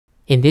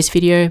In this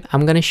video,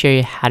 I'm going to show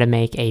you how to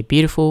make a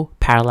beautiful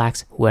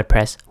Parallax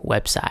WordPress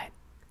website.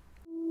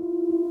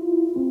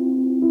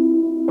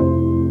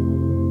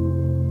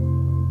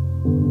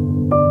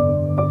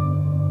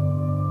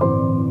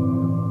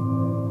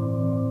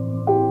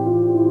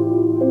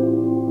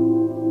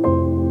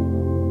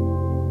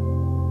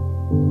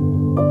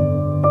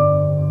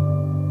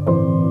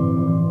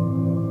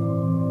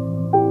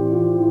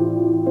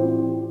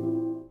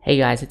 Hey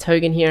guys, it's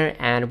Hogan here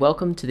and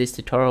welcome to this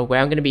tutorial where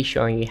I'm going to be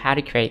showing you how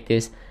to create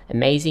this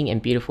amazing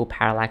and beautiful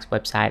Parallax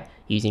website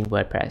using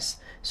WordPress.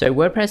 So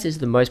WordPress is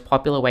the most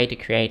popular way to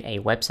create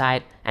a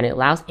website, and it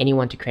allows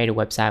anyone to create a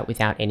website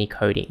without any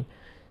coding.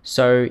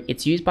 So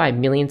it's used by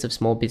millions of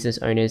small business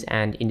owners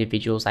and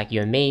individuals like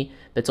you and me,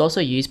 but it's also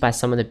used by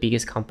some of the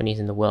biggest companies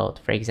in the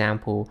world. For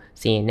example,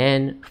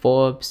 CNN,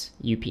 Forbes,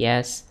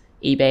 UPS,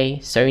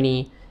 eBay,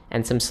 Sony,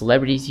 and some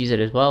celebrities use it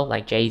as well,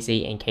 like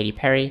Jay-Z and Katy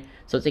Perry.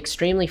 So it's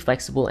extremely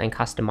flexible and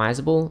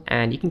customizable,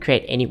 and you can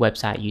create any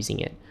website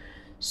using it.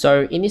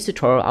 So in this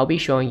tutorial, I'll be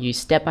showing you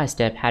step by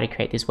step how to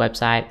create this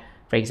website.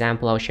 For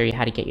example, I'll show you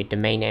how to get your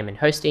domain name and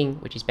hosting,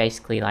 which is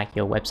basically like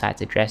your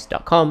website's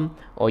address.com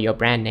or your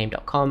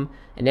brandname.com.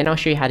 And then I'll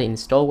show you how to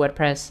install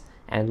WordPress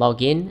and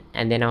log in.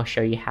 And then I'll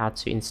show you how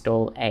to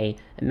install an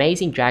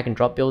amazing drag and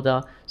drop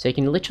builder. So you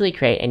can literally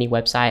create any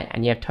website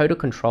and you have total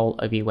control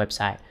over your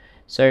website.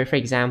 So for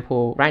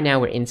example, right now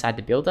we're inside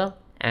the builder.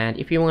 And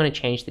if you want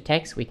to change the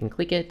text, we can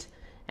click it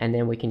and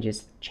then we can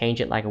just change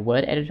it like a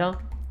word editor.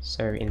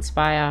 So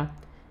inspire,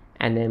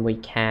 and then we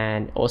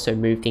can also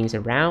move things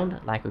around,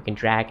 like we can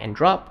drag and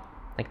drop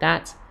like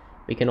that.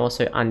 We can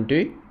also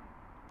undo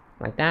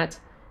like that.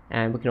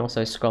 And we can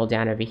also scroll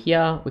down over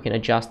here. We can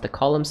adjust the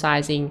column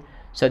sizing.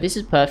 So this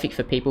is perfect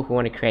for people who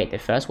want to create their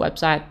first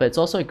website, but it's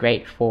also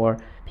great for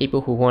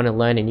people who want to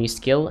learn a new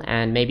skill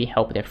and maybe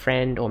help their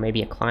friend or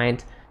maybe a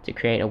client to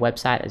create a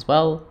website as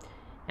well.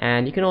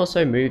 And you can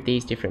also move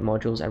these different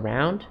modules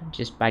around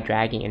just by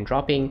dragging and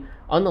dropping.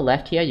 On the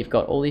left here, you've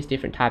got all these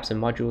different types of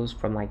modules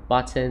from like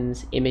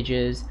buttons,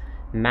 images,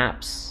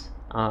 maps,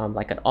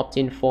 like an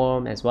opt-in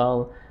form as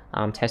well,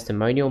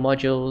 testimonial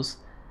modules.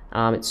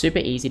 It's super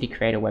easy to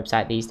create a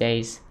website these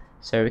days.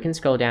 So we can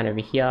scroll down over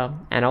here,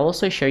 and I'll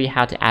also show you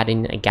how to add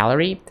in a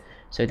gallery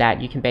so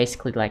that you can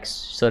basically like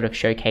sort of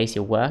showcase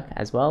your work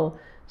as well.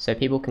 So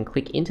people can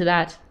click into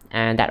that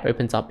and that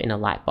opens up in a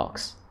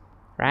lightbox,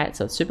 right?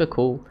 So it's super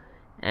cool.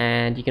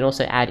 And you can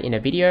also add in a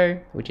video,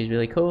 which is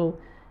really cool.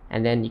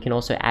 And then you can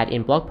also add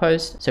in blog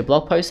posts. So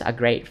blog posts are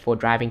great for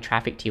driving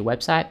traffic to your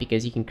website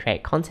because you can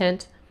create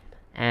content.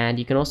 And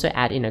you can also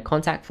add in a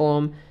contact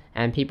form,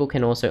 and people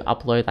can also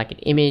upload like an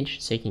image,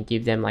 so you can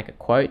give them like a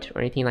quote or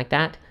anything like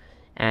that.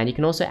 And you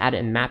can also add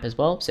a map as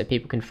well, so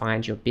people can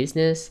find your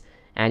business.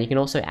 And you can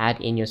also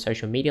add in your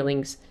social media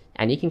links,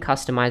 and you can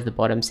customize the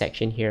bottom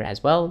section here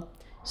as well.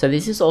 So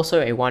this is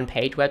also a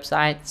one-page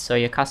website, so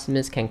your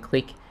customers can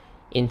click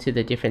into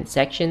the different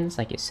sections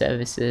like your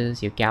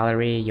services, your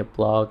gallery, your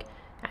blog,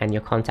 and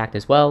your contact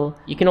as well.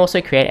 You can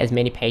also create as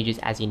many pages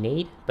as you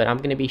need, but I'm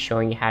going to be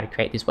showing you how to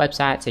create this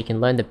website so you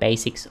can learn the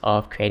basics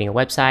of creating a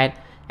website,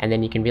 and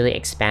then you can really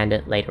expand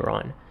it later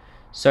on.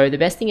 So the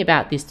best thing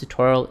about this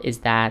tutorial is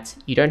that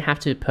you don't have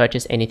to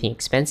purchase anything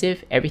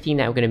expensive. Everything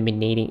that we're going to be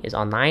needing is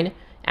online,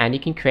 and you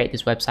can create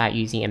this website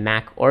using a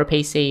Mac or a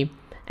PC.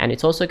 And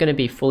it's also going to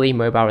be fully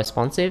mobile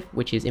responsive,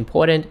 which is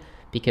important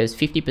because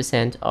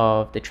 50%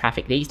 of the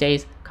traffic these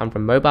days come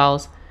from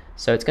mobiles.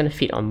 So it's going to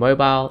fit on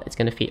mobile, it's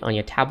going to fit on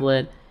your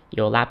tablet,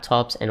 your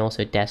laptops, and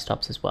also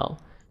desktops as well.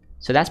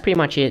 So that's pretty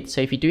much it.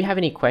 So if you do have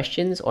any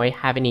questions or you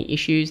have any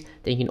issues,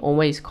 then you can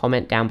always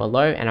comment down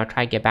below and I'll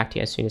try to get back to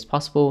you as soon as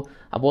possible.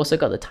 I've also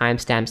got the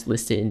timestamps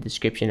listed in the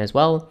description as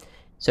well.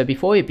 So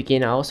before we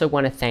begin, I also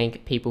want to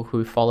thank people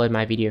who followed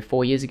my video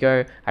 4 years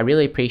ago. I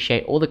really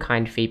appreciate all the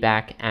kind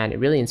feedback, and it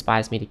really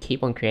inspires me to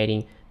keep on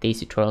creating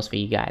these tutorials for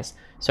you guys.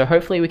 So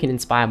hopefully we can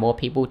inspire more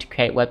people to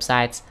create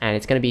websites, and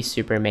it's going to be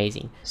super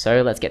amazing.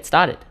 So let's get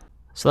started.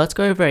 So let's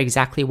go over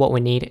exactly what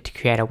we need to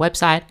create a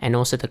website and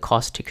also the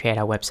cost to create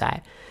our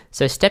website.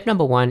 So step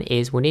number one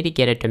is we'll need to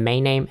get a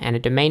domain name, and a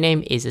domain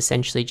name is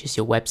essentially just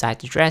your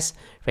website address.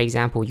 For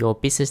example, your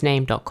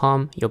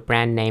businessname.com, your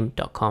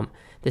brandname.com.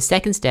 The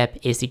second step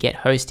is to get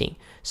hosting.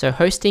 So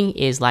hosting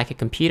is like a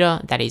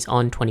computer that is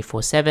on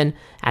 24/7,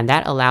 and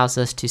that allows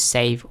us to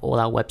save all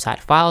our website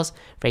files,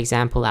 for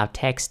example, our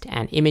text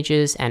and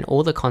images and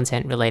all the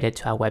content related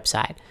to our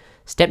website.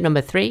 Step number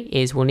three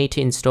is we'll need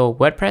to install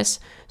WordPress.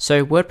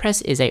 So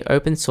WordPress is an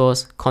open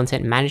source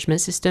content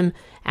management system,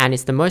 and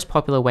it's the most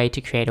popular way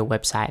to create a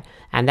website.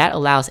 And that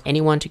allows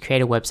anyone to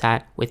create a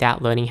website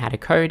without learning how to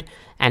code.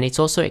 And it's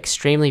also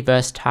extremely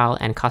versatile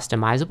and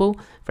customizable.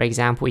 For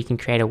example, you can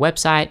create a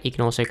website, you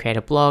can also create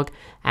a blog,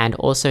 and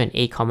also an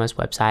e-commerce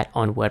website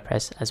on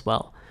WordPress as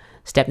well.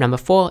 Step number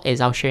four is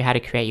I'll show you how to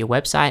create your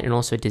website and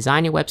also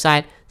design your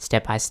website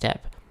step by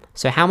step.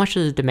 So how much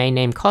does a domain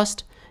name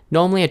cost?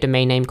 Normally a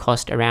domain name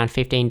costs around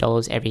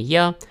 $15 every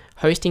year.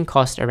 Hosting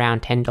costs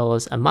around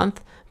 $10 a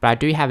month, but I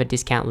do have a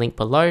discount link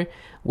below.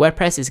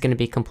 WordPress is going to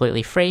be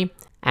completely free,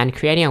 and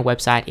creating our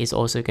website is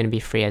also going to be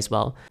free as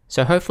well.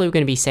 So hopefully we're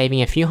going to be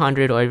saving a few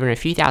hundred or even a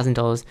few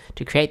 $1,000s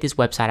to create this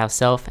website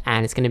ourselves,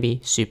 and it's going to be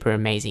super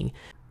amazing.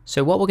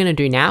 So what we're going to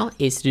do now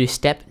is to do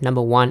step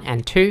number 1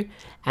 and 2,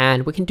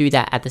 and we can do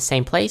that at the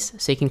same place.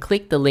 So you can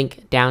click the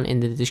link down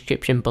in the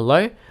description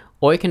below,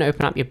 or you can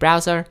open up your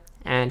browser,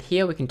 and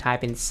here we can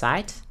type in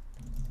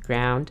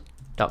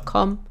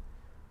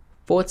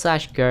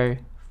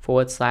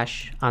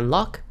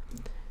siteground.com/go/unlock.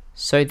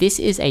 So this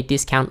is a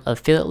discount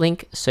affiliate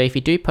link. So if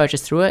you do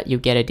purchase through it,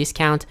 you'll get a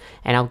discount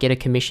and I'll get a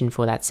commission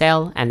for that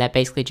sale. And that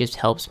basically just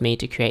helps me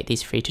to create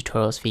these free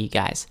tutorials for you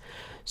guys.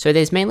 So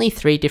there's mainly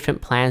 3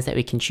 different plans that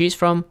we can choose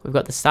from. We've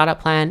got the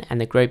startup plan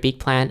and the grow big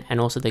plan and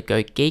also the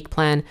go geek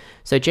plan.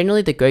 So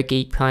generally the go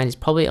geek plan is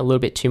probably a little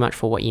bit too much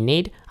for what you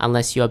need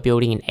unless you are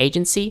building an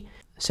agency.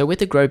 So with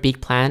the grow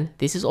big plan,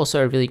 this is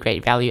also a really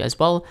great value as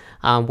well,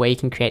 where you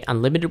can create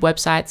unlimited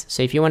websites.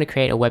 So if you want to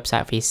create a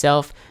website for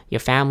yourself, your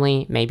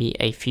family, maybe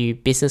a few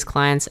business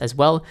clients as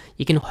well,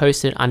 you can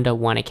host it under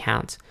one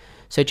account.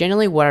 So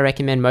generally what I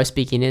recommend most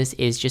beginners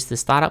is just the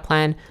startup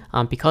plan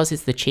because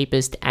it's the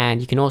cheapest and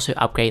you can also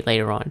upgrade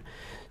later on.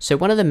 So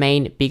one of the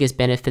main biggest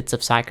benefits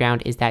of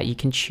SiteGround is that you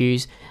can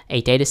choose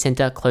a data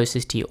center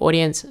closest to your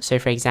audience. So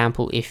for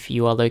example, if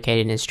you are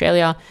located in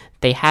Australia,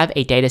 they have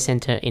a data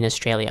center in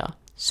Australia.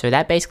 So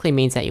that basically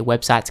means that your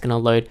website's going to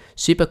load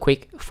super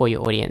quick for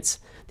your audience.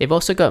 They've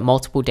also got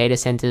multiple data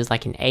centers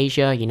like in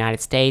Asia,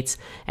 United States,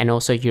 and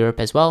also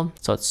Europe as well.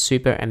 So it's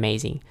super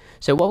amazing.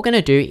 So what we're going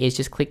to do is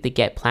just click the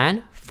get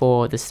plan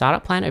for the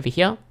startup plan over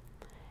here.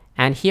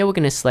 And here we're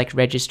going to select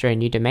register a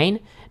new domain.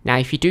 Now,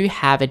 if you do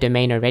have a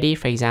domain already,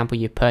 for example,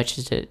 you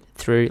purchased it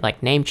through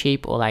like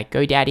Namecheap or like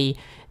GoDaddy,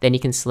 then you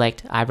can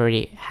select I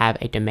already have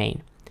a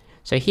domain.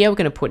 So here we're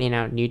going to put in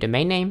our new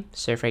domain name.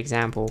 So for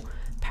example,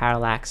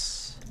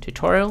 Parallax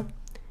tutorial,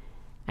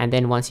 and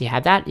then once you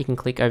have that, you can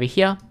click over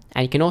here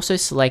and you can also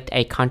select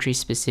a country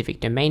specific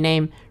domain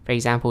name, for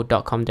example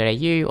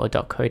 .com.au or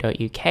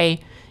 .co.uk.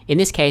 In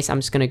this case, I'm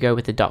just going to go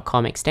with the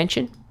 .com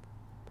extension,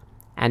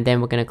 and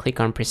then we're going to click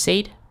on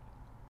proceed.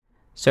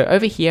 So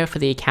over here for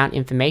the account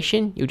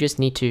information, you'll just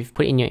need to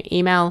put in your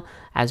email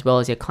as well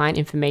as your client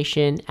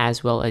information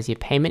as well as your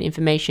payment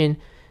information.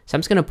 So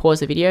I'm just going to pause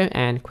the video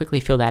and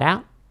quickly fill that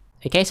out.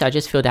 Okay, so I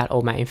just filled out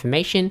all my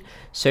information.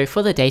 So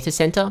for the data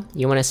center,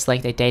 you want to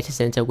select a data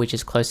center which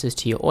is closest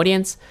to your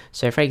audience.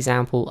 So for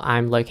example,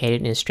 I'm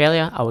located in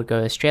Australia, I would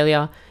go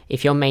Australia.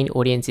 If your main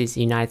audience is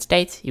the United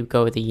States, you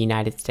go with the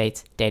United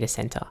States data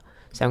center.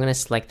 So I'm going to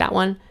select that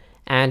one.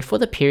 And for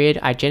the period,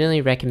 I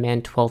generally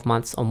recommend 12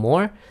 months or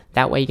more.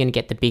 That way you're going to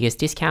get the biggest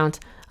discount,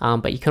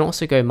 but you can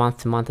also go month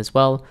to month as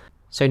well.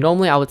 So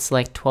normally I would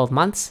select 12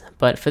 months,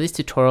 but for this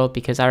tutorial,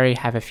 because I already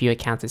have a few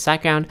accounts at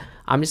SiteGround,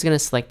 I'm just going to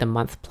select the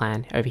month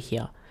plan over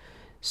here.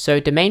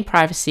 So domain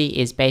privacy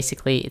is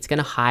basically, it's going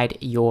to hide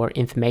your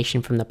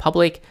information from the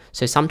public.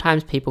 So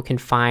sometimes people can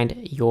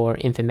find your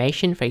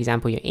information, for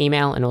example, your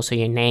email and also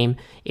your name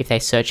if they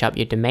search up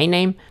your domain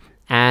name.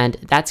 And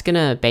that's going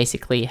to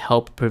basically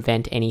help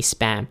prevent any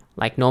spam.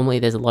 Like normally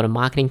there's a lot of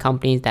marketing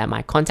companies that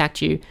might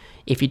contact you.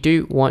 If you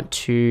do want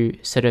to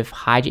sort of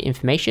hide your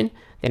information,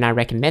 then I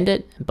recommend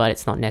it, but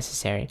it's not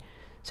necessary.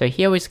 So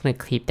here we're just going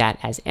to keep that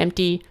as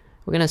empty.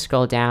 We're going to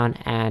scroll down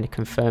and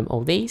confirm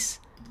all these.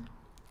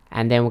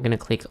 And then we're going to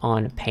click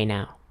on Pay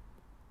Now.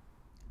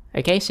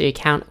 Okay, so your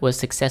account was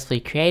successfully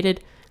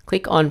created.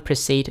 Click on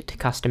Proceed to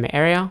Customer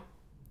Area.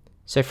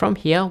 So from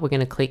here, we're going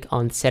to click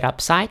on Set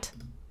Up Site.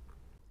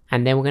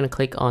 And then we're going to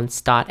click on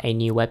Start a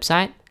New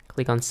Website.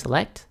 Click on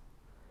Select.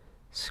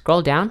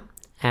 Scroll down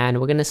and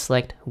we're going to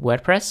select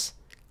WordPress.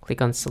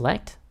 Click on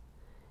Select.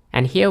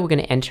 And here we're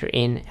going to enter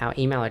in our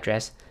email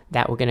address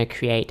that we're going to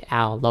create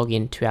our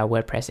login to our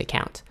WordPress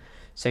account.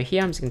 So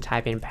here I'm just going to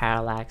type in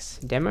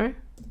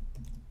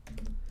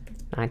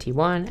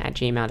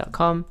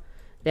parallaxdemo91@gmail.com.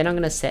 Then I'm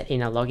going to set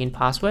in a login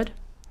password.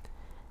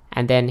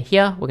 And then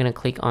here we're going to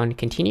click on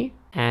continue.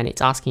 And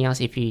it's asking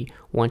us if you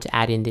want to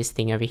add in this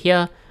thing over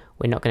here.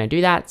 We're not going to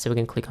do that. So we're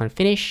going to click on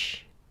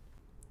finish.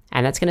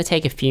 And that's going to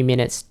take a few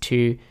minutes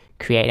to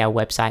create our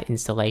website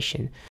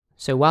installation.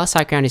 So while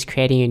SiteGround is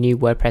creating a new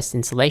WordPress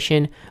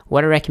installation,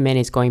 what I recommend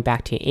is going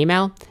back to your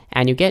email,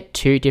 and you'll get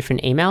 2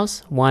 different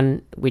emails,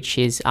 one which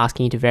is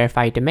asking you to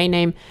verify your domain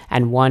name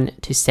and one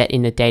to set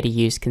in the data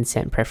use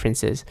consent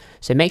preferences.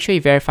 So make sure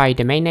you verify your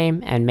domain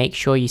name and make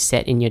sure you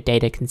set in your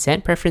data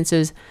consent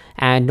preferences.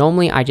 And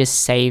normally I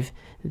just save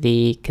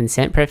the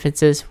consent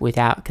preferences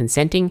without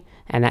consenting,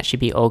 and that should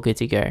be all good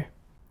to go.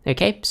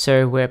 Okay,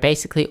 so we're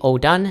basically all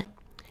done.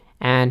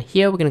 And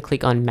here we're going to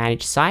click on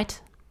Manage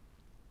Site.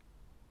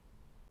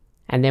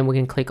 And then we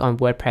can click on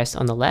WordPress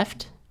on the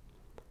left,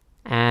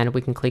 and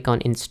we can click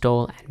on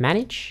Install and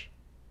Manage.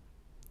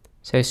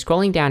 So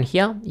scrolling down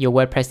here, your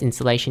WordPress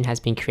installation has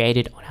been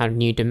created on our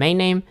new domain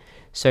name.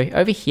 So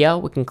over here,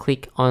 we can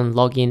click on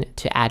Login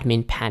to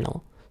Admin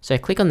Panel. So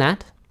click on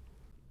that.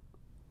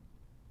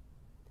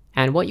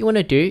 And what you want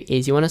to do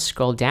is you want to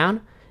scroll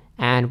down,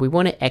 and we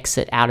want to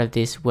exit out of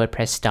this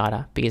WordPress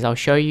starter because I'll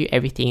show you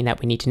everything that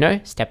we need to know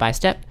step by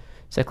step.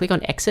 So click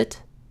on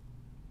Exit.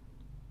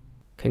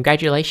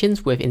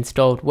 Congratulations, we've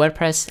installed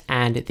WordPress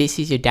and this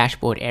is your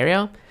dashboard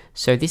area.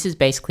 So this is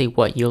basically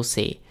what you'll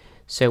see.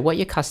 So what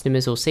your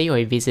customers will see or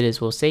your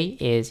visitors will see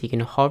is you can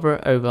hover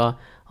over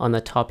on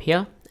the top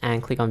here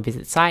and click on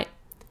visit site,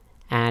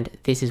 and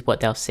this is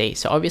what they'll see.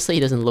 So obviously it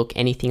doesn't look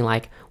anything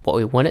like what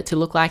we want it to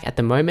look like at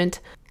the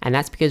moment, and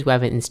that's because we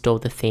haven't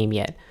installed the theme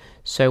yet.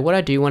 So what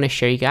I do want to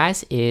show you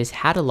guys is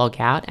how to log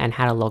out and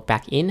how to log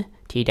back in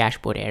to your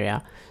dashboard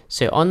area.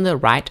 So on the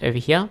right over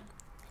here,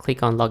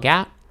 click on log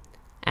out,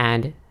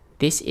 and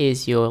this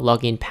is your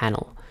login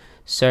panel.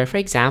 So for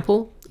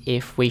example,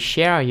 if we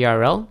share our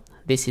URL,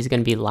 this is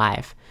going to be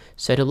live.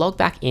 So to log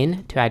back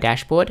in to our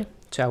dashboard,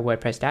 to our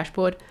WordPress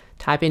dashboard,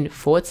 type in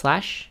 /wp-admin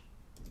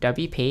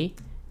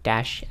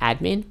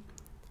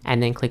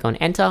and then click on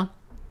enter,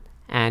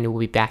 and we'll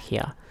be back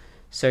here.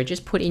 So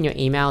just put in your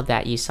email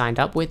that you signed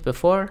up with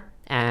before,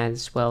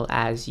 as well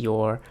as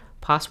your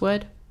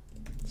password.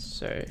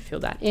 So fill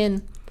that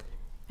in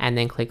and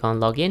then click on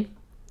login,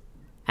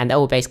 and that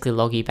will basically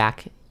log you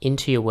back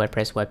into your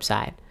WordPress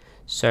website.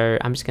 So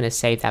I'm just going to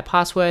save that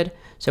password.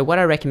 So what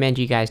I recommend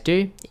you guys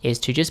do is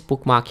to just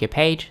bookmark your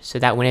page so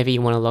that whenever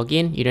you want to log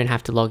in, you don't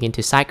have to log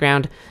into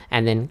SiteGround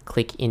and then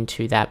click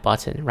into that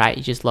button, right?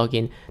 You just log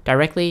in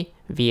directly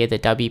via the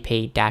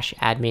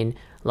WP-admin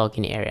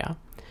login area.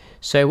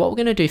 So what we're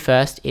going to do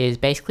first is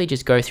basically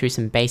just go through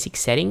some basic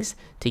settings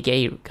to get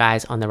you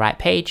guys on the right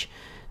page.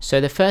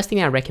 So the first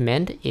thing I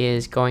recommend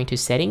is going to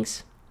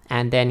settings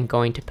and then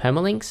going to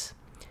permalinks.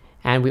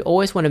 And we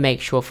always want to make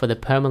sure for the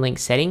permalink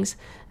settings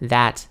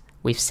that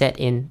we've set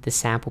in the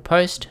sample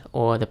post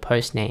or the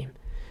post name.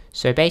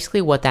 So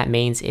basically what that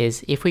means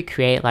is if we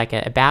create like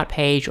an about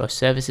page or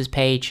services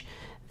page,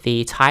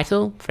 the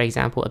title, for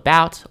example,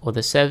 about, or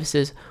the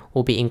services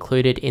will be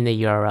included in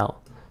the URL.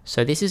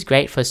 So this is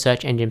great for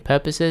search engine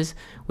purposes.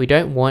 We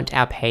don't want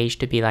our page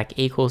to be like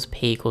equals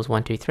p equals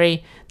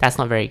 123. That's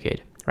not very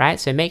good, right?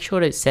 So make sure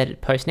to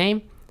set post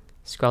name,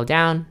 scroll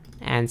down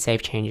and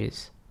save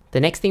changes. The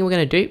next thing we're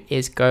going to do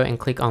is go and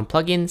click on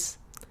plugins.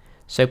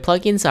 So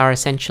plugins are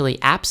essentially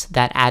apps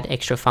that add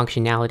extra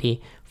functionality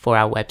for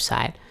our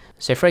website.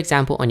 So for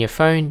example, on your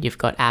phone, you've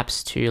got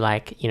apps to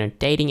like,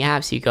 dating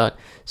apps, you've got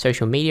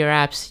social media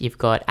apps, you've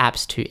got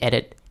apps to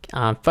edit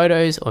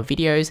photos or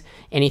videos,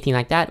 anything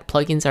like that.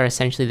 Plugins are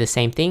essentially the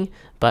same thing,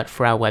 but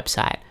for our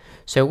website.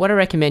 So what I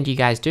recommend you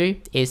guys do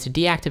is to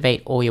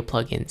deactivate all your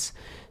plugins.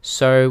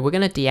 So we're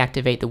going to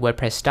deactivate the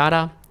WordPress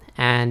starter.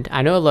 And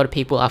I know a lot of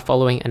people are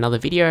following another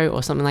video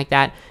or something like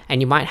that,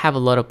 and you might have a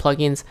lot of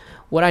plugins.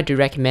 What I do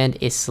recommend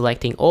is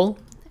selecting all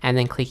and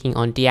then clicking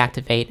on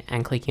deactivate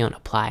and clicking on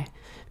apply,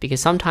 because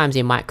sometimes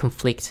it might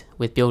conflict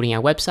with building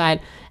our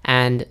website,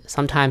 and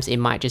sometimes it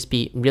might just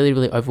be really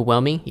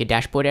overwhelming, your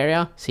dashboard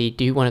area. So you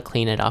do want to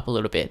clean it up a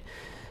little bit.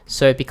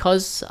 So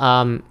because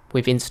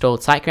we've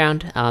installed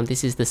SiteGround,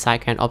 this is the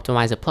SiteGround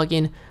Optimizer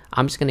plugin,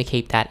 I'm just going to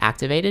keep that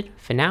activated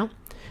for now.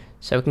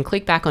 So we can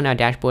click back on our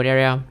dashboard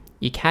area.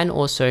 You can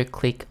also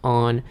click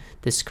on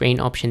the screen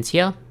options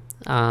here.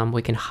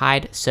 We can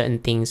hide certain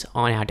things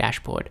on our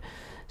dashboard.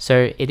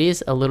 So it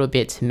is a little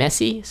bit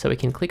messy, so we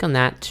can click on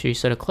that to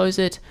sort of close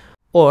it.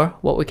 Or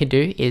what we can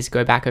do is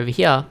go back over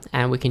here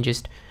and we can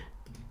just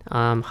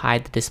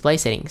hide the display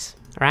settings.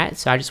 All right,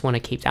 so I just want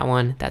to keep that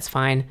one, that's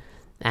fine,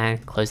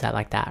 and close that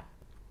like that.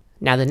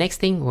 Now the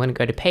next thing, we want to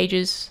go to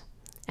pages,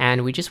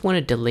 and we just want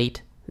to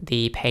delete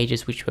the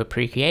pages which were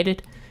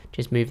pre-created.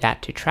 Just move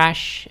that to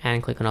trash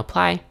and click on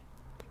apply.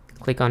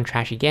 Click on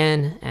trash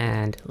again,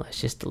 and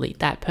let's just delete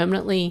that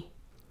permanently.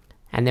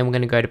 And then we're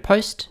going to go to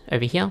post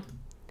over here.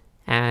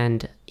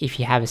 And if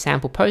you have a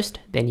sample post,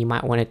 then you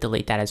might want to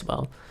delete that as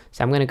well.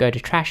 So I'm going to go to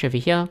trash over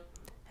here,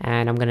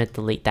 and I'm going to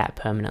delete that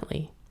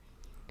permanently.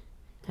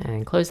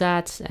 And close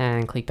that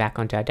and click back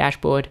onto our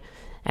dashboard.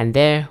 And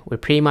there, we're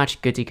pretty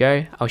much good to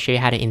go. I'll show you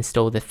how to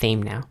install the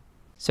theme now.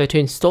 So to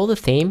install the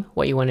theme,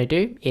 what you want to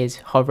do is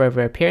hover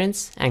over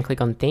appearance and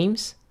click on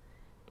themes.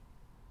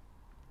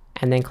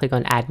 And then click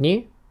on add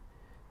new.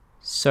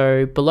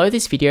 So below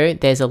this video,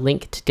 there's a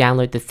link to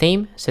download the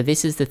theme. So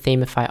this is the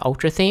Themify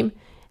Ultra theme.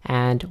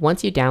 And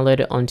once you download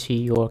it onto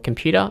your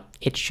computer,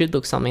 it should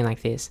look something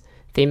like this,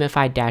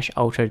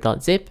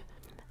 themify-ultra.zip.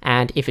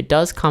 And if it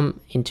does come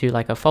into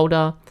like a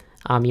folder,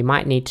 you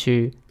might need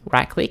to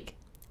right click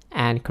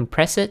and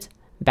compress it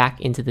back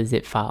into the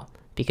zip file,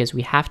 because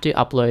we have to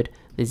upload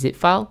the zip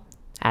file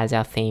as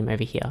our theme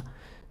over here.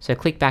 So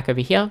click back over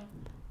here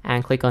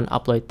and click on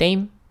upload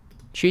theme,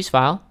 choose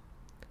file,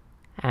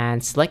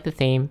 and select the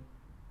theme,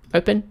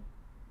 open,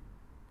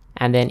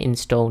 and then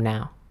install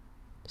now.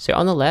 So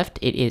on the left,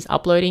 it is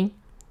uploading,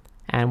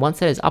 and once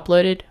that is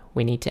uploaded,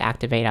 we need to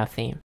activate our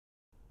theme.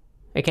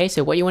 Okay,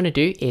 so what you want to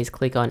do is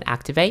click on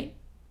activate.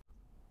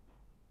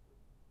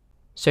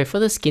 So for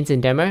the skins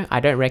and demo, I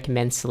don't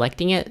recommend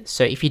selecting it.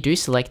 So if you do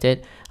select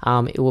it,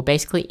 it will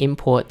basically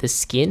import the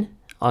skin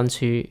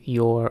onto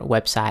your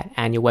website,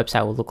 and your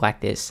website will look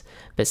like this.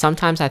 But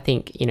sometimes I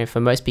think, for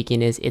most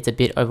beginners, it's a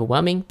bit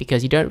overwhelming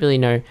because you don't really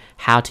know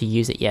how to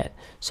use it yet.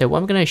 So what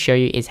I'm going to show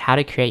you is how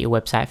to create your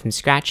website from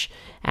scratch,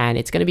 and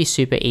it's going to be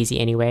super easy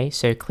anyway.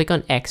 So click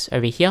on X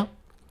over here,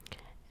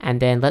 and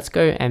then let's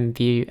go and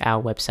view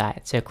our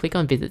website. So click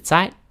on visit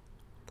site.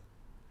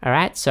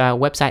 Alright, so our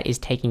website is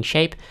taking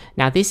shape.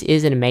 Now this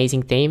is an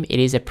amazing theme. It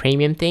is a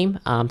premium theme,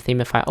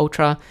 Themify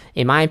Ultra.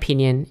 In my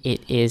opinion,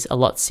 it is a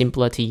lot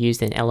simpler to use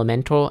than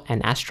Elementor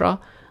and Astra,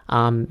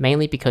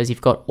 mainly because you've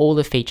got all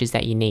the features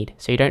that you need.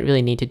 So you don't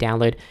really need to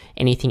download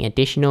anything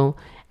additional.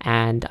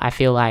 And I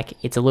feel like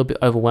it's a little bit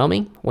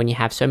overwhelming when you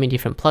have so many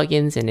different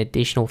plugins and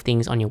additional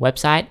things on your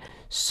website.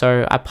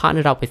 So I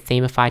partnered up with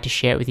Themify to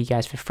share it with you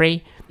guys for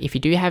free. If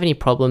you do have any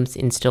problems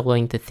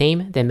installing the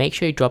theme, then make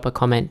sure you drop a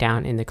comment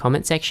down in the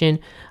comment section.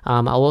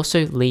 I'll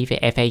also leave a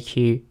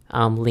FAQ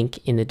link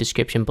in the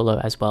description below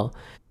as well.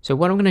 So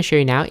what I'm going to show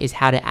you now is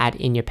how to add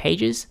in your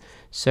pages.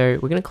 So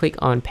we're going to click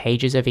on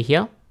pages over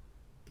here.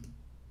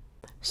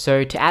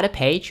 So to add a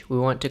page, we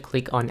want to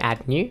click on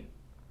add new.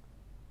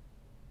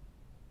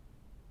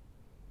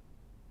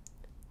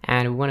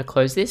 And we want to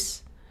close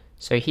this.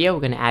 So here we're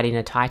going to add in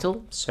a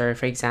title. So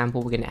for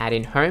example, we're going to add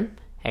in home,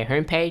 a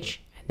home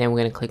page, and then we're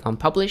going to click on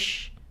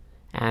publish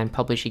and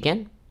publish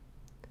again.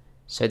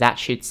 So that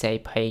should say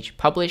page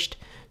published.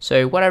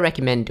 So what I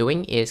recommend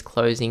doing is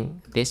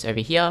closing this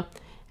over here,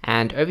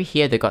 and over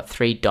here they've got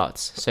 3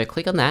 dots. So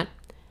click on that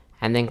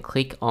and then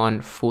click on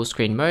full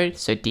screen mode,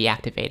 so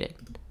deactivate it.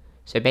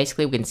 So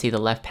basically we can see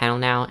the left panel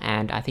now,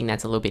 and I think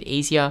that's a little bit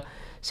easier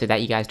so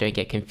that you guys don't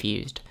get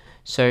confused.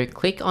 So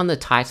click on the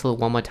title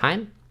one more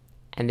time,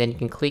 and then you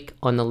can click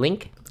on the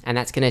link, and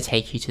that's going to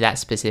take you to that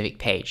specific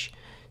page.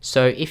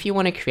 So if you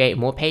want to create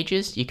more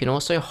pages, you can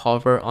also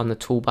hover on the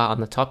toolbar on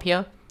the top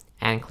here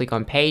and click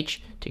on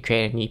page to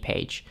create a new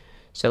page.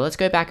 So let's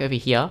go back over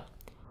here,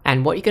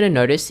 and what you're going to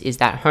notice is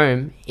that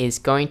home is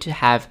going to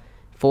have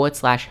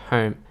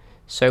 /home.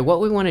 So what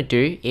we want to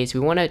do is we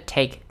want to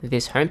take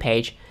this home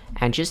page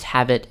and just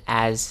have it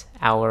as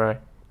our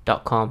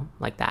 .com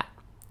like that.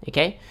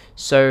 Okay,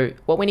 so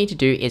what we need to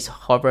do is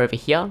hover over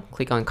here,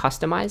 click on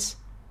customize,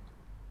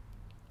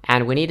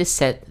 and we need to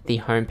set the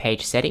home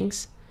page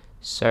settings.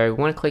 So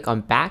we want to click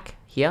on back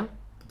here,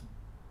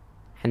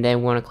 and then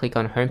we want to click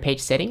on home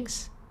page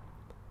settings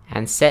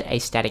and set a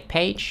static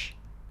page.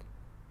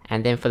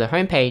 And then for the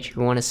home page,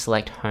 we want to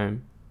select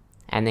home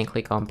and then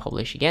click on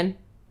publish again,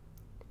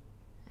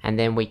 and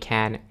then we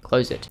can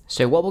close it.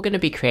 So what we're going to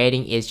be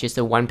creating is just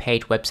a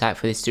one-page website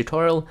for this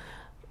tutorial,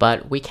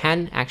 but we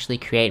can actually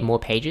create more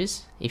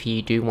pages if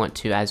you do want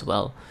to as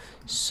well.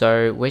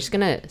 So we're just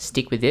gonna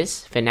stick with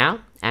this for now,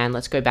 and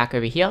let's go back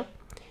over here.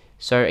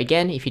 So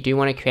again, if you do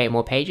want to create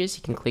more pages,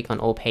 you can click on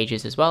all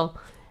pages as well,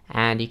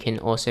 and you can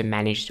also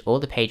manage all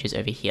the pages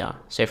over here.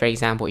 So for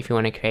example, if you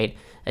want to create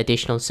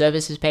additional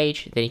services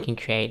page, then you can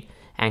create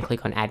and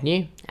click on add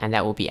new, and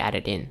that will be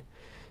added in.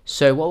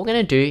 So what we're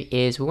going to do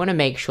is we want to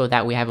make sure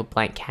that we have a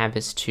blank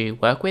canvas to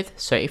work with.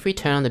 So if we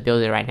turn on the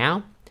builder right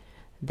now,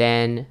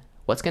 then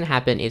what's going to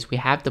happen is we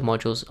have the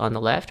modules on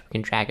the left, we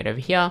can drag it over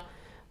here,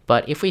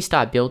 but if we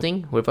start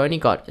building, we've only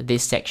got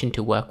this section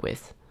to work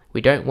with.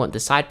 We don't want the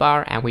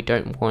sidebar, and we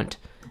don't want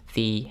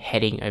the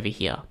heading over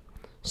here.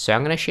 So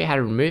I'm going to show you how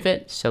to remove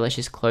it. So let's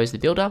just close the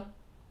builder.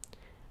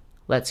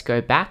 Let's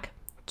go back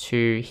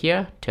to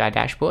here to our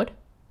dashboard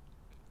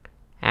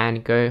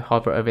and go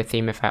hover over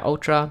Themify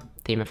Ultra,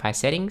 Themify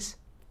settings,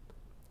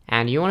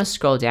 and you want to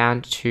scroll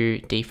down to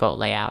default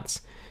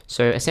layouts.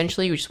 So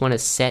essentially we just want to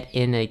set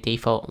in a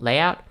default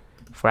layout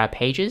for our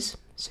pages.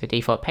 So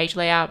default page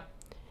layout,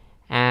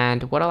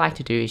 and what I like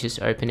to do is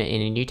just open it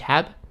in a new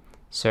tab.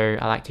 So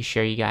I like to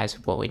show you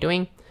guys what we're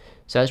doing.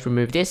 So let's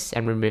remove this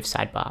and remove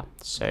sidebar.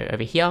 So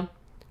over here,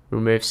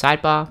 remove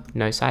sidebar,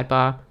 no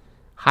sidebar,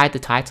 hide the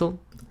title,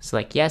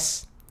 select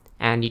yes,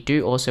 and you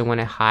do also want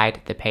to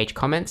hide the page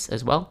comments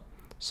as well.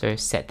 So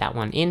set that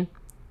one in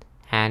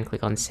and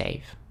click on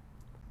save.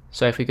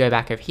 So if we go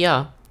back over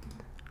here,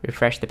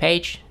 refresh the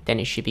page, then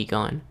it should be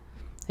gone.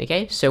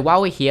 Okay, so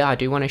while we're here, I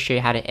do want to show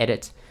you how to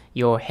edit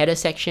your header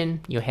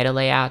section, your header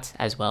layout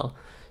as well.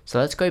 So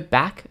let's go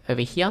back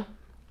over here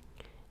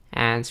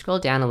and scroll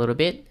down a little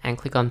bit and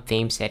click on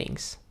theme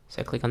settings.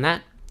 So click on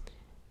that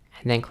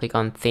and then click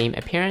on theme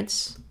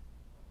appearance,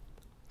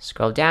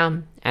 scroll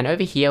down, and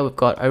over here we've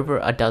got over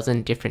a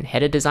dozen different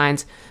header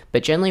designs,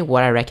 but generally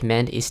what I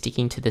recommend is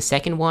sticking to the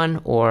second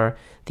one or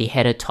the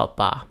header top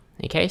bar.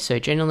 Okay, so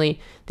generally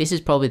this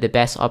is probably the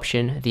best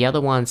option. The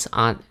other ones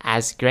aren't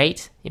as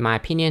great in my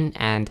opinion,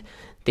 and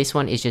this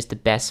one is just the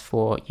best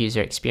for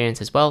user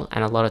experience as well,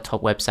 and a lot of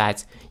top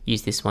websites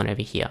use this one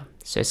over here.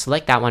 So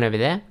select that one over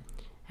there,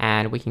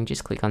 and we can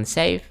just click on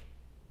save,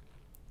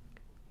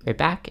 go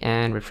back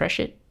and refresh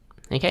it.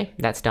 Okay,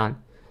 that's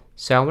done.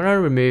 So I'm going to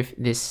remove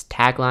this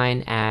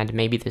tagline and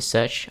maybe the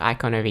search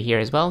icon over here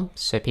as well,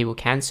 so people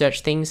can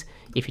search things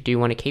if you do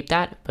want to keep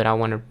that, but I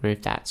want to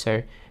remove that.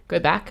 So go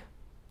back,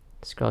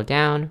 scroll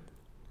down,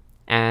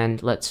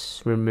 and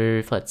let's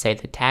remove, let's say,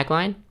 the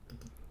tagline,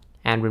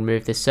 and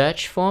remove the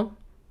search form,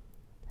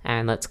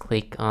 and let's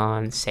click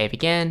on save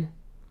again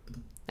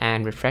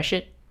and refresh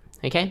it.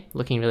 Okay,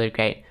 looking really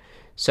great.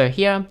 So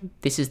here,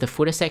 this is the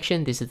footer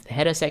section, this is the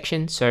header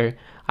section, so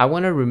I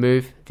want to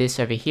remove this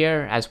over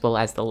here as well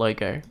as the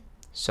logo.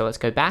 So let's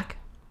go back,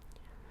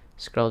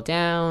 scroll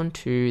down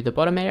to the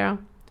bottom area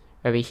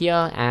over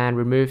here and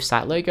remove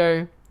site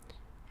logo.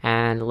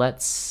 And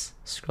let's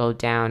scroll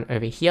down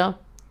over here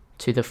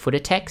to the footer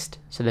text,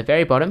 so the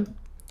very bottom.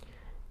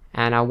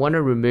 And I want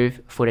to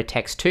remove footer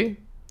text 2.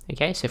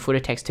 Okay, so footer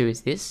text 2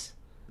 is this.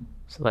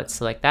 So let's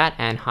select that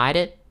and hide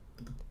it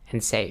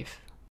and save.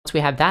 Once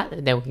we have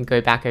that, then we can go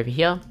back over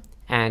here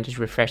and just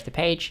refresh the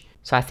page.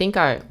 So I think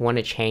I want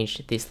to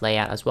change this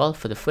layout as well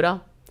for the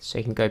footer. So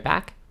you can go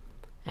back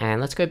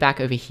and let's go back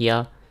over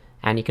here,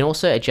 and you can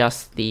also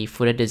adjust the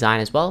footer design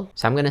as well.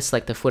 So I'm going to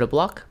select the footer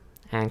block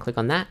and click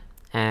on that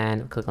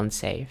and click on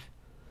save.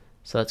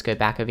 So let's go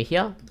back over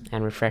here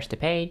and refresh the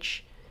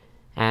page.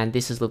 And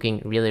this is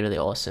looking really, really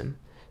awesome.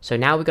 So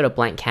now we've got a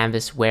blank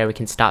canvas where we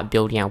can start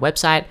building our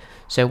website.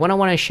 So what I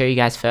want to show you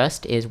guys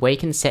first is where you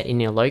can set in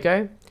your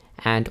logo,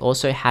 and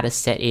also how to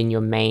set in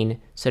your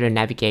main sort of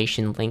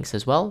navigation links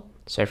as well.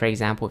 So for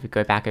example, if we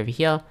go back over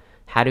here,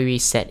 how do we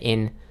set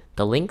in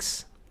the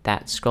links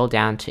that scroll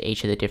down to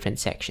each of the different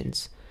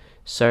sections?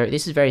 So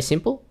this is very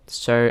simple.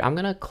 So I'm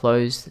going to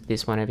close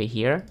this one over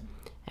here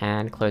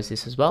and close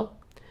this as well.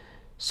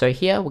 So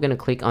here we're going to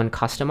click on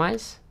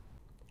customize,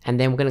 and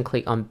then we're going to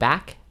click on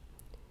back,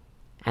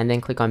 and then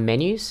click on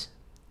menus,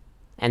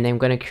 and then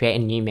we're going to create a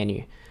new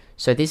menu.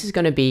 So this is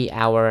going to be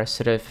our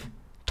sort of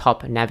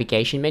top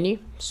navigation menu.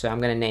 So I'm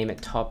going to name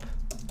it top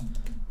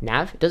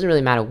nav. It doesn't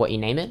really matter what you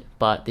name it,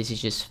 but this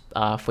is just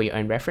for your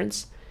own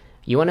reference.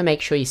 You want to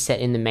make sure you set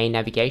in the main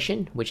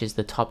navigation, which is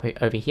the top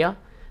over here.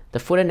 The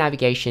footer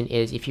navigation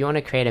is if you want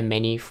to create a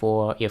menu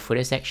for your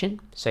footer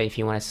section. So if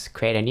you want to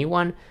create a new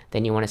one,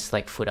 then you want to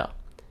select footer.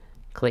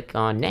 Click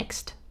on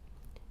next,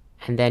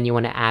 and then you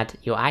want to add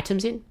your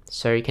items in.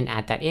 So you can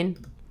add that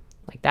in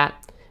like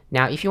that.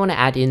 Now, if you want to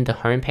add in the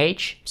home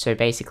page, so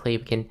basically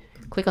we can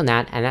click on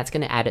that, and that's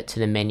going to add it to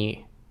the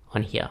menu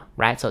on here,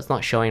 right? So it's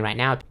not showing right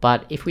now,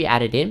 but if we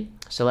add it in,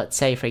 so let's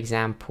say for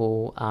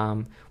example,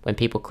 when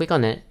people click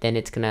on it, then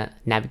it's going to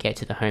navigate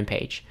to the home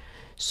page.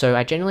 So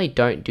I generally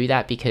don't do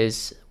that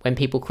because when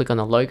people click on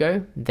the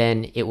logo,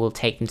 then it will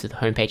take them to the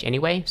home page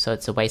anyway. So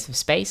it's a waste of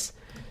space.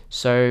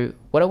 So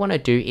what I want to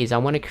do is I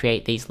want to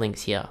create these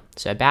links here.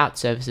 So about,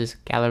 services,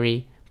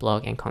 gallery,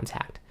 blog, and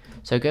contact.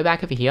 So go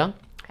back over here,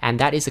 and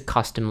that is a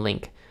custom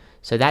link.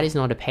 So that is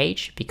not a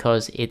page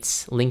because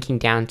it's linking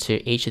down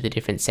to each of the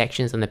different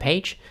sections on the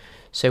page.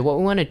 So what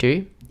we want to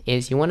do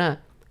is you want to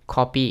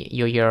copy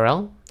your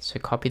URL. So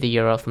copy the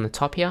URL from the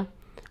top here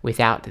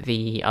without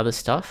the other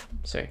stuff.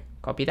 So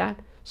copy that.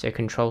 So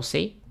Control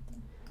C,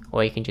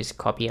 or you can just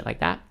copy it like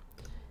that.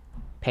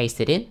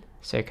 Paste it in.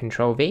 So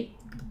Control V,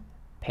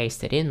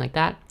 paste it in like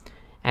that.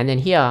 And then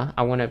here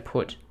I want to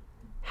put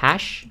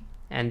hash,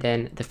 and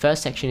then the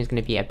first section is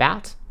going to be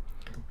about,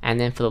 and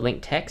then for the link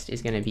text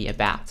is going to be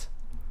about.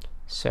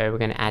 So we're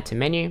going to add to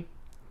menu.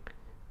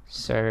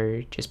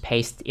 So just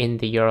paste in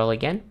the URL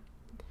again.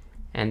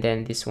 And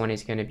then this one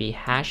is going to be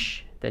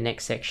hash. The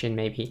next section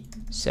maybe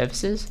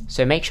services.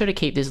 So make sure to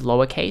keep this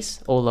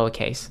lowercase or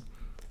lowercase.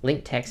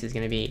 Link text is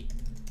going to be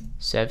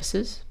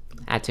services.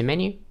 Add to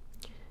menu.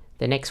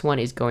 The next one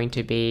is going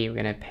to be,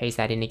 we're going to paste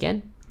that in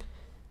again.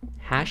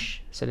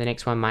 Hash. So the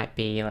next one might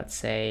be, let's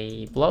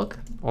say, blog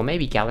or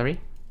maybe gallery.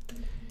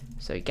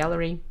 So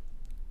gallery.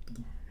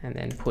 And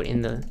then put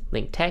in the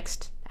link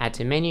text. Add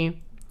to menu,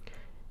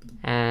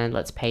 and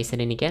let's paste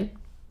it in again.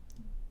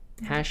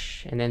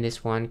 Hash, and then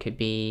this one could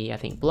be, I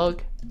think,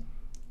 blog.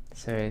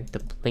 So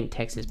the link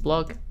text is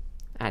blog.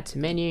 Add to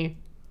menu,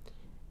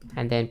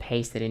 and then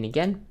paste it in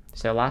again.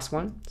 So last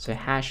one, so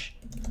hash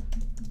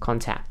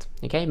contact.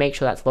 Okay, make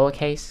sure that's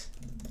lowercase,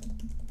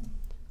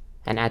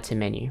 and add to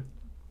menu.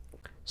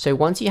 So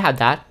once you have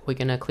that, we're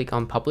gonna click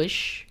on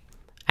publish,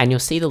 and you'll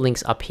see the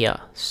links up here.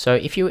 So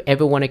if you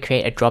ever want to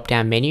create a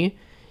drop-down menu,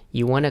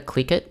 you want to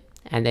click it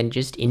and then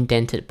just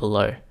indent it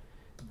below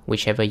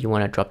whichever you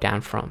want to drop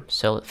down from.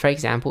 So for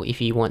example, if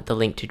you want the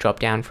link to drop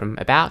down from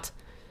about,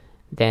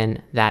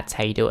 then that's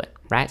how you do it,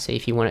 right? So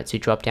if you want it to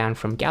drop down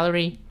from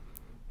gallery,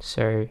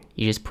 so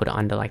you just put it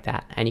under like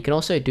that. And you can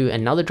also do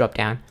another drop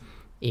down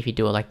if you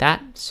do it like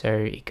that. So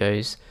it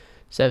goes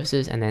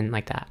services and then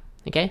like that.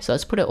 Okay, so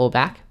let's put it all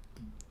back.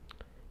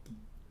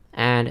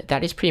 And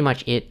that is pretty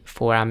much it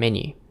for our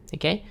menu.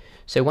 Okay,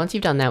 so once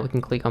you've done that, we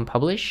can click on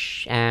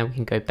publish and we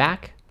can go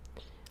back.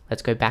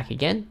 Let's go back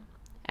again,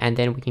 and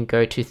then we can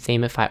go to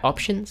Themify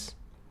options,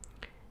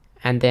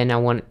 and then I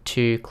want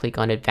to click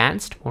on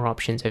advanced, more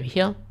options over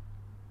here.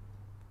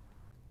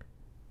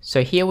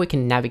 So here we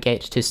can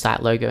navigate to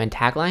site logo and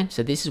tagline.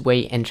 So this is where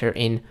you enter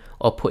in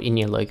or put in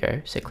your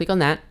logo. So click on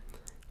that,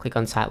 click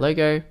on site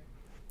logo,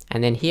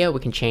 and then here we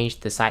can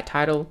change the site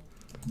title.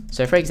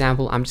 So for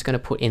example, I'm just going to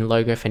put in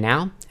logo for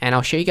now, and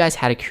I'll show you guys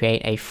how to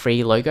create a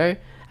free logo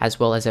as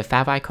well as a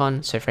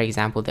favicon. So for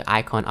example, the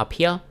icon up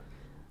here,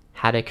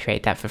 how to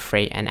create that for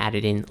free and add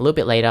it in a little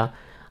bit later.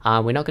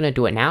 We're not going to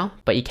do it now,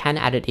 but you can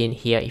add it in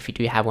here if you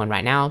do have one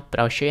right now, but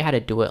I'll show you how to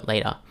do it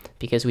later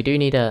because we do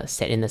need to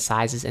set in the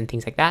sizes and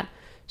things like that.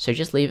 So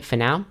just leave it for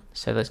now.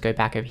 So let's go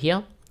back over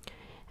here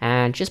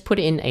and just put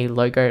in a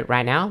logo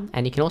right now,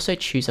 and you can also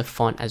choose a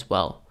font as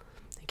well.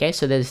 Okay,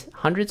 so there's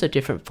hundreds of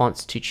different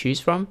fonts to choose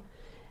from.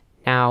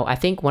 Now, I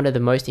think one of the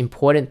most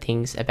important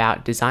things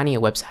about designing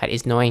a website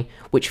is knowing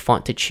which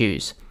font to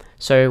choose.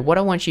 So what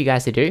I want you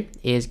guys to do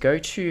is go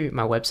to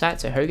my website,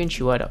 so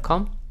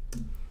hoganchua.com,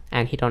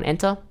 and hit on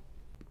enter.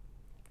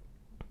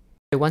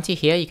 So once you're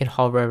here, you can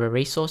hover over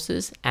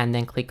resources and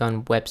then click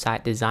on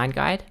website design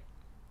guide.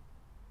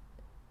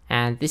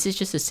 And this is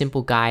just a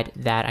simple guide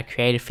that I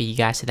created for you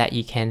guys so that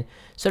you can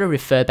sort of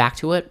refer back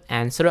to it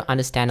and sort of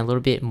understand a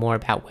little bit more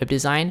about web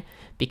design.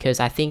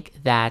 Because I think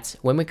that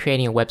when we're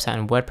creating a website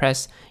on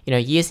WordPress,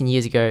 years and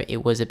years ago,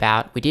 it was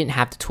about, we didn't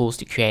have the tools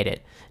to create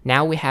it.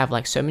 Now we have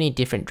like so many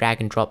different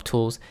drag and drop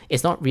tools.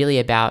 It's not really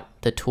about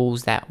the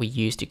tools that we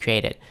use to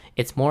create it.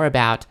 It's more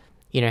about,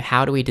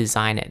 how do we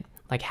design it?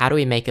 Like, how do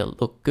we make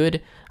it look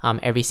good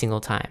every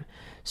single time?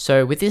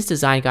 So with this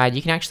design guide,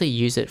 you can actually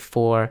use it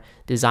for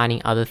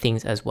designing other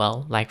things as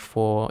well, like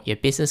for your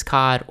business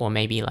card or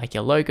maybe like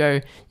your logo.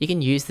 You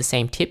can use the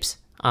same tips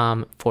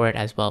for it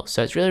as well.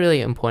 So it's really,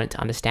 really important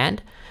to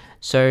understand.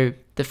 So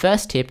the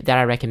first tip that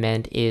I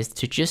recommend is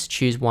to just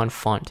choose one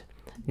font.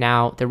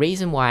 Now, the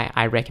reason why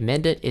I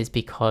recommend it is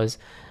because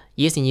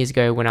years and years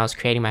ago when I was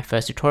creating my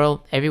first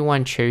tutorial,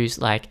 everyone chose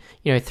like,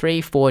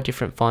 3-4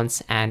 different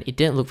fonts and it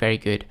didn't look very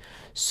good.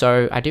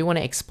 So I do want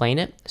to explain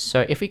it.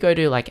 So if we go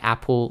to like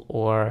Apple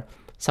or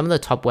some of the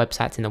top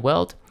websites in the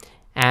world,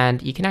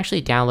 and you can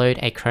actually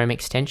download a Chrome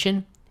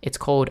extension. It's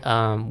called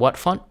What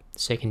Font.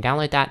 So you can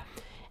download that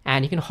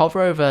and you can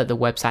hover over the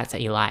websites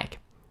that you like.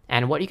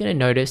 And what you're going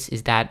to notice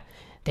is that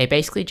they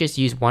basically just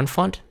use one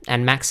font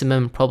and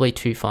maximum probably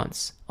 2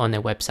 fonts on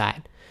their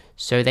website.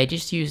 So they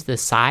just use the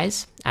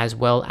size as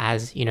well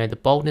as, the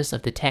boldness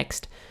of the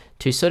text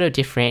to sort of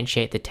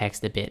differentiate the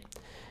text a bit.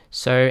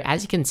 So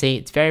as you can see,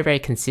 it's very, very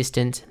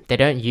consistent. They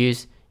don't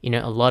use, a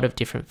lot of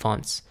different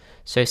fonts.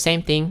 So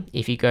same thing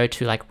if you go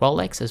to like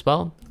Rolex as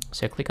well.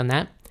 So click on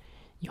that,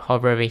 you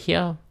hover over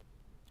here,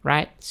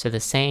 right? So the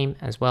same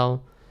as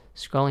well,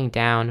 scrolling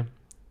down,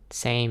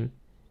 same,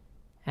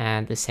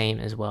 and the same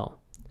as well.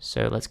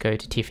 So let's go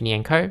to Tiffany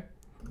 & Co.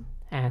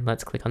 and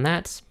let's click on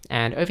that.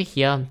 And over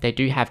here, they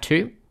do have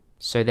 2.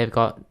 So they've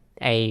got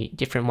a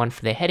different one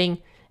for their heading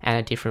and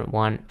a different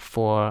one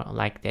for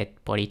like their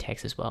body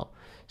text as well.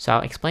 So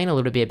I'll explain a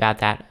little bit about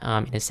that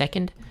in a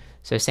second.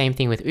 So same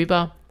thing with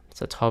Uber.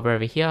 So let's hover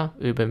over here,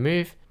 Uber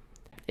Move.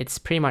 It's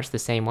pretty much the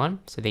same one.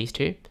 So these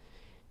 2.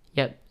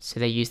 Yep, so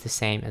they use the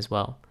same as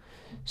well.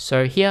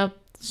 So here,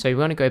 so you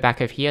want to go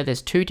back over here.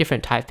 There's 2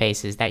 different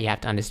typefaces that you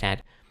have to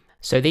understand.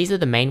 So these are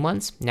the main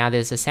ones. Now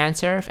there's a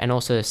sans serif and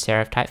also a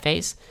serif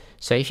typeface.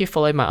 So if you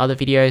follow my other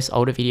videos,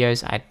 older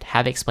videos, I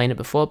have explained it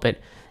before, but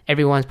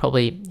everyone's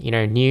probably,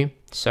 new.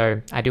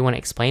 So I do want to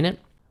explain it.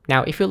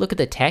 Now, if you look at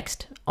the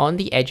text, on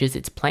the edges,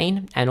 it's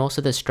plain and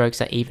also the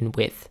strokes are even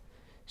width.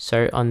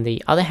 So on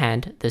the other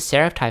hand, the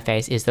serif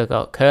typeface is they've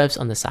got curves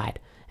on the side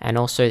and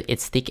also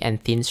it's thick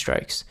and thin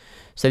strokes.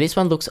 So this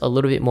one looks a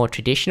little bit more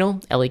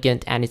traditional,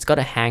 elegant, and it's got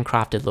a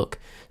handcrafted look.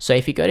 So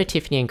if you go to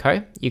Tiffany &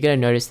 Co, you're going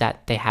to notice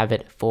that they have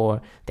it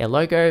for their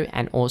logo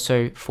and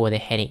also for their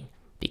heading,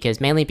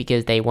 mainly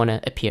because they want to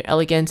appear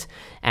elegant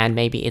and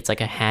maybe it's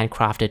like a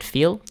handcrafted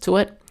feel to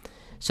it.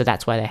 So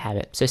that's why they have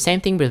it. So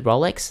same thing with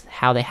Rolex,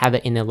 how they have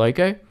it in their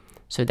logo.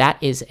 So that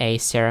is a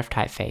serif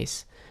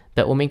typeface.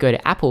 But when we go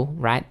to Apple,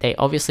 right, they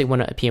obviously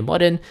want to appear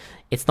modern.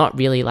 It's not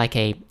really like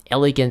a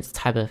elegant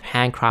type of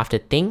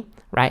handcrafted thing,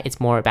 right? It's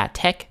more about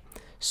tech.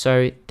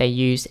 So they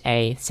use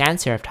a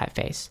sans serif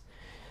typeface.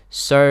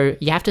 So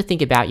you have to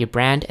think about your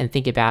brand and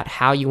think about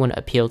how you want to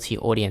appeal to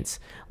your audience.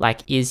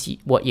 Like, is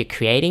what you're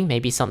creating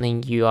maybe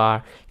something you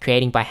are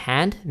creating by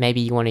hand?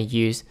 Maybe you want to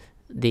use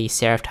the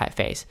serif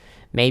typeface.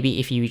 Maybe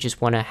if you just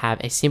want to have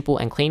a simple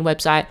and clean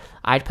website,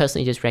 I'd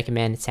personally just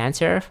recommend sans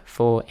serif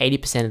for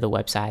 80% of the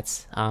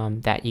websites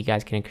that you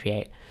guys can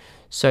create.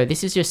 So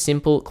this is just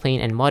simple,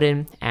 clean, and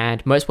modern,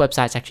 and most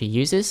websites actually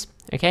use this,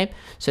 okay?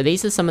 So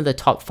these are some of the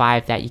top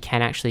 5 that you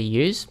can actually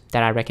use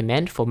that I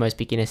recommend for most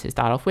beginners to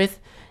start off with.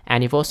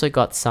 And you've also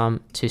got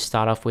some to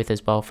start off with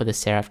as well for the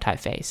serif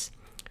typeface,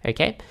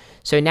 okay?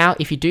 So now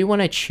if you do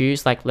want to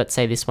choose, like let's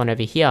say this one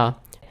over here,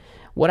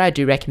 what I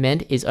do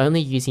recommend is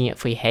only using it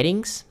for your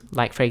headings.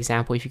 Like for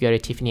example, if you go to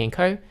Tiffany &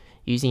 Co,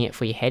 using it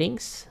for your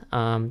headings,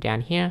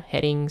 down here,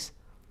 headings,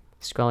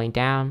 scrolling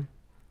down,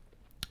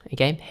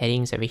 okay,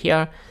 headings over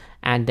here,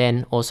 and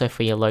then also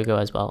for your logo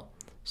as well.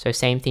 So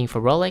same thing for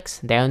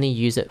Rolex, they only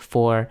use it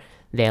for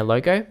their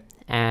logo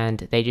and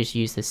they just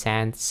use the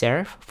sans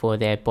serif for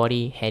their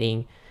body,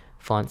 heading,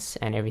 fonts,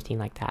 and everything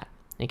like that.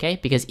 Okay,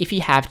 because if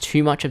you have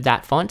too much of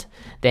that font,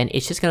 then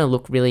it's just going to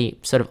look really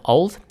sort of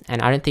old,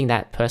 and I don't think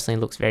that personally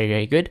looks very,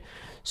 very good.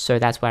 So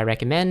that's what I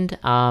recommend.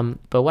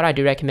 But what I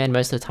do recommend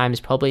most of the time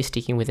is probably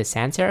sticking with a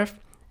sans serif,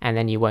 and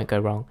then you won't go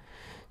wrong.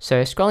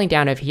 So scrolling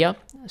down over here,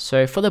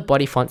 so for the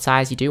body font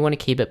size, you do want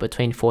to keep it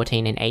between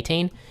 14 and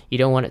 18. You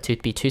don't want it to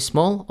be too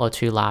small or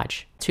too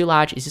large. Too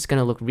large is just going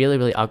to look really,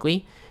 really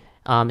ugly,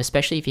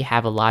 especially if you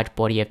have a large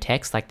body of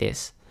text like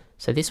this.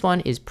 So this one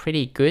is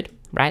pretty good,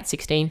 right?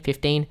 16,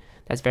 15.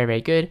 That's very,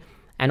 very good.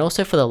 And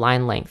also for the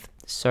line length.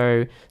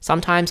 So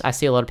sometimes I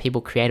see a lot of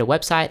people create a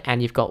website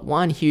and you've got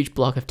one huge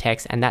block of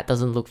text and that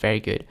doesn't look very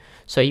good.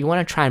 So you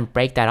want to try and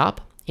break that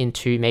up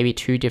into maybe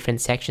 2 different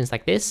sections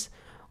like this,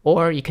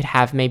 or you could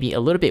have maybe a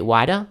little bit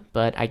wider,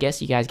 but I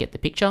guess you guys get the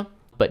picture,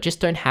 but just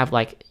don't have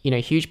like,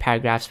 huge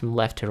paragraphs from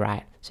left to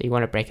right. So you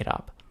want to break it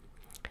up.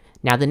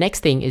 Now the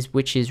next thing is,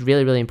 which is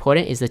really, really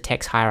important, is the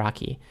text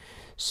hierarchy.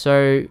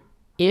 So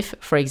if,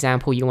 for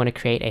example, you want to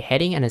create a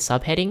heading and a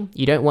subheading,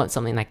 you don't want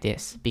something like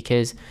this,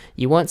 because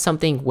you want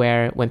something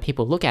where when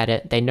people look at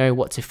it, they know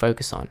what to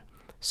focus on.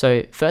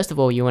 So first of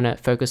all, you want to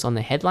focus on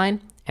the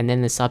headline and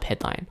then the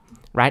subheadline,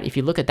 right? If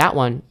you look at that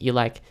one, you're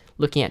like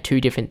looking at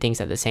 2 different things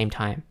at the same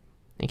time,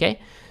 okay?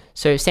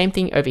 So same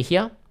thing over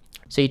here.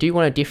 So you do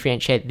want to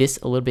differentiate this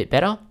a little bit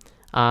better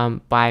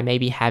by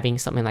maybe having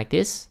something like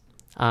this,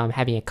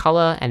 having a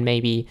color, and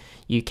maybe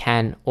you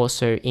can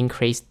also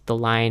increase the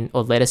line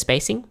or letter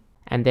spacing.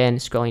 And then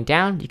scrolling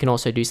down, you can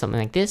also do something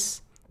like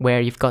this, where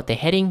you've got the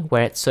heading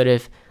where it's sort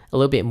of a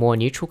little bit more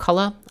neutral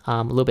color,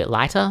 a little bit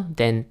lighter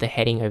than the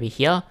heading over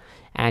here.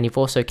 And you've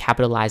also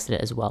capitalized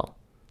it as well,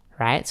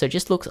 right? So it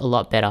just looks a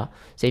lot better.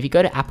 So if you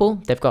go to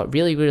Apple, they've got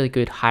really, really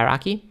good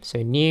hierarchy.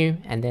 So new,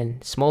 and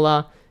then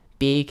smaller,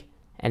 big,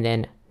 and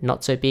then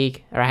not so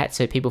big, all right?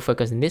 So people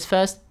focus on this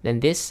first,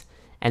 then this,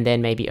 and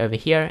then maybe over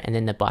here, and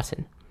then the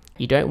button.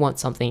 You don't want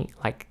something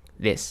like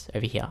this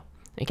over here,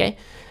 okay?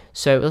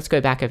 So let's go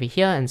back over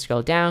here and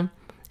scroll down.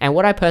 And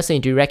what I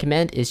personally do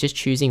recommend is just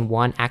choosing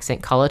one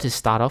accent color to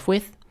start off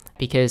with,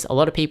 because a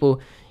lot of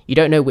people, you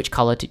don't know which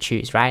color to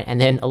choose, right?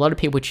 And then a lot of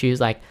people choose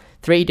like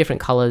 3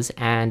 different colors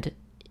and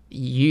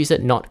use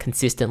it not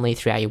consistently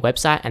throughout your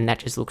website, and that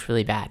just looks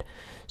really bad.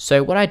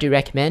 So what I do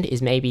recommend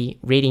is maybe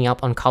reading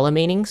up on color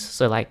meanings.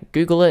 So like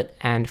Google it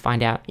and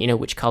find out,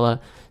 which color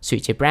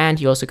suits your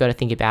brand. You also got to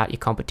think about your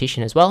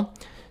competition as well.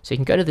 So you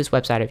can go to this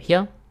website over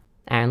here.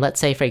 And let's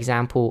say, for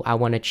example, I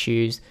want to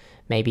choose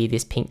maybe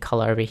this pink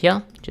color over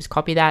here. Just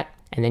copy that,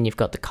 and then you've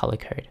got the color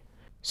code.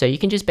 So you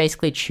can just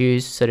basically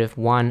choose sort of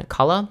one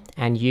color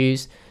and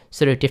use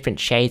sort of different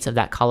shades of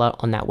that color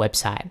on that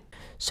website.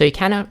 So you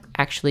can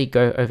actually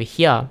go over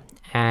here,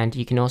 and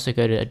you can also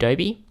go to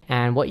Adobe.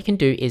 And what you can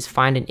do is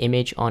find an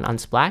image on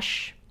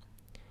Unsplash.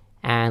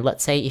 And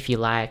let's say if you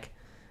like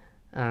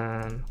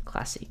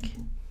classic.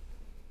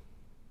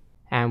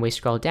 And we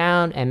scroll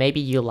down, and maybe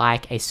you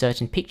like a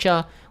certain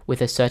picture with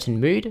a certain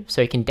mood.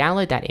 So you can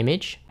download that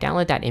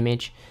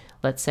image.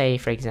 Let's say,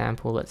 for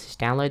example, let's just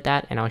download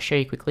that, and I'll show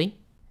you quickly.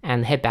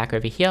 And head back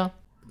over here,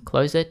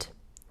 close it,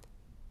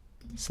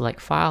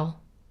 select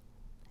file,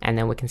 and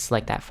then we can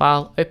select that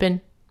file,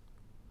 open.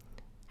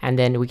 And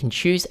then we can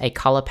choose a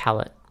color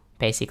palette,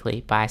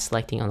 basically by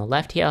selecting on the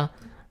left here,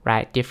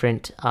 right,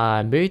 different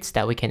moods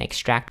that we can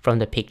extract from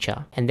the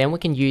picture. And then we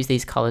can use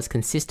these colors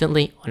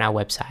consistently on our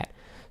website.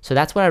 So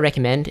that's what I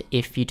recommend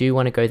if you do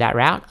want to go that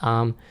route.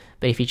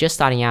 But if you're just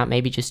starting out,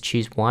 maybe just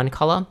choose one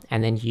color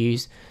and then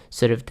use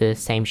sort of the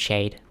same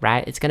shade,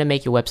 right? It's going to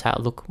make your website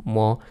look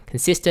more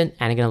consistent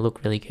and it's going to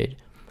look really good.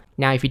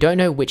 Now, if you don't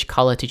know which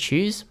color to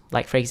choose,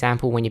 like for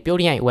example, when you're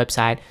building out your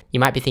website, you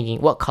might be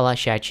thinking, what color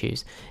should I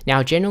choose?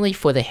 Now, generally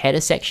for the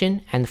header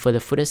section and for the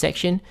footer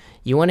section,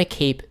 you want to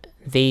keep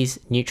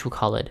these neutral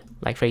colored.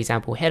 Like for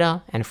example,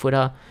 header and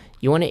footer,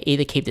 you want to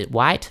either keep it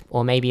white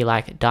or maybe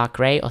like dark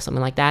gray or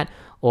something like that,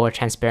 or a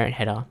transparent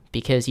header,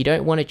 because you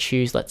don't want to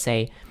choose, let's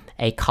say,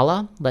 a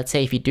color. Let's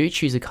say if you do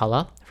choose a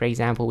color, for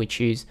example, we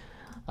choose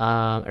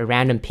a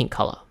random pink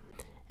color.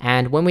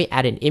 And when we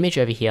add an image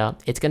over here,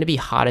 it's going to be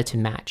harder to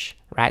match,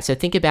 right? So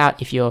think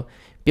about if you're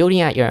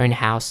building out your own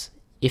house,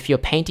 if you're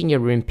painting your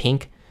room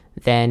pink,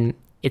 then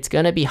it's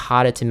going to be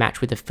harder to match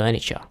with the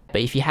furniture.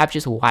 But if you have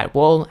just a white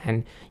wall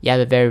and you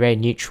have a very, very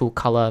neutral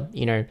color,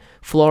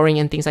 flooring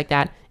and things like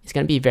that, it's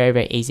going to be very,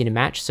 very easy to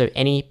match. So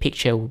any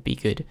picture will be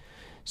good.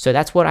 So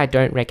that's what I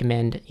don't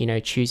recommend,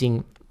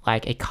 choosing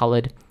like a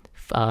colored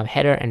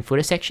header and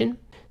footer section.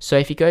 So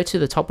if you go to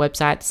the top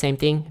website, same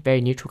thing, very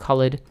neutral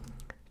colored.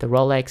 The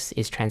Rolex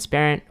is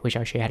transparent, which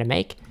I'll show you how to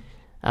make.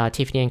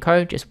 Tiffany &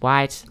 Co, just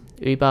white.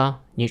 Uber,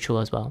 neutral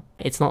as well.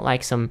 It's not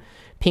like some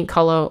pink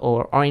color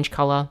or orange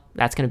color.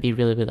 That's going to be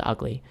really, really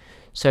ugly.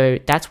 So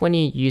that's when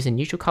you use a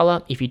neutral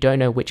color if you don't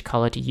know which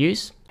color to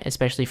use,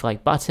 especially for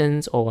like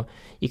buttons, or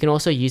you can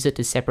also use it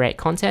to separate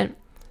content.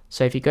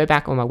 So if you go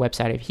back on my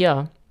website over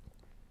here,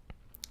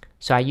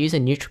 so I use a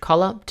neutral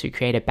color to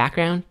create a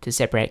background to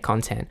separate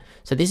content.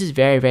 So this is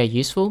very, very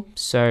useful.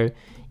 So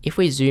if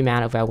we zoom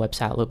out of our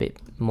website a little bit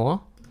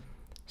more,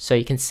 so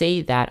you can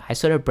see that I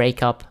sort of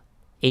break up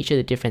each of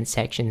the different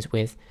sections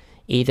with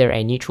either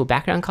a neutral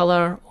background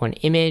color or an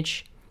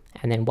image,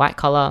 and then white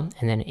color,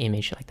 and then an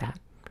image like that.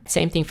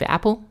 Same thing for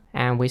Apple,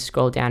 and we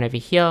scroll down over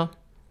here,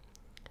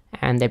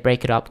 and they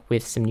break it up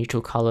with some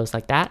neutral colors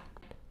like that.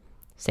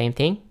 Same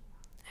thing,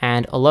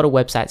 and a lot of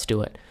websites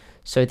do it.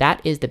 So that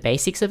is the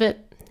basics of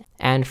it.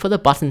 And for the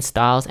button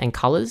styles and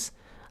colors,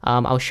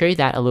 I'll show you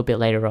that a little bit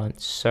later on.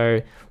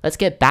 So let's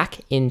get back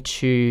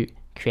into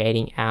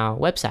creating our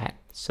website.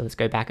 So let's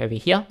go back over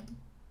here.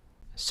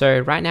 So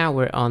right now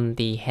we're on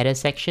the header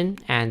section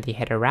and the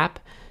header wrap.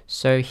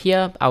 So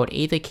here I would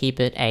either keep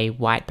it a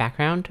white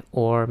background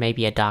or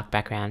maybe a dark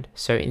background.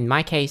 So in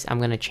my case, I'm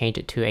going to change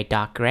it to a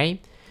dark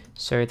gray.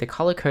 So the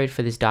color code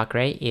for this dark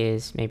gray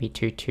is maybe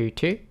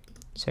 222.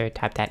 So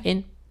type that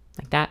in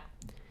like that.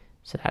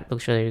 So that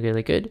looks really,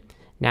 really good.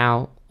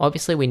 Now,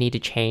 obviously we need to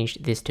change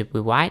this to be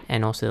white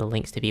and also the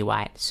links to be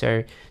white.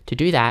 So to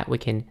do that, we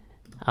can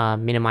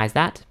minimize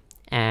that.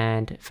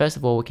 And first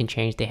of all, we can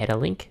change the header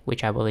link,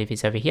 which I believe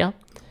is over here.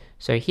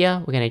 So here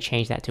we're going to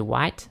change that to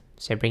white.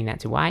 So bring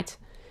that to white.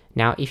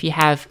 Now, if you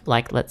have,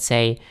 like, let's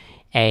say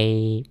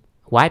a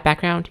white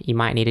background, you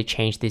might need to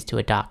change this to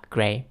a dark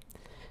gray.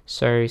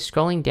 So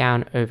scrolling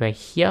down over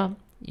here,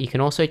 you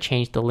can also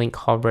change the link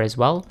hover as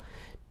well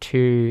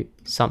to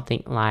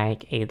something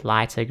like a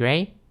lighter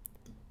gray.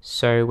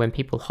 So when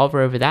people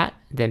hover over that,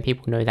 then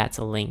people know that's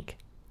a link.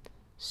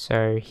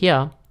 So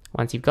here,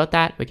 once you've got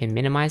that, we can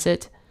minimize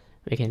it.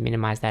 We can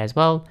minimize that as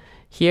well.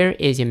 Here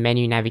is your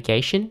menu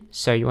navigation.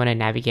 So you want to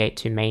navigate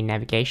to main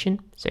navigation.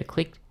 So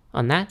click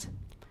on that.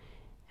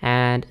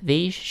 And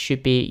these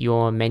should be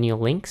your menu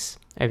links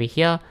over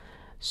here.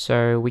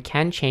 So we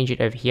can change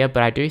it over here,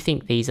 but I do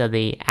think these are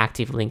the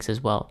active links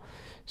as well.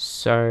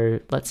 So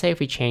let's say if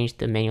we change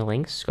the menu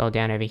links, scroll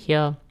down over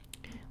here.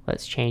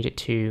 Let's change it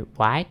to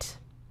white.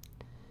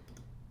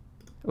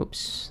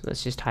 Oops,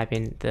 let's just type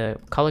in the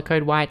color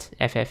code white,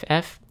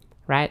 FFF,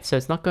 right? So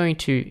it's not going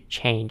to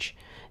change.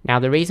 Now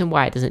the reason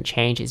why it doesn't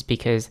change is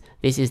because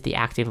this is the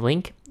active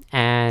link.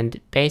 And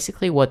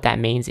basically what that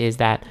means is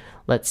that,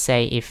 let's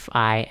say if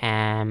I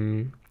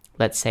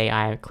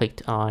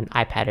clicked on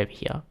iPad over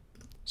here.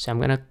 So I'm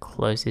going to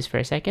close this for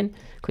a second,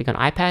 click on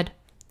iPad,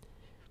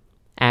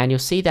 and you'll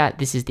see that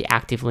this is the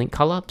active link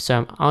color. So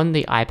I'm on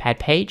the iPad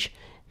page,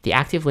 the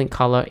active link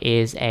color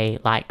is a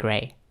light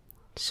gray.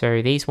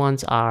 So these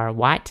ones are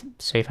white.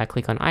 So if I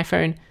click on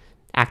iPhone,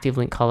 active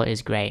link color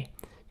is gray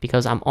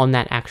because I'm on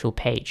that actual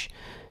page.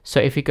 So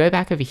if we go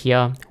back over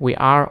here, we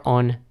are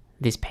on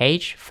this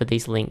page for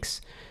these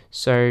links.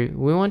 So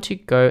we want to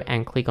go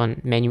and click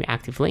on menu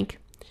active link,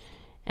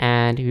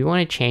 and we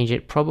want to change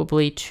it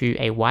probably to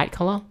a white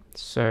color.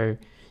 So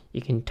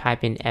you can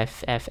type in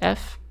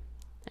FFF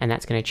and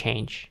that's going to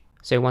change.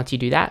 So once you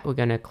do that, we're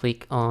going to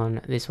click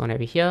on this one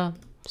over here.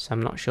 So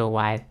I'm not sure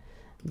why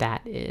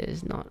that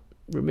is not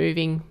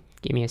removing.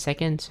 Give me a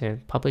second to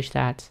publish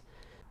that.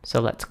 So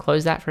let's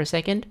close that for a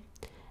second.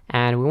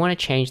 And we want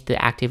to change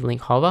the active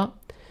link hover.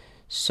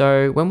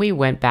 So when we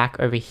went back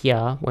over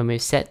here, when we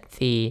set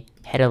the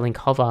header link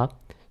hover,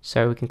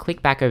 so we can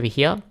click back over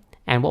here,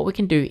 and what we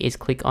can do is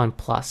click on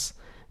plus.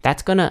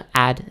 That's going to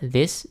add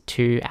this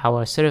to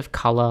our sort of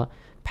color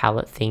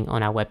palette thing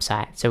on our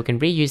website. So we can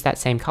reuse that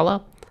same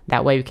color.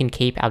 That way we can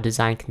keep our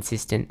design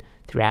consistent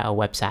throughout our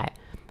website.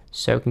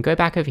 So we can go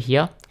back over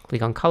here,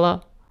 click on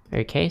color.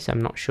 Okay, so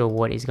I'm not sure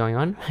what is going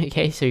on.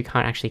 Okay, so you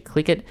can't actually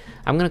click it.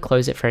 I'm going to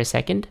close it for a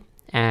second,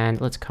 and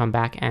let's come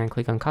back and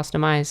click on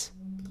customize.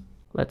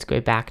 Let's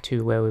go back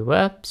to where we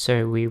were.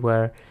 So we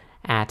were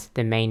at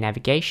the main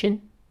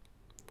navigation.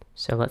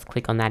 So let's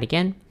click on that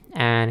again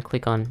and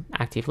click on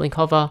active link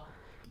hover.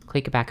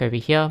 Click it back over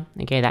here.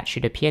 Okay, that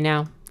should appear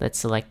now. Let's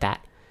select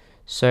that.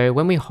 So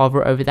when we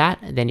hover over that,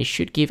 then it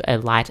should give a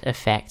light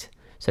effect.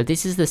 So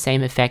this is the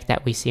same effect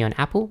that we see on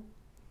Apple.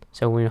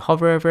 So when we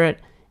hover over it,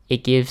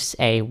 it gives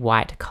a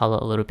white color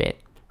a little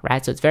bit,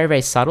 right? So it's very,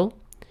 very subtle,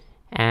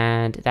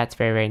 and that's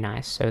very, very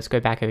nice. So let's go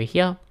back over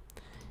here.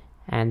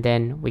 And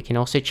then we can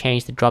also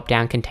change the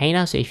drop-down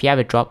container. So if you have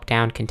a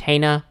drop-down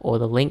container or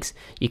the links,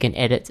 you can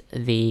edit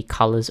the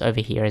colors over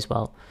here as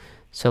well.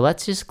 So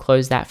let's just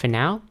close that for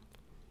now.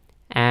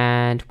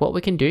 And what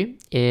we can do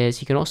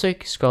is you can also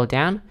scroll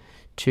down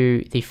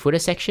to the footer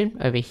section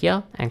over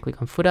here and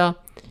click on footer.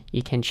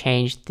 You can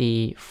change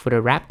the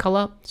footer wrap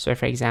color. So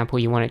for example,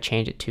 you want to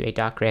change it to a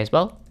dark gray as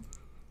well.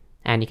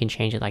 And you can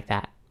change it like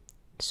that.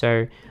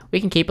 So we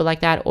can keep it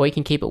like that, or you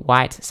can keep it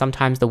white.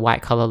 Sometimes the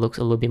white color looks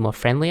a little bit more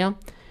friendlier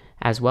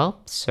as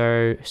well.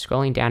 So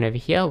scrolling down over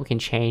here, we can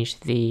change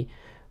the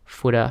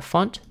footer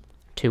font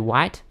to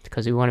white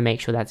because we want to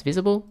make sure that's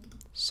visible.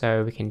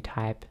 So we can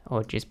type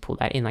or just pull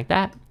that in like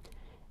that.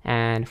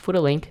 And footer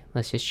link,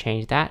 let's just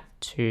change that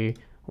to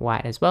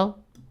white as well.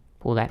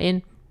 Pull that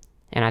in,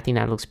 and I think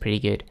that looks pretty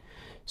good.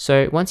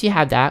 So once you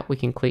have that, we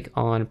can click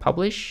on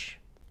publish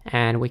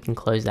and we can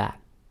close that.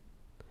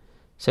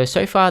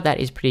 So far that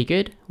is pretty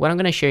good. What I'm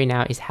going to show you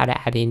now is how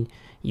to add in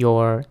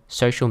your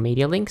social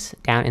media links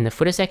down in the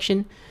footer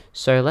section.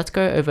 So let's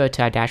go over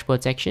to our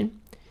dashboard section,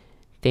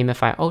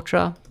 Themify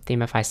Ultra,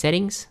 Themify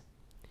settings,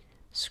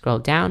 scroll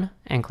down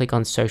and click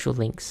on social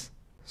links.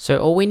 So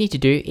all we need to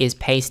do is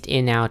paste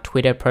in our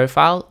Twitter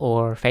profile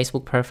or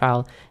Facebook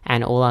profile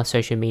and all our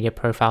social media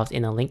profiles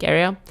in the link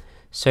area.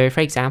 So for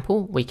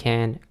example, we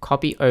can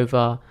copy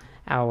over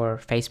our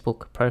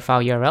Facebook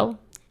profile URL,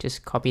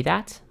 just copy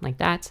that like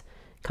that,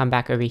 come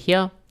back over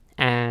here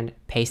and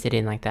paste it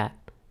in like that,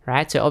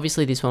 right? So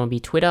obviously this one will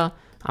be Twitter.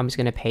 I'm just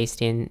going to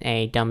paste in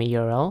a dummy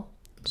URL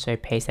So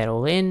paste that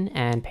all in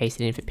and paste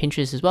it in for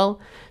Pinterest as well.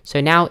 So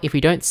now if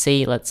we don't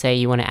see, let's say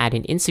you want to add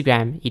in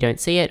Instagram, you don't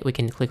see it, we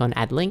can click on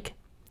add link.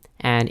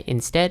 And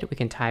instead we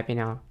can type in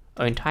our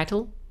own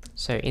title.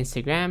 So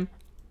Instagram,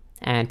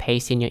 and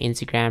paste in your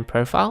Instagram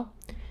profile.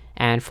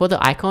 And for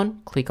the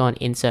icon, click on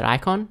insert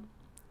icon.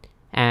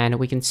 And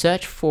we can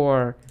search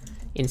for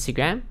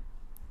Instagram.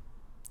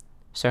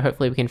 So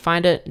hopefully we can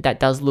find it. That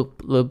does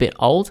look a little bit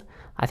old.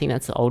 I think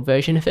that's the old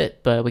version of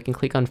it, but we can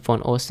click on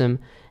Font Awesome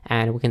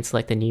and we can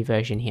select the new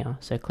version here.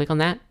 So click on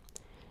that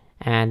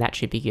and that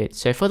should be good.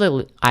 So for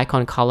the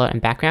icon color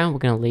and background, we're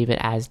going to leave it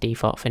as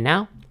default for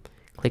now.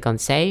 Click on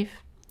save.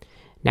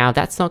 Now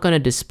that's not going to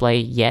display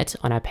yet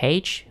on our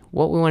page.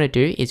 What we want to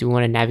do is we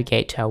want to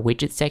navigate to our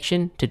widget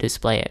section to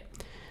display it.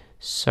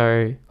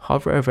 So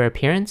hover over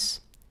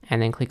appearance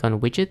and then click on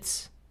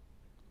widgets.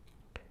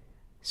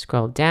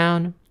 Scroll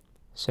down.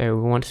 So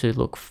we want to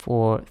look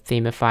for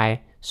Themify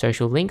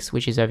social links,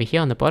 which is over here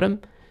on the bottom.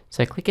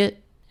 So click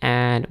it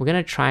and we're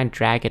going to try and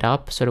drag it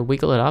up, sort of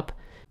wiggle it up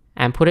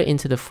and put it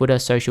into the footer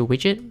social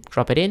widget,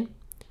 drop it in.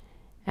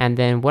 And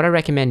then what I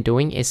recommend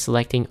doing is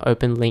selecting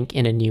open link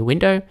in a new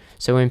window.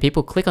 So when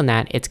people click on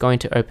that, it's going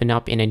to open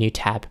up in a new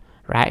tab,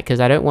 right? Because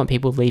I don't want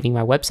people leaving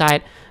my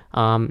website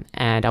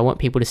and I want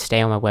people to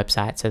stay on my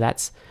website. So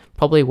that's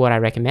probably what I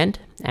recommend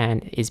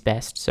and is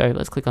best. So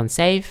let's click on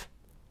save.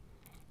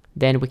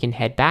 Then we can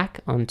head back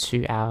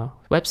onto our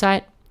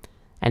website.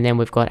 And then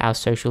we've got our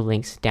social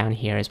links down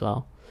here as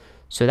well.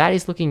 So that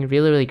is looking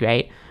really, really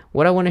great.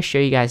 What I want to show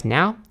you guys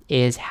now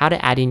is how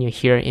to add in your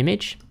hero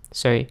image.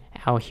 So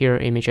our hero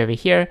image over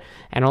here,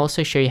 and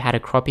also show you how to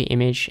crop your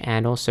image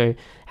and also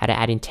how to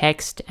add in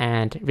text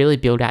and really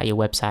build out your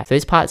website. So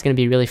this part is going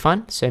to be really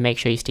fun, so make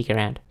sure you stick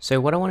around.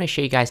 So what I want to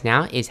show you guys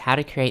now is how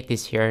to create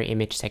this hero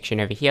image section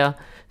over here.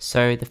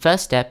 So the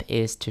first step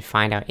is to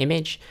find our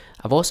image.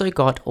 I've also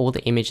got all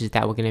the images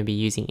that we're going to be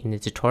using in the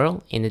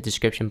tutorial in the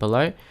description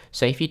below.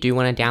 So if you do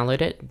want to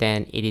download it,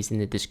 then it is in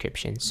the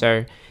description.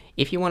 So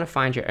if you want to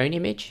find your own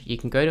image, you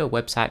can go to a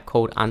website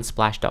called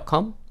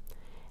unsplash.com.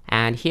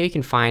 And here you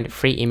can find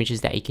free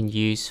images that you can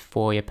use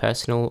for your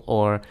personal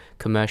or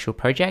commercial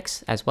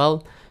projects as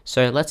well.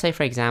 So let's say,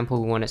 for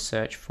example, we want to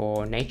search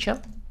for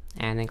nature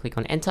and then click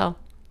on enter.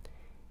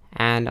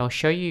 And I'll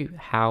show you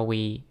how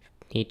we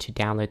need to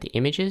download the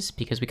images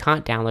because we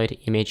can't download an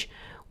image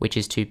which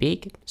is too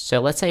big. So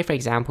let's say, for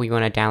example, you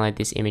want to download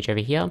this image over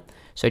here.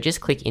 So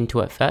just click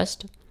into it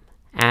first.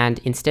 And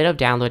instead of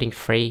downloading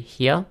free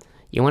here,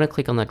 you want to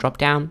click on the drop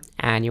down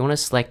and you want to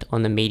select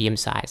on the medium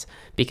size,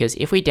 because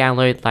if we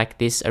download like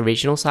this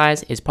original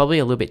size, it's probably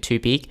a little bit too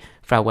big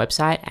for our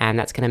website and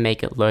that's going to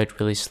make it load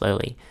really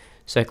slowly.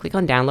 So click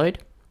on download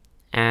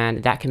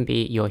and that can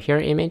be your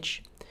hero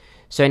image.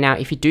 So now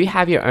if you do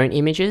have your own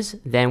images,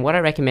 then what I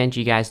recommend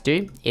you guys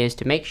do is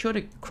to make sure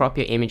to crop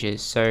your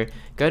images. So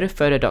go to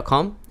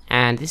photo.com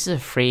and this is a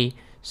free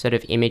sort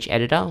of image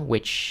editor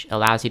which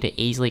allows you to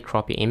easily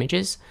crop your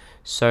images.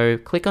 So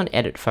click on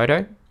edit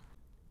photo.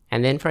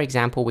 And then, for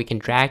example, we can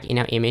drag in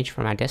our image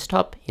from our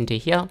desktop into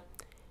here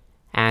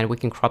and we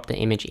can crop the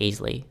image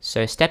easily.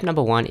 So step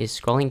number one is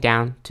scrolling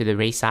down to the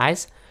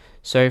resize.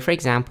 So for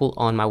example,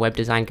 on my web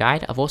design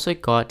guide, I've also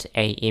got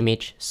a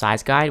image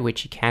size guide,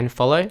 which you can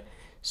follow.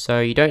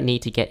 So you don't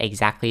need to get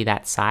exactly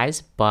that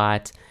size,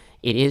 but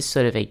it is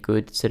sort of a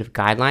good sort of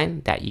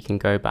guideline that you can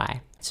go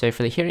by. So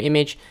for the hero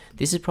image,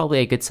 this is probably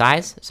a good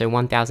size. So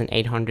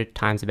 1,800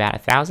 times about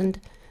 1,000.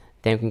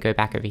 Then we can go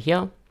back over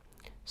here.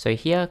 So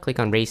here, click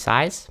on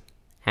resize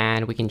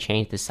and we can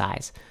change the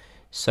size.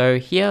 So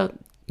here,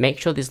 make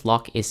sure this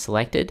lock is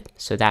selected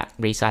so that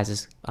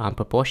resizes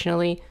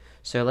proportionally.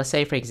 So let's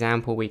say, for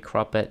example, we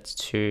crop it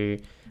to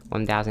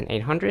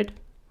 1,800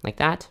 like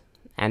that.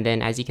 And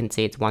then as you can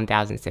see, it's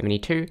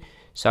 1,072.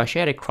 So I'll show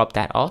you how to crop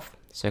that off.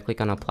 So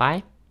click on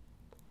apply.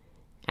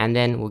 And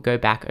then we'll go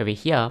back over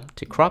here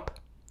to crop.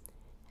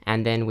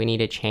 And then we need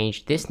to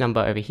change this number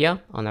over here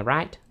on the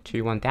right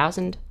to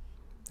 1,000.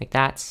 Like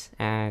that,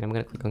 and I'm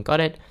going to click on got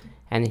it,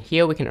 and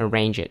here we can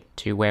arrange it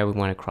to where we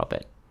want to crop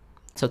it.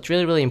 So it's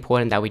really, really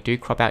important that we do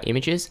crop our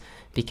images,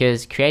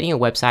 because creating a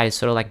website is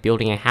sort of like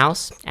building a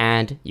house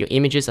and your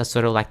images are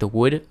sort of like the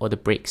wood or the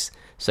bricks.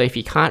 So if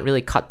you can't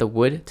really cut the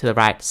wood to the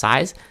right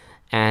size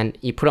and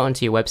you put it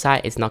onto your website,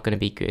 it's not going to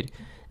be good,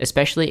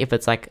 especially if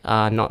it's like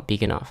not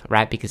big enough,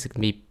 right? Because it can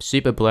be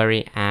super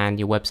blurry and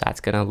your website's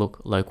going to look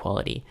low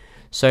quality.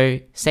 So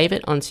save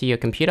it onto your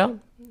computer.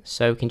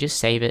 So we can just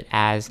save it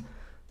as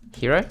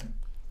hero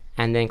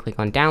and then click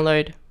on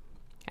download,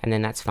 and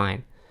then that's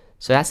fine.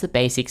 So that's the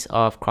basics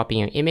of cropping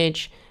your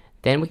image.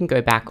 Then we can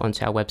go back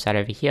onto our website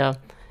over here,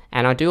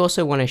 and I do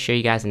also want to show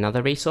you guys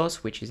another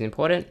resource which is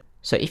important.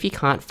 So if you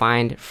can't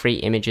find free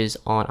images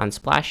on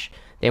Unsplash,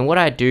 then what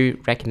I do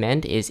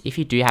recommend is, if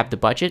you do have the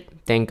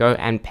budget, then go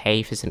and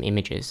pay for some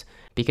images,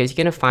 because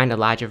you're going to find a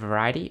larger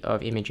variety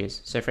of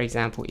images. So for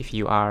example, if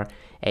you are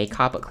a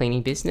carpet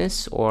cleaning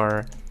business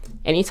or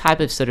any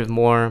type of sort of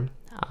more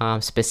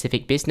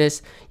specific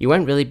business, you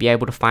won't really be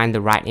able to find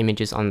the right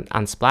images on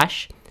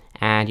Unsplash,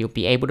 and you'll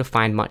be able to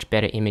find much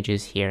better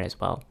images here as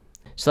well.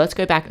 So let's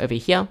go back over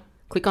here,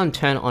 click on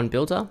turn on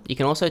builder. You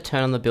can also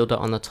turn on the builder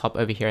on the top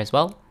over here as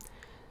well.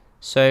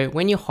 So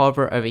when you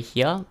hover over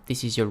here,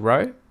 this is your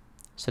row.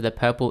 So the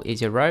purple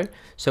is your row.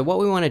 So what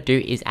we want to do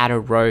is add a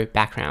row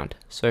background.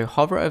 So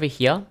hover over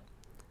here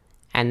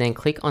and then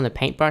click on the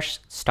paintbrush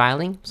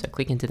styling. So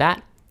click into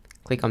that,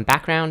 click on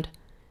background.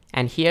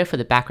 And here for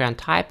the background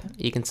type,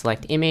 you can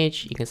select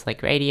image, you can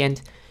select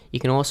gradient. You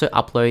can also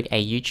upload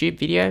a YouTube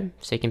video.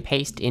 So you can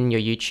paste in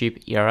your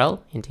YouTube URL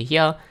into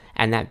here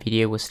and that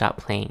video will start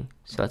playing.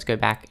 So let's go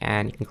back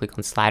and you can click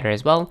on slider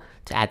as well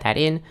to add that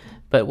in.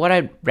 But what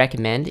I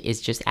recommend is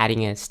just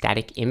adding a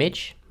static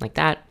image like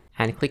that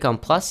and click on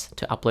plus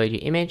to upload your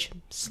image,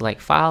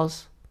 select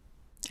files,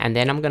 and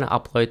then I'm going to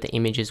upload the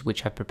images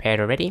which I've prepared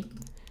already.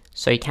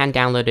 So you can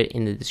download it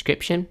in the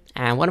description.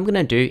 And what I'm going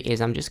to do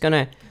is I'm just going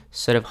to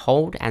sort of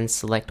hold and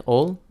select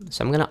all.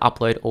 So I'm going to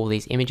upload all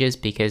these images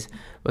because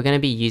we're going to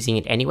be using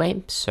it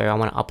anyway. So I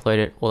want to upload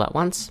it all at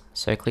once.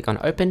 So click on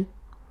open.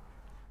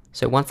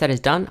 So once that is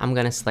done, I'm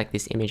going to select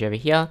this image over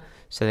here.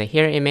 So the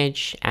hero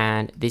image,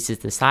 and this is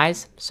the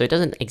size. So it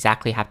doesn't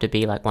exactly have to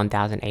be like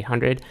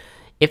 1800.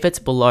 If it's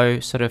below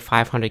sort of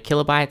 500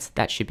 kilobytes,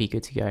 that should be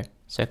good to go.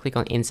 So click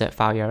on insert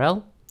file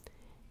URL,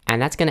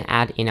 and that's going to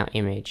add in our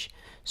image.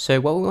 So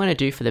what we want to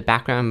do for the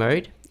background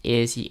mode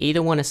is you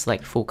either want to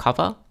select full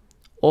cover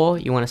or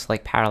you want to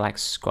select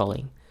parallax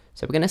scrolling.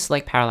 So we're going to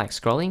select parallax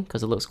scrolling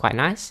because it looks quite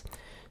nice.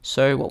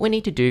 So what we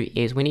need to do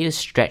is we need to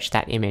stretch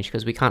that image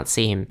because we can't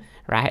see him,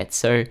 right?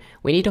 So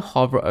we need to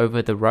hover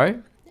over the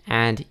row,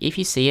 and if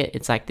you see it,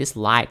 it's like this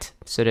light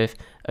sort of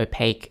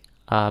opaque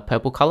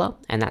purple color,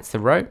 and that's the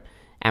row,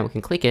 and we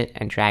can click it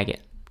and drag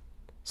it.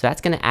 So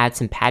that's going to add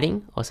some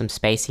padding or some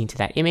spacing to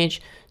that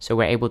image so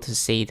we're able to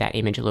see that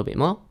image a little bit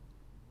more.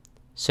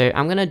 So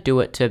I'm going to do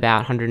it to about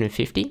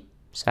 150.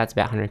 So that's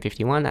about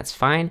 151, that's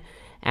fine.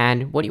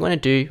 And what you want to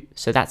do,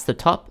 so that's the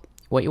top.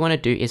 What you want to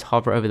do is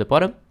hover over the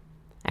bottom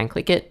and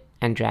click it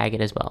and drag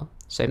it as well.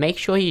 So make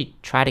sure you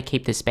try to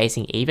keep the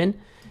spacing even.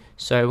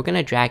 So we're going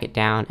to drag it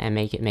down and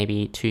make it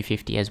maybe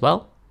 250 as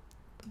well.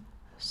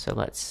 So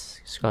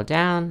let's scroll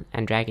down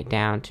and drag it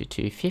down to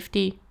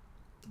 250.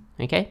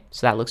 Okay,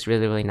 so that looks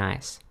really, really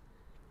nice.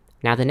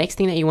 Now the next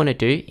thing that you want to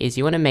do is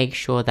you want to make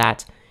sure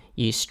that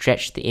you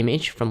stretch the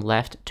image from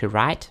left to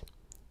right.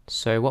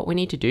 So what we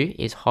need to do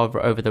is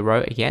hover over the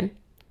row again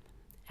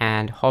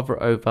and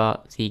hover over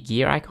the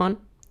gear icon,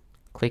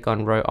 click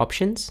on row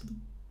options,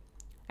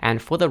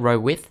 and for the row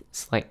width,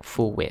 select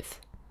full width.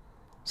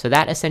 So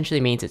that essentially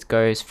means it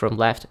goes from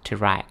left to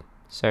right.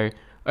 So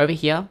over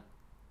here,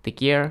 the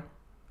gear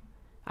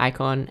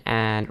icon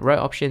and row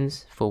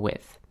options, full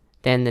width.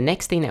 Then the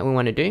next thing that we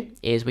want to do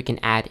is we can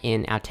add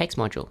in our text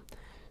module.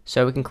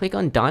 So we can click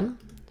on done.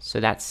 So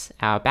that's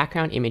our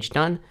background image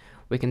done.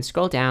 We can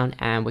scroll down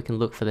and we can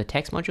look for the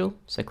text module.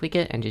 So click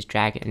it and just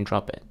drag it and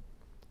drop it.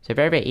 So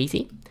very, very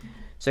easy.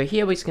 So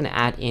here we're just going to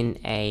add in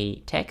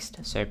a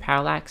text. So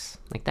parallax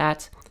like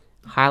that,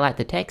 highlight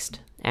the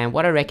text. And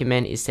what I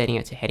recommend is setting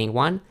it to heading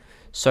 1.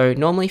 So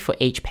normally for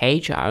each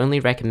page, I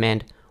only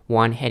recommend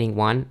one heading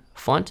 1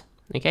 font.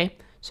 Okay,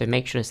 so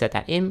make sure to set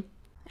that in.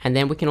 And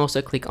then we can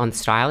also click on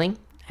styling,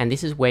 and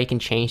this is where you can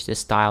change the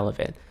style of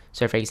it.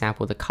 So for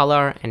example, the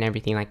color and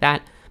everything like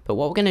that. But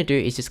what we're going to do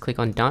is just click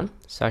on done.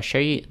 So I'll show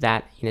you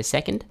that in a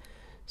second.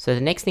 So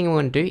the next thing we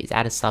want to do is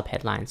add a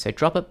subheadline. So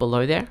drop it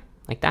below there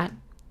like that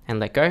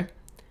and let go.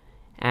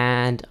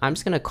 And I'm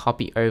just going to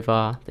copy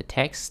over the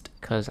text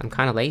because I'm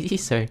kind of lazy.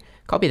 So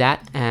copy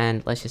that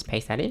and let's just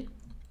paste that in.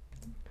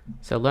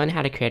 So learn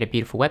how to create a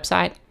beautiful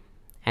website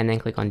and then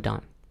click on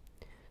done.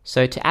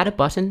 So to add a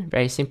button,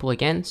 very simple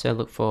again. So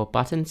look for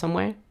button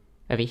somewhere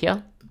over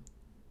here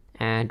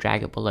and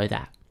drag it below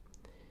that.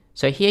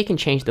 So here you can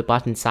change the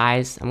button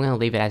size. I'm going to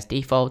leave it as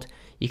default.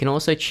 You can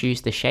also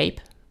choose the shape.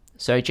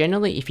 So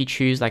generally, if you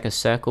choose like a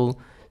circle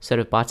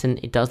sort of button,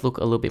 it does look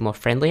a little bit more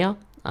friendlier,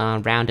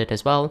 rounded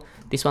as well.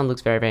 This one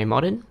looks very, very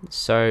modern.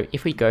 So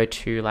if we go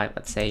to like,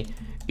 let's say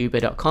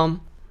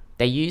uber.com,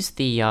 they use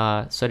the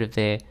sort of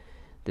the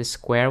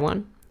square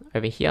one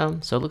over here.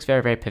 So it looks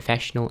very, very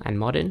professional and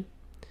modern.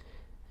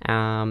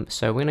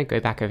 So we're going to go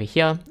back over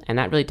here, and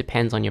that really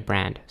depends on your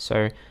brand.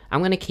 So I'm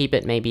going to keep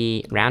it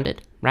maybe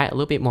rounded, right? A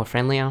little bit more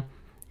friendlier.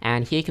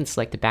 And here you can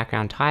select the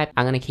background type.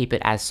 I'm going to keep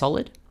it as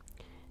solid.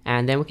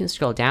 And then we can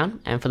scroll down,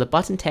 and for the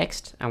button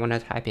text, I want to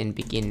type in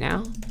begin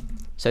now.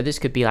 So this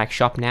could be like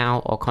shop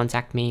now or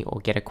contact me or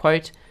get a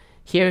quote.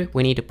 Here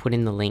we need to put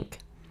in the link.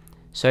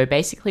 So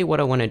basically what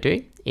I want to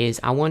do is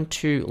I want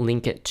to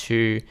link it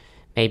to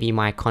maybe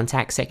my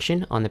contact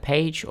section on the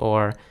page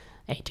or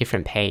a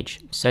different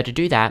page. So to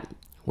do that,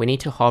 we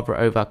need to hover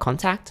over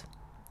contact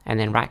and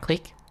then right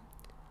click,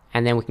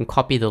 and then we can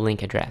copy the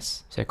link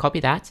address. So copy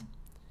that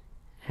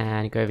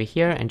and go over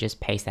here and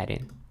just paste that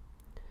in.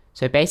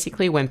 So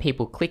basically when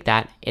people click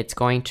that, it's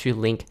going to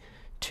link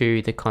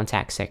to the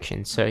contact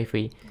section. So if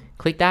we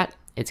click that,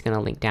 it's going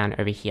to link down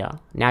over here.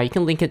 Now you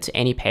can link it to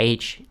any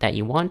page that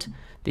you want.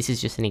 This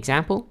is just an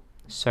example.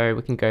 So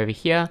we can go over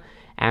here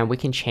and we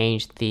can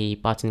change the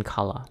button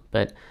color.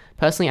 But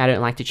personally, I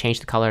don't like to change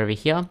the color over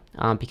here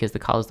because the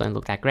colors don't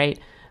look that great.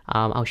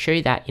 I'll show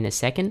you that in a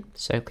second.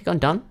 So click on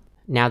done.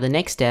 Now the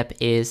next step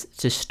is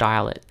to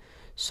style it.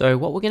 So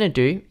what we're going to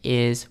do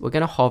is we're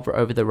going to hover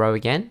over the row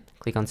again,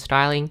 click on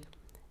styling,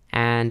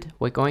 and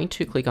we're going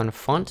to click on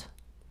font,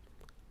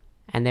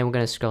 and then we're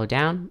going to scroll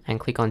down and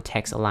click on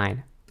text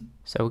align.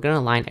 So we're going to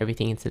align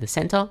everything into the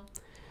center.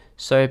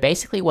 So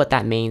basically what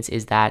that means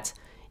is that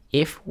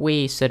if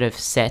we sort of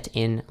set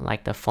in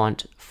like the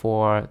font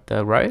for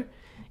the row,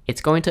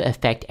 it's going to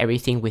affect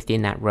everything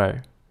within that row.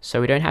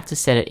 So we don't have to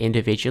set it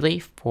individually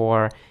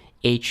for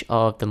each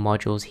of the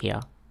modules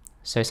here.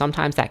 So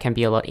sometimes that can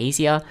be a lot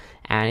easier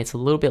and it's a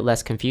little bit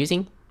less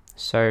confusing.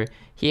 So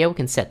here we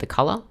can set the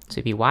color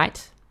to be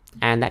white,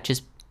 and that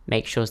just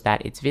makes sure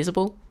that it's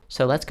visible.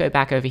 So let's go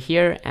back over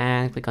here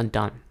and click on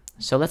done.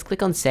 So let's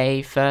click on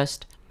save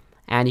first,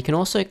 and you can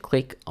also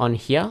click on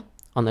here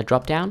on the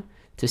drop down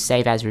to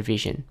save as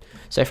revision.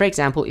 So for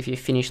example, if you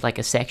finish like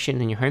a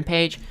section on your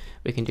homepage,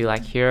 we can do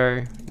like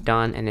here,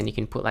 done, and then you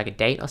can put like a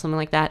date or something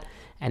like that,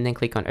 and then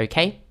click on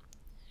OK.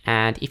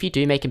 And if you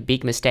do make a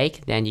big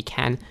mistake, then you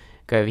can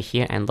go over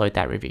here and load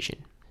that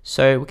revision.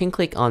 So we can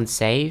click on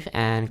save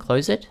and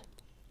close it.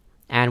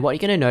 And what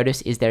you're going to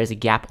notice is there is a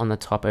gap on the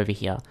top over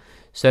here.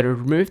 So to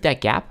remove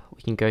that gap,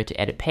 we can go to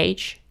edit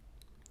page.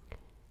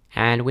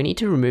 And we need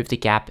to remove the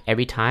gap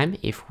every time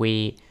if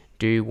we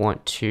do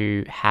want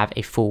to have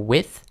a full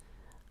width,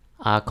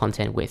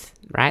 content width,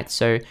 right?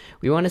 So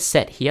we want to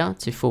set here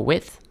to full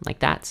width like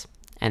that,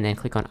 and then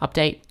click on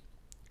update.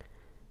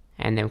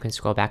 And then we can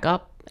scroll back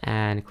up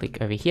and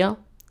click over here,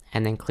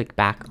 and then click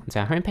back onto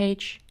our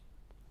homepage.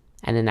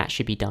 And then that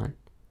should be done.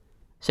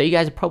 So you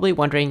guys are probably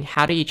wondering,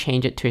 how do you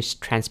change it to a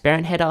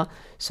transparent header?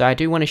 So I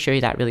do want to show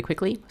you that really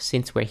quickly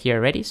since we're here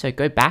already. So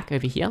go back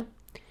over here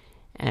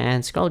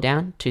and scroll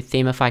down to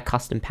Themify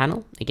custom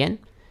panel again.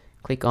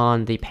 Click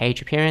on the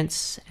page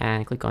appearance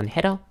and click on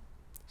header.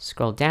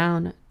 Scroll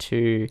down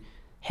to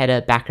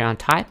header background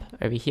type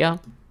over here.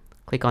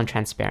 Click on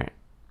transparent.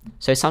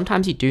 So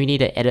sometimes you do need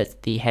to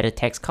edit the header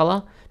text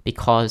color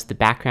because the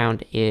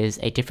background is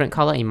a different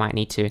color. You might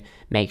need to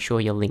make sure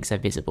your links are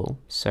visible.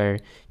 So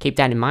keep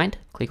that in mind.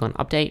 Click on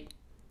update.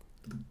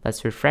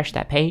 Let's refresh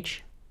that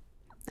page.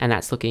 And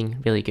that's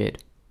looking really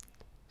good.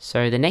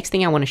 So the next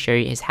thing I want to show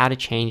you is how to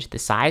change the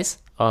size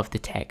of the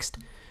text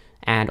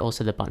and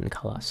also the button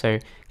color. So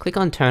click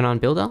on turn on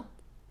builder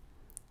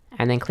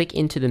and then click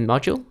into the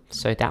module.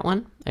 So that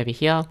one over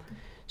here.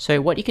 So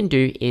what you can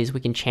do is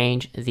we can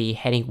change the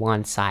heading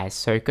 1 size.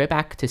 So go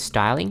back to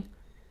styling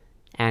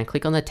and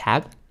click on the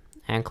tab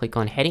and click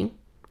on heading,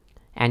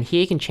 and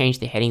here you can change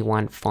the heading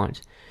 1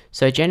 font.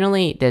 So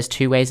generally there's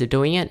 2 ways of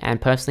doing it,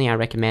 and personally I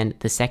recommend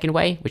the second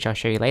way, which I'll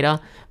show you later,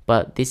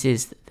 but this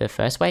is the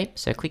first way.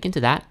 So click into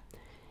that,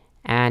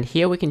 and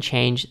here we can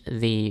change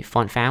the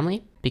font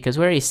family. Because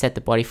we already set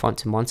the body font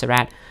to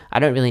Montserrat, I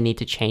don't really need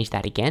to change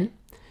that again.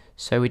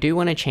 So we do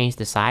want to change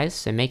the size,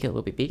 so make it a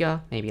little bit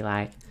bigger, maybe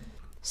like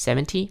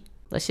 70.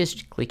 Let's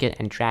just click it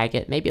and drag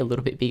it, maybe a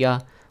little bit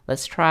bigger.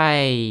 Let's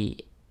try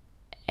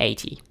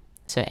 80.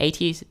 So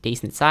 80 is a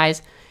decent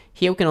size.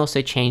 Here we can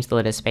also change the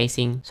letter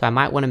spacing. So I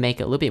might want to make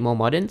it a little bit more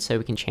modern, so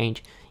we can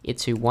change it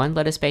to 1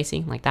 letter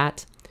spacing like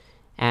that.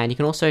 And you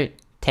can also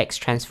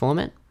text transform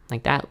it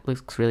like that.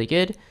 Looks really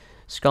good.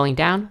 Scrolling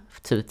down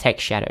to the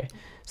text shadow.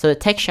 So the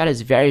text shadow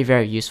is very,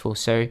 very useful.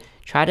 So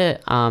try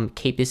to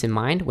keep this in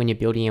mind when you're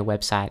building your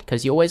website,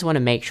 because you always want to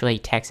make sure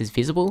that text is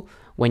visible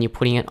when you're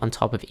putting it on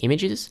top of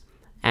images.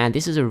 And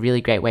this is a really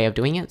great way of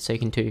doing it. So you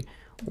can do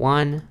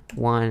 1,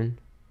 1,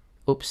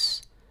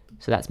 oops.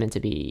 So that's meant to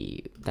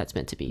be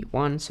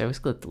 1. So let's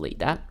go delete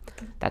that.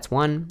 That's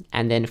 1.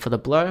 And then for the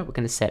blur, we're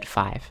going to set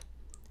 5.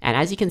 And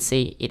as you can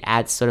see, it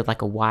adds sort of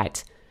like a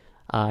white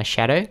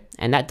shadow,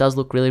 and that does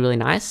look really, really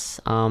nice.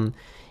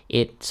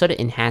 It sort of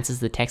enhances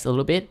the text a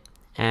little bit.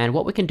 And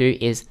what we can do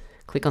is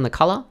click on the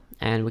color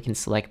and we can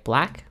select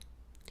black.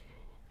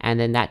 And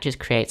then that just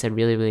creates a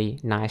really, really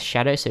nice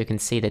shadow so you can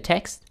see the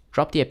text.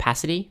 Drop the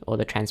opacity or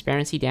the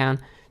transparency down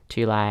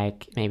to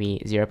like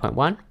maybe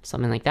 0.1,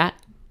 something like that.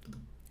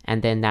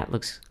 And then that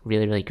looks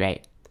really, really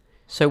great.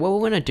 So what we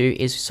want to do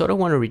is sort of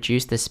want to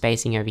reduce the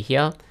spacing over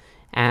here,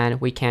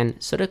 and we can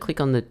sort of click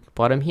on the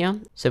bottom here.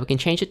 So we can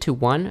change it to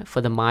 1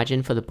 for the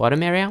margin for the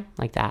bottom area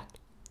like that.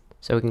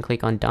 So we can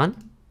click on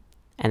done,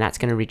 and that's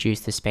going to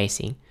reduce the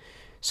spacing.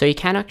 So you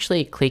can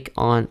actually click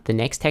on the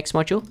next text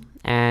module,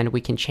 and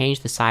we can change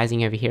the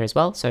sizing over here as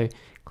well. So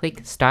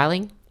click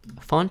styling,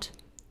 font,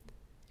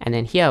 and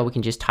then here we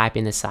can just type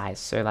in the size.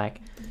 So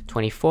like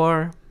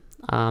 24,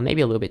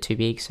 maybe a little bit too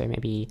big, so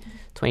maybe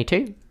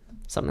 22,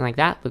 something like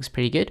that. Looks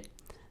pretty good.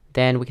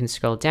 Then we can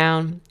scroll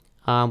down.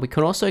 We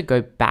can also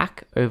go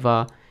back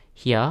over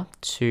here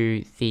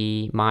to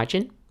the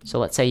margin. So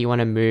let's say you want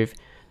to move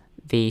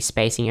the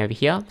spacing over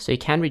here. So you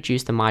can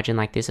reduce the margin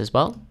like this as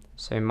well.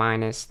 So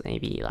minus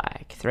maybe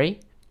like 3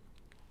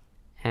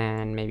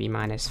 and maybe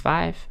minus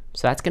 5.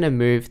 So that's going to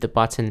move the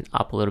button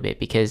up a little bit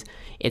because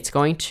it's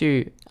going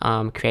to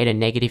create a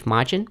negative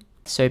margin.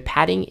 So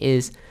padding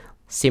is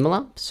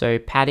similar. So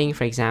padding,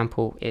 for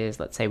example, is,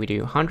 let's say we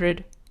do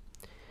 100.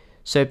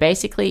 So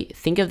basically,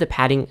 think of the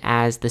padding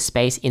as the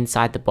space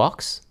inside the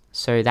box.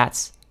 So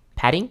that's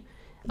padding.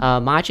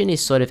 Margin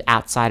is sort of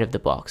outside of the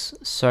box.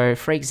 So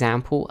for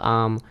example,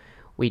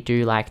 we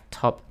do like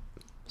top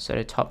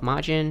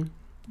margin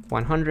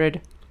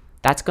 100.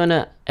 That's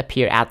gonna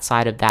appear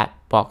outside of that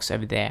box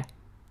over there.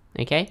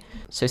 Okay,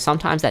 so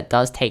sometimes that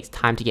does take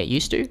time to get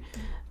used to,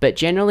 but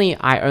generally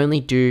I only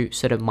do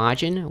sort of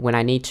margin when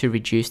I need to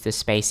reduce the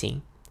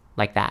spacing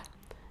like that.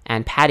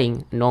 And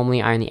padding,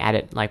 normally I only add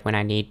it like when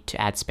I need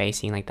to add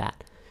spacing like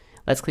that.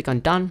 Let's click on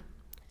done,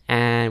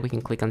 and we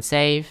can click on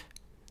save.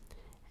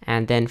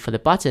 And then for the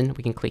button,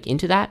 we can click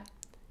into that,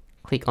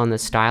 click on the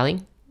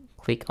styling,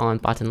 click on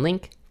button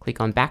link, click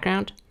on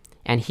background,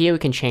 and here we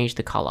can change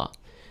the color.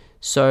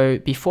 So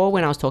before,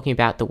 when I was talking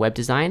about the web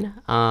design,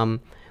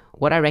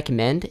 what I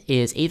recommend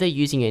is either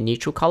using a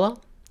neutral color,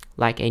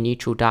 like a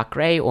neutral dark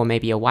gray, or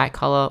maybe a white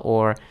color,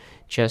 or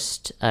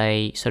just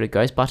a sort of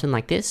ghost button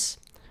like this.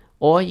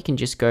 Or you can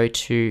just go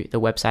to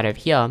the website over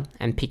here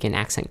and pick an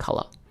accent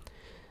color.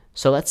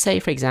 So let's say,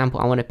 for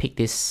example, I want to pick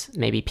this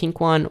maybe pink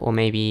one, or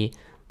maybe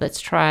let's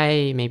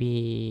try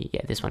maybe,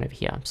 yeah, this one over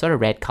here, sort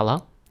of red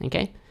color,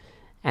 okay?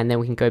 And then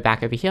we can go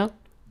back over here.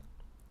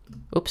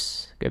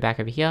 Oops, go back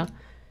over here,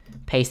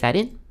 paste that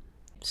in.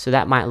 So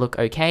that might look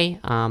okay.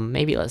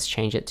 Maybe let's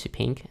change it to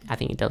pink. I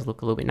think it does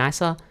look a little bit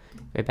nicer.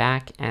 Go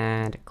back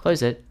and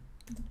close it,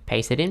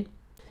 paste it in,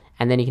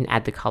 and then you can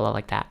add the color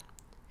like that.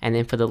 And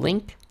then for the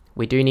link,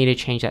 we do need to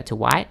change that to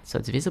white so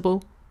it's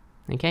visible,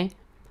 okay?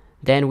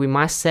 Then we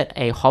must set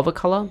a hover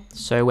color.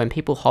 So when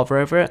people hover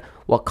over it,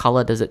 what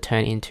color does it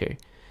turn into?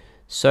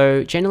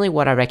 So generally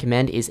what I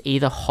recommend is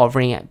either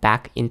hovering it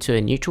back into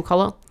a neutral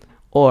color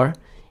or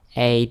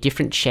a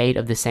different shade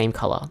of the same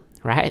color,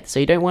 right?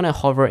 So you don't want to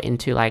hover it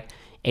into like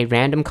a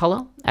random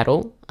color at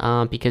all,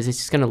 because it's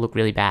just going to look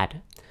really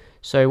bad.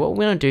 So what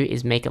we're going to do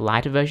is make a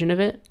lighter version of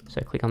it.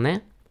 So click on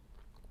there,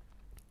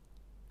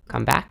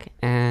 come back,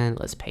 and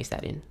let's paste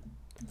that in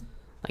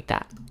like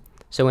that.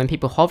 So when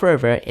people hover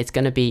over it, it's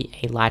going to be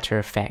a lighter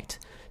effect.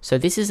 So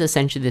this is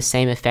essentially the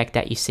same effect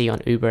that you see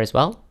on Uber as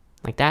well,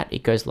 like that.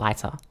 It goes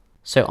lighter.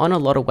 So on a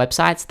lot of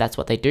websites, that's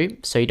what they do.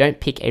 So you don't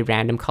pick a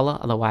random color,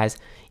 otherwise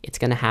it's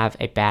going to have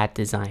a bad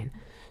design.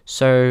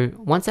 So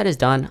once that is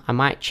done, I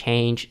might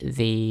change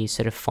the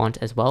sort of font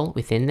as well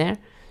within there.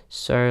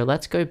 So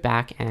let's go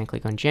back and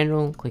click on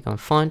general, click on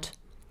font.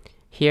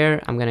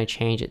 Here, I'm going to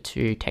change it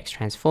to text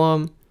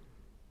transform.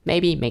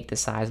 Maybe make the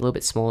size a little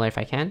bit smaller if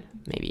I can,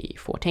 maybe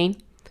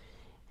 14.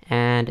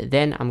 And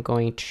then I'm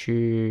going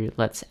to,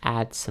 let's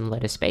add some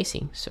letter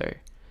spacing. So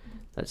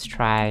let's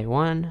try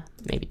 1,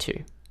 maybe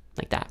 2,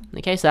 like that.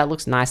 Okay, so that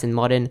looks nice and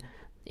modern,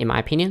 in my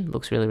opinion.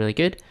 Looks really, really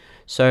good.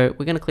 So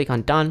we're going to click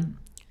on done,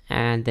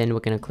 and then we're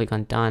going to click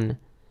on done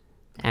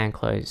and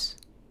close.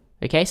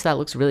 Okay, so that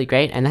looks really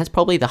great, and that's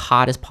probably the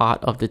hardest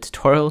part of the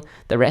tutorial.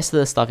 The rest of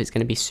the stuff is going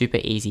to be super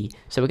easy.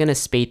 So we're going to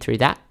speed through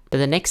that. But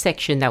the next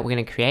section that we're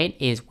going to create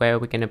is where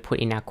we're going to put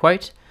in our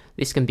quote.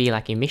 This can be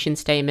like a mission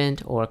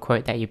statement or a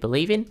quote that you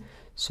believe in.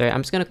 So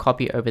I'm just going to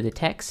copy over the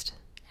text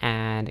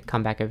and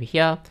come back over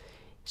here.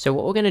 So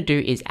what we're going to do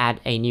is add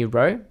a new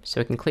row.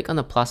 So we can click on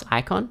the plus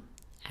icon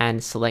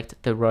and select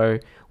the row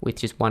with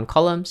just one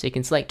column. So you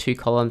can select 2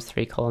 columns,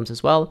 3 columns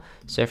as well.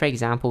 So for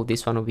example,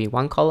 this one will be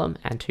 1 column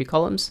and 2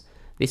 columns.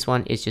 This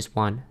one is just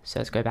 1. So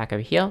let's go back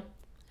over here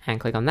and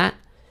click on that,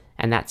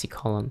 and that's your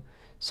column.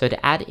 So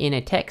to add in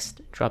a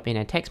text, drop in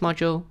a text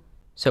module.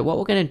 So what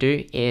we're going to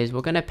do is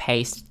we're going to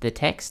paste the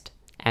text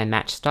and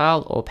match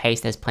style, or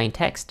paste as plain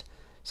text,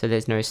 so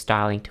there's no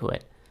styling to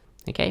it.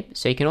 Okay,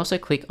 so you can also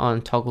click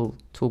on toggle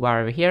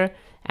toolbar over here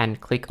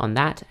and click on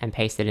that and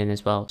paste it in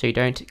as well, so you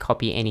don't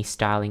copy any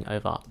styling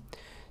over.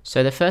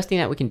 So the first thing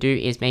that we can do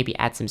is maybe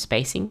add some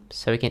spacing.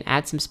 So we can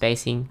add some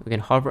spacing, we can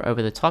hover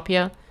over the top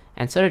here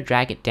and sort of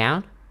drag it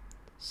down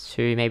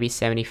to maybe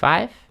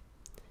 75.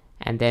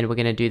 And then we're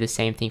going to do the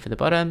same thing for the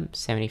bottom,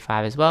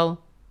 75 as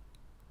well.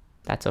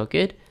 That's all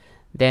good.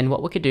 Then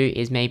what we could do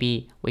is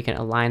maybe we can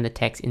align the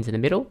text into the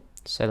middle.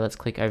 So let's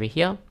click over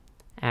here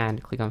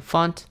and click on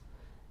font,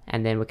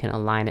 and then we can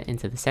align it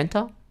into the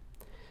center.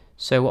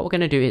 So what we're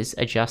going to do is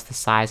adjust the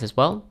size as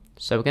well.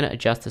 So we're going to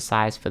adjust the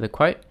size for the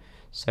quote.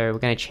 So we're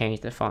going to change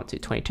the font to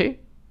 22.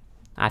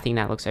 I think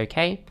that looks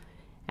okay.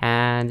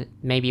 And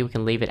maybe we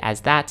can leave it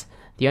as that.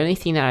 The only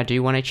thing that I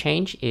do want to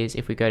change is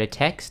if we go to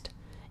text,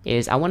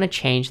 is I want to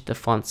change the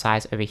font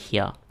size over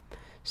here.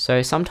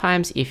 So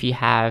sometimes if you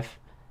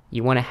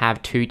want to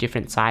have 2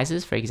 different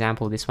sizes, for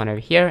example, this one over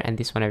here and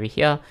this one over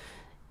here,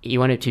 you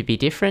want it to be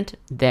different,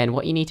 then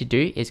what you need to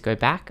do is go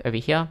back over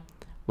here.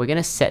 We're going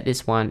to set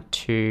this one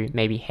to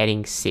maybe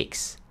heading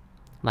 6,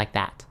 like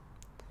that.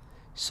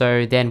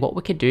 So then what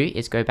we could do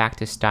is go back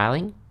to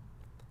styling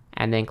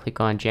and then click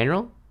on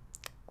general,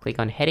 click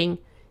on heading,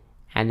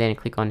 and then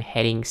click on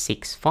heading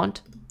 6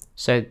 font.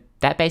 So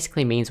that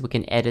basically means we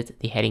can edit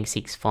the heading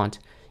 6 font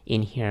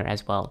in here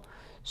as well.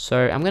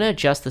 So I'm going to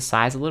adjust the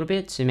size a little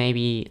bit to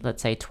maybe,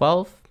 let's say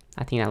 12.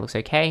 I think that looks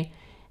okay.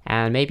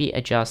 And maybe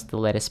adjust the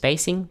letter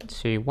spacing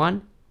to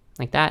 1,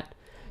 like that.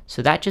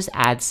 So that just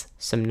adds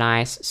some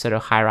nice sort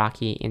of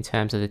hierarchy in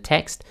terms of the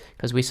text,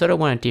 because we sort of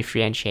want to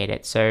differentiate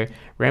it. So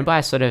remember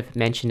I sort of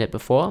mentioned it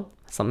before,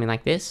 something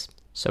like this.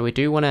 So we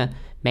do want to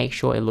make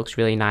sure it looks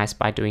really nice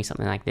by doing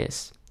something like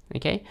this.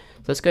 Okay,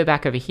 so let's go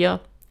back over here,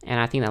 and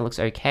I think that looks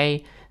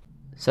okay.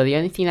 So the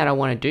only thing that I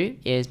want to do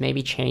is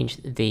maybe change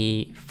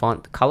the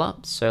font color.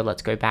 So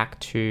let's go back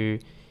to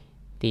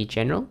the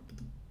general.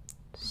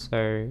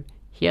 So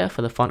here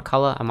for the font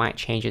color, I might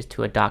change it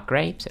to a dark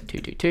gray, so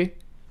 222.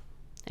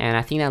 And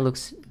I think that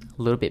looks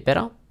a little bit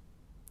better.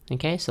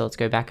 Okay, so let's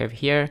go back over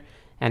here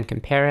and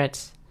compare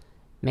it.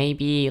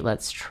 Maybe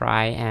let's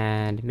try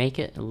and make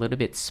it a little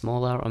bit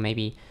smaller, or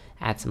maybe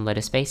add some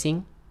letter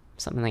spacing,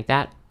 something like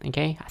that.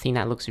 Okay, I think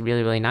that looks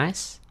really, really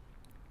nice.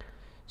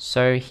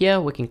 So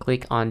here we can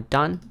click on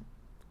done,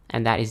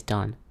 and that is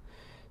done.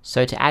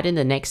 So to add in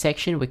the next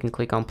section, we can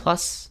click on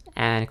plus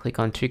and click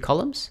on 2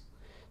 columns.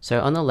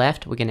 So on the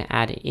left, we're going to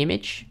add an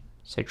image.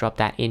 So drop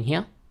that in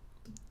here.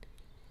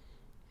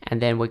 And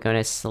then we're going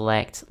to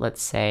select,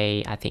 let's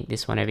say, I think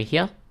this one over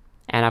here.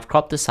 And I've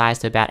cropped the size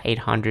to about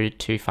 800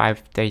 to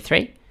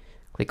 533.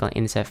 Click on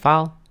insert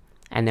file,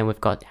 and then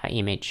we've got our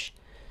image.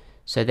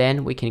 So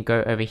then we can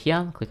go over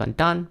here, click on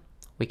done.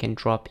 We can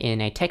drop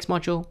in a text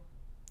module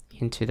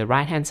into the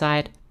right hand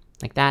side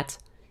like that.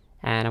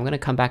 And I'm going to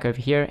come back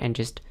over here and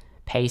just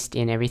paste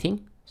in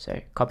everything.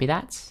 So copy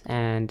that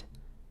and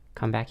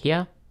come back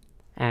here,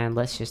 and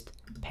let's just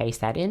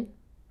paste that in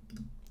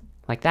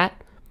like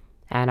that.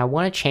 And I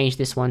want to change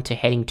this one to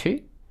heading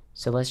 2.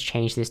 So let's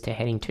change this to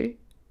heading 2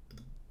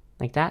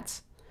 like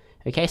that.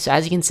 Okay, so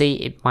as you can see,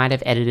 it might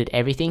have edited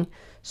everything.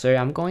 So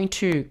I'm going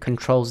to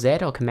Control Z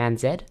or Command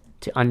Z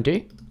to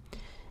undo.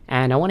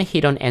 And I want to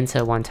hit on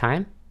enter one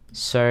time.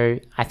 So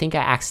I think I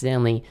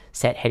accidentally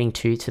set heading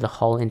 2 to the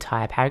whole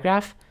entire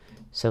paragraph.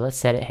 So let's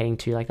set it heading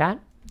 2 like that.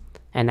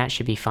 And that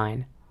should be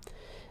fine.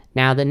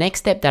 Now the next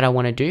step that I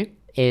want to do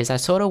is I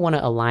sort of want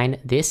to align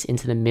this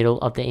into the middle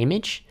of the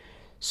image.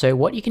 So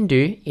what you can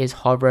do is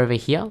hover over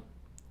here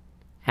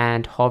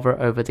and hover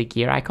over the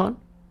gear icon,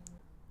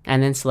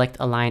 and then select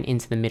align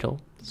into the middle.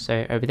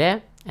 So over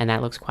there, and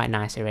that looks quite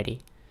nice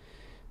already.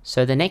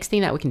 So the next thing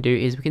that we can do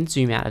is we can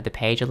zoom out of the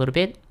page a little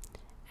bit,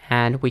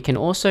 and we can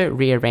also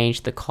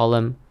rearrange the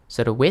column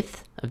sort of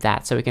width of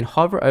that. So we can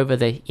hover over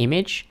the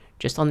image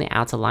just on the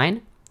outer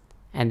line,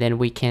 and then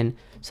we can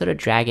sort of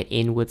drag it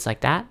inwards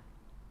like that.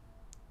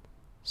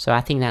 So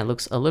I think that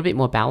looks a little bit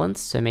more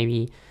balanced. So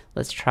maybe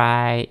let's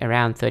try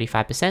around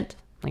 35%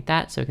 like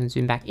that. So we can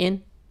zoom back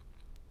in,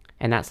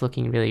 and that's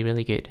looking really,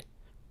 really good.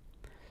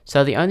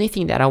 So the only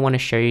thing that I want to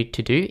show you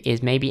to do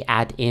is maybe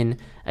add in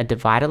a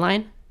divider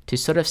line to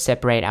sort of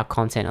separate our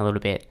content a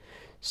little bit.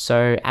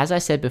 So as I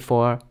said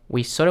before,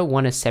 we sort of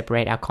want to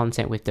separate our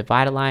content with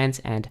divider lines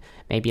and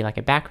maybe like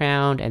a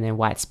background and then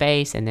white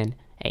space and then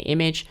an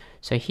image.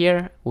 So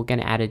here we're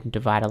going to add a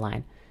divider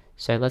line.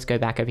 So let's go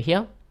back over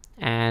here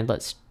and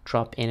let's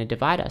drop in a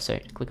divider. So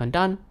click on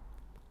done,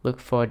 look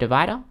for a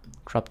divider,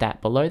 drop that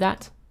below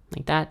that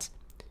like that.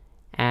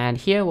 And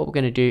here what we're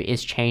going to do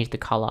is change the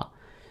color.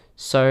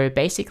 So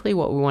basically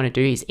what we want to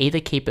do is either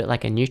keep it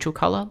like a neutral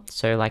color,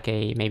 so like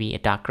maybe a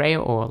dark gray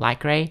or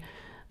light gray,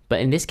 but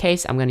in this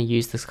case I'm going to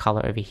use this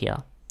color over here.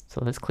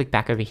 So let's click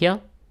back over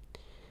here.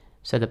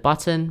 So the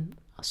button,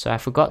 so I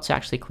forgot to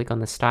actually click on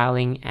the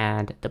styling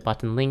and the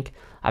button link.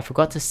 I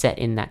forgot to set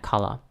in that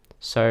color.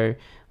 So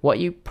what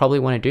you probably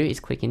want to do is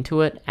click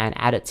into it and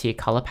add it to your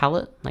color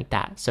palette like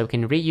that. So we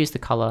can reuse the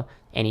color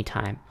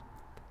anytime.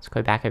 Let's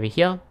go back over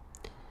here.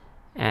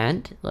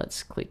 And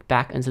let's click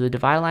back into the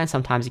divider line.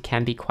 Sometimes it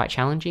can be quite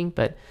challenging,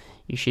 but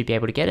you should be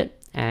able to get it.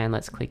 And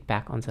let's click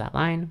back onto that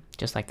line,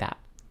 just like that.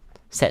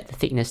 Set the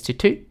thickness to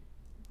 2.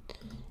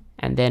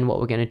 And then what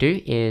we're going to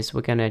do is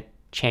we're going to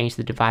change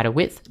the divider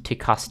width to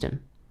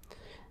custom.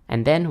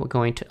 And then we're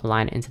going to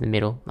align it into the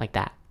middle like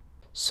that.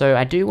 So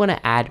I do want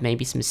to add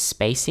maybe some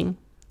spacing.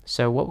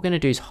 So what we're going to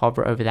do is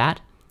hover over that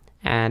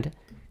and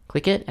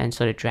click it and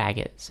sort of drag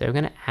it. So we're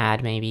going to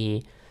add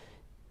maybe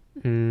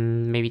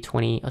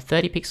 20 or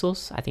 30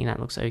 pixels. I think that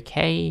looks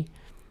okay.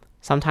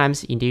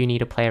 Sometimes you do need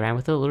to play around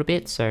with it a little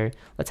bit, so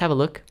let's have a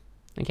look.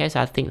 Okay,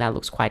 so I think that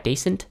looks quite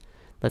decent.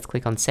 Let's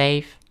click on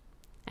save,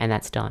 and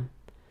that's done.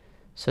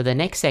 So the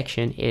next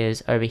section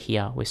is over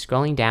here. We're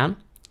scrolling down,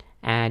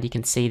 and you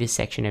can see this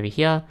section over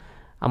here.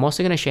 I'm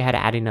also going to show you how to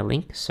add in a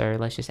link, so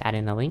let's just add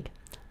in a link.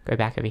 Go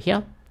back over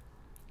here,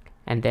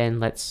 and then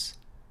let's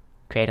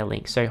create a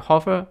link. So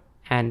hover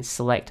and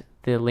select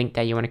the link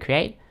that you want to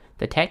create,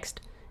 the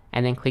text,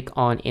 and then click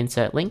on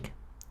insert link.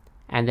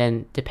 And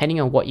then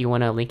depending on what you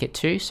want to link it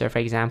to, so for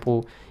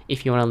example,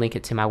 if you want to link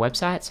it to my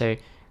website, so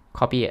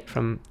copy it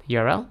from the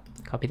URL,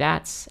 copy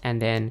that,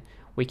 and then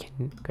we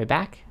can go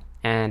back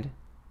and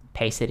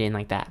paste it in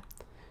like that.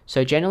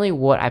 So generally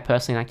what I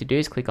personally like to do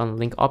is click on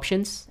link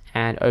options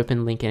and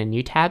open link in a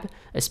new tab,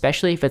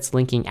 especially if it's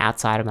linking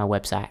outside of my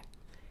website,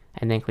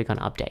 and then click on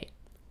update.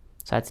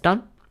 So that's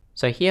done.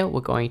 So here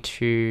we're going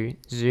to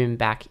zoom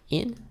back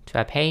in to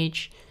our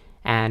page,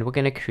 and we're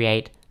going to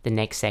create the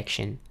next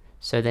section.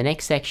 So the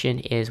next section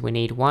is we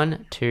need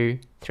 1, 2,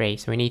 3.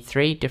 So we need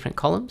 3 different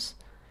columns.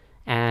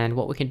 And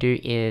what we can do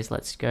is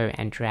let's go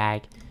and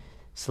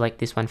select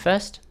this one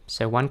first.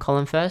 So one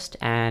column first.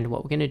 And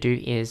what we're going to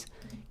do is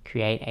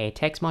create a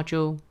text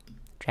module,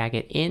 drag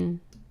it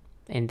in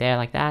there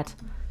like that,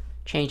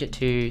 change it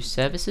to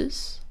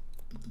services,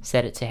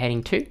 set it to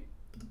heading 2,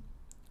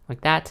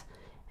 like that.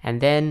 And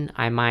then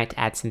I might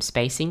add some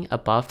spacing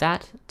above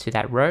that to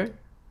that row.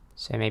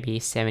 So maybe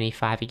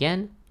 75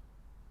 again.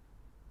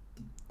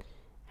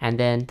 And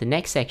then the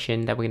next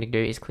section that we're going to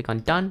do is click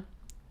on done,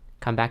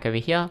 come back over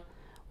here.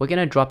 We're going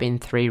to drop in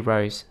 3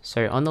 rows.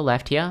 So on the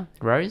left here,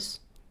 rows,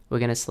 we're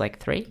going to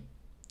select 3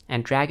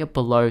 and drag it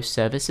below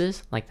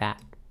services like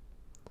that.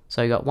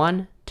 So we got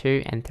 1,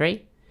 2, and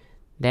 3.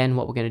 Then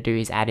what we're going to do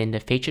is add in the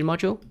featured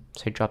module.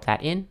 So drop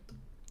that in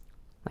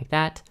like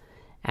that.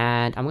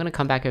 And I'm going to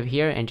come back over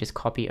here and just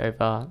copy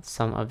over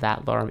some of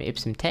that lorem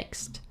ipsum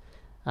text,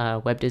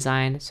 web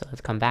design. So let's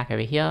come back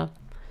over here.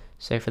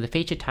 So for the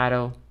feature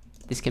title,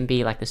 this can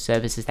be like the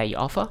services that you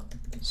offer.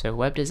 So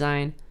web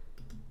design,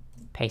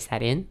 paste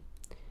that in.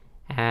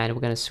 And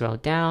we're going to scroll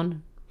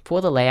down.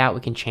 For the layout,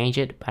 we can change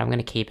it, but I'm going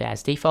to keep it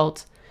as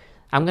default.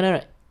 I'm going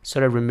to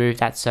sort of remove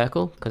that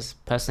circle because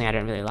personally I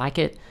don't really like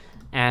it,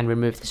 and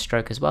remove the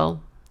stroke as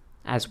well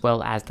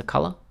as the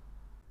color.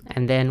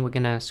 And then we're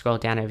going to scroll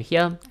down over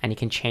here and you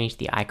can change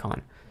the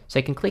icon. So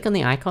you can click on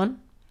the icon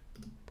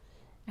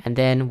and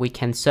then we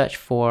can search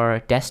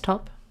for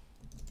desktop.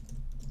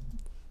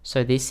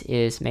 So this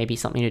is maybe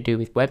something to do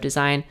with web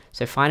design.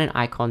 So find an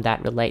icon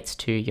that relates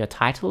to your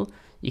title.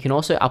 You can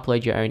also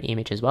upload your own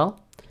image as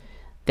well.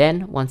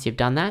 Then once you've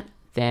done that,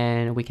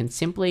 then we can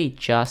simply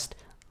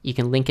you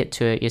can link it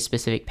to your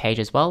specific page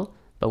as well,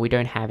 but we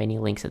don't have any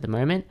links at the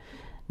moment.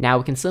 Now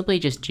we can simply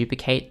just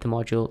duplicate the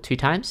module 2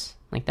 times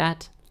like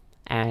that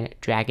and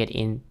drag it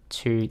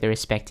into the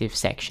respective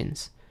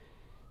sections.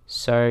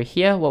 So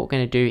here what we're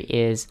going to do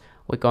is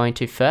we're going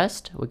to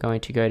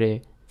go to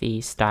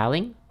the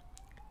styling,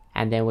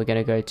 and then we're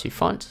going to go to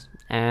font,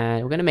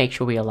 and we're going to make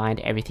sure we aligned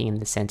everything in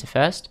the center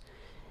first.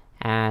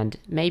 And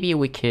maybe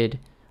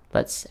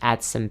let's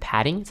add some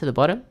padding to the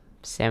bottom,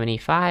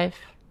 75,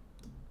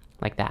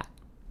 like that.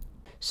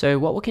 So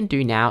what we can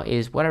do now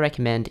is, what I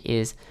recommend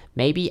is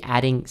maybe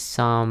adding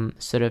some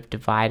sort of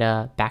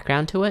divider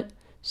background to it.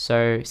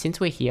 So since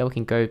we're here, we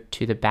can go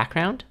to the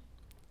background,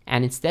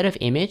 and instead of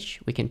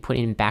image, we can put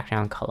in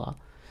background color.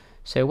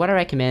 So what I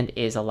recommend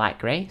is a light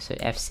gray, so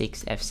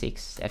F6,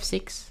 F6,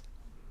 F6,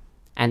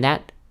 and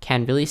that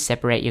can really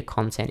separate your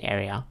content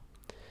area.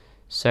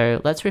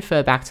 So let's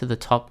refer back to the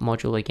top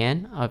module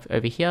again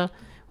over here.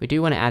 We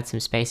do want to add some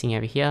spacing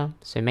over here.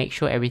 So make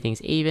sure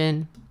everything's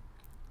even,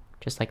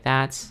 just like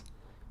that.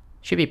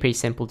 Should be pretty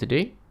simple to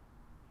do.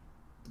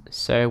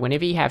 So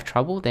whenever you have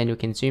trouble, then you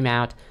can zoom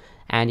out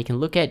and you can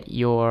look at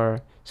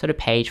your sort of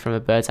page from a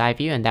bird's eye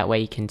view, and that way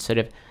you can sort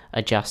of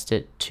adjust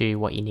it to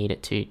what you need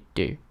it to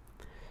do.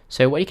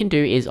 So what you can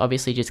do is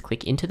obviously just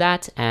click into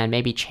that and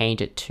maybe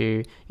change it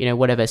to,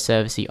 whatever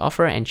service you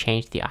offer, and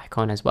change the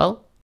icon as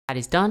well. That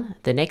is done.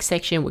 The next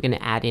section, we're going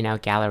to add in our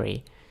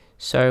gallery.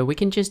 So we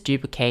can just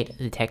duplicate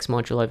the text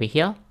module over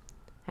here,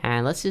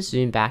 and let's just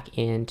zoom back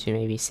into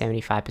maybe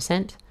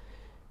 75%.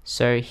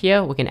 So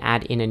here we can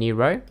add in a new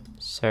row.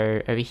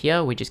 So over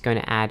here, we're just going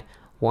to add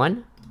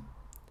 1,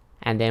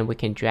 and then we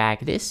can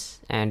drag this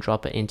and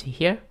drop it into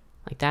here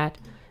like that.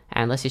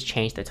 And let's just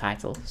change the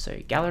title. So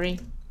gallery.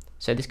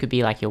 So this could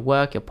be like your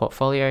work, your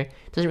portfolio.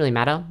 It doesn't really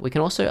matter. We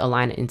can also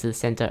align it into the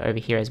center over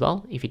here as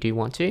well if you do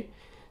want to.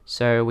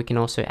 So we can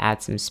also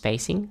add some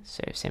spacing.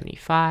 So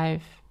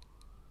 75.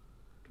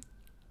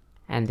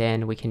 And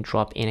then we can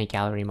drop in a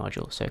gallery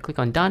module. So click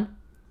on done.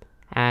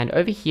 And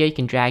over here, you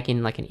can drag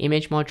in like an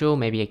image module,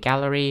 maybe a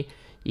gallery.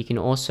 You can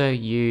also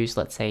use,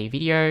 let's say,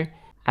 video,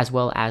 as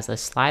well as a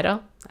slider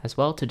as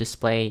well to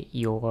display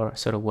your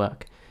sort of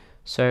work.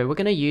 So we're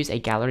going to use a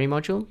gallery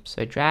module.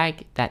 So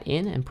drag that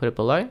in and put it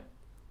below.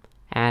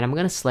 And I'm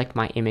going to select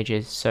my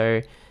images.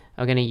 So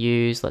I'm going to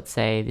use, let's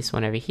say, this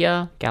one over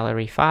here,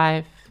 gallery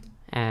 5.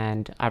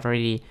 And I've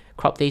already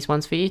cropped these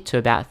ones for you to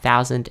about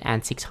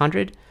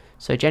 1,600.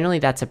 So generally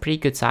that's a pretty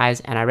good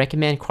size, and I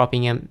recommend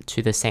cropping them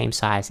to the same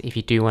size if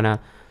you do want to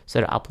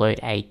sort of upload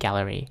a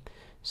gallery.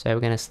 So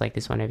we're going to select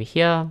this one over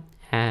here,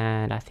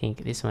 and I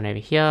think this one over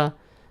here,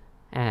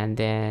 and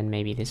then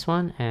maybe this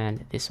one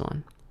and this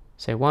one.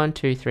 So 1,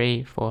 2,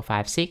 3, 4,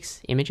 5,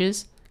 6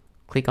 images.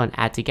 Click on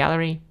add to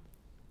gallery,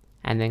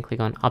 and then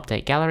click on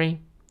update gallery,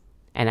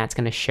 and that's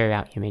going to show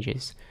our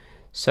images.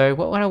 So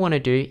what I want to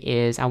do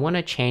is I want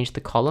to change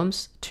the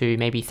columns to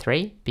maybe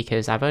 3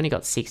 because I've only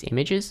got 6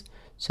 images.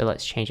 So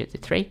let's change it to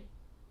 3,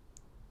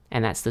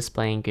 and that's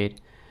displaying good.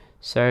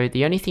 So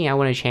the only thing I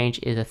want to change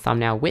is the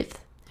thumbnail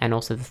width and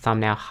also the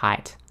thumbnail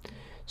height.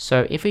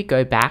 So if we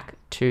go back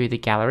to the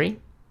gallery,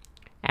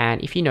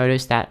 and if you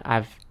notice that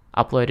I've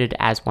uploaded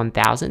as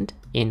 1000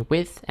 in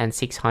width and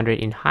 600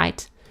 in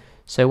height.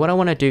 So what I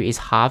want to do is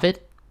halve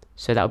it.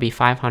 So that will be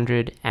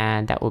 500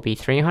 and that will be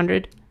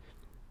 300.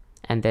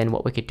 And then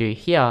what we could do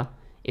here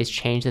is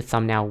change the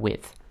thumbnail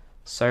width.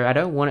 So I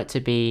don't want it to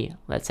be,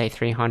 let's say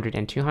 300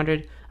 and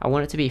 200. I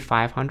want it to be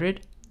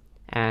 500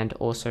 and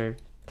also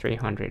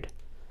 300.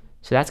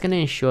 So that's going to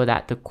ensure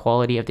that the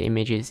quality of the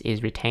images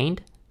is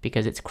retained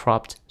because it's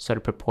cropped sort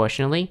of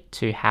proportionally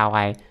to how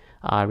I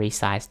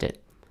resized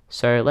it.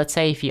 So let's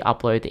say if you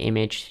upload the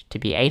image to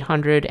be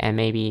 800 and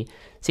maybe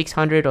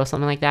 600 or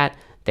something like that,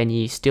 then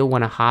you still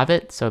want to halve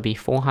it, so it'll be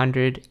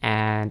 400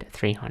 and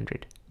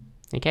 300.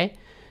 Okay,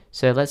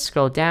 so let's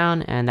scroll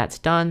down and that's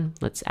done.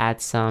 Let's add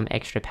some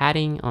extra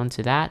padding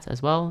onto that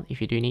as well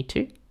if you do need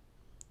to.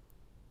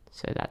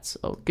 So that's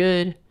all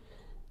good.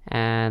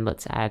 And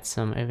let's add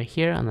some over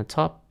here on the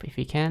top if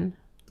you can.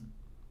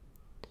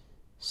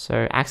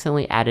 So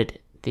accidentally added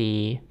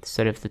the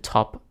sort of the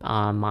top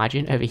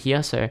margin over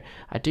here. So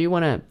I do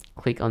want to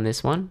click on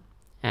this one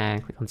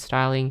and click on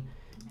styling.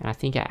 And I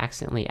think I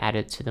accidentally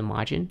added to the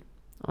margin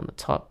on the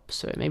top.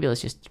 So maybe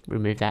let's just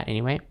remove that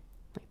anyway,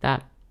 like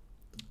that.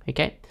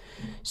 Okay,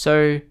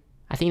 so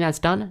I think that's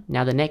done.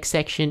 Now the next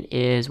section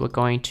is we're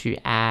going to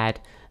add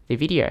the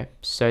video.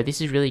 So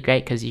this is really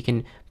great because you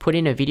can put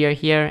in a video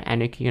here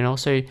and you can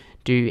also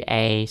do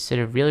a sort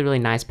of really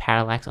nice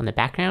parallax on the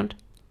background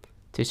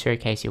to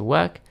showcase your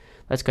work.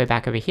 Let's go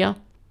back over here.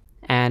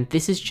 And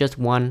this is just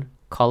one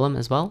column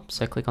as well.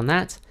 So click on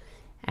that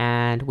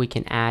and we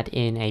can add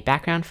in a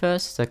background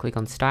first. So click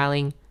on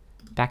styling,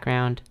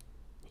 background,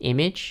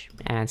 image,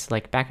 and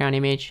select background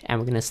image. And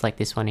we're going to select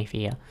this one over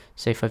here.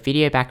 So for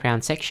video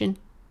background section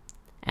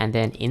and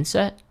then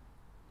insert,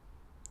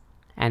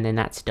 and then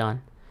that's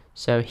done.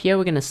 So here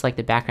we're going to select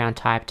the background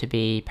type to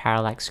be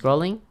parallax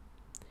scrolling.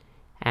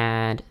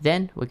 And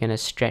then we're going to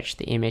stretch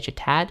the image a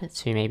tad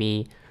to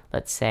maybe,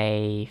 let's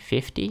say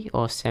 50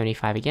 or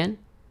 75 again.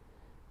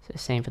 So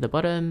same for the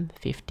bottom,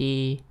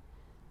 50.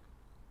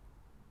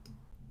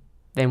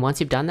 Then once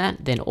you've done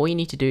that, then all you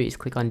need to do is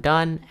click on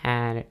done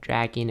and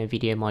drag in a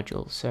video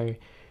module. So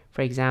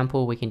for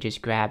example, we can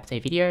just grab the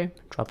video,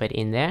 drop it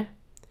in there,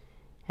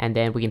 and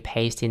then we can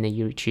paste in the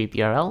YouTube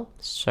URL.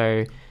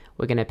 So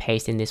we're going to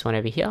paste in this one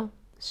over here.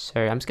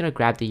 So I'm just going to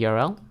grab the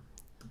URL.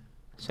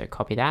 So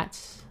copy that.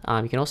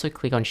 You can also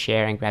click on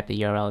share and grab the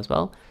URL as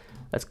well.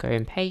 Let's go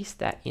and paste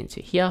that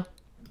into here,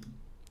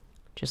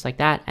 just like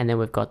that. And then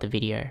we've got the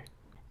video.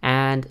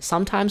 And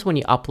sometimes when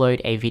you upload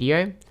a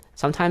video,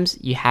 sometimes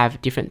you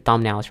have different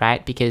thumbnails,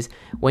 right? Because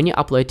when you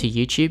upload to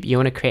YouTube, you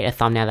want to create a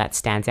thumbnail that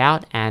stands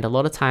out. And a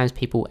lot of times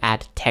people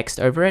add text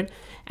over it.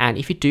 And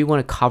if you do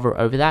want to cover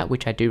over that,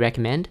 which I do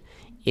recommend,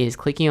 is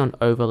clicking on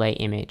overlay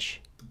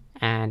image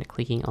and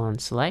clicking on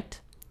select.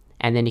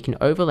 And then you can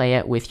overlay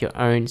it with your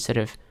own sort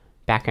of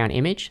background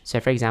image.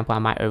 So for example, I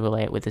might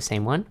overlay it with the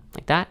same one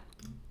like that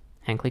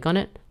and click on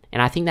it.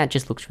 And I think that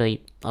just looks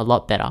really a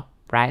lot better,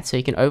 right? So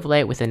you can overlay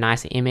it with a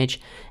nicer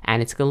image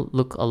and it's going to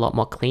look a lot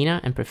more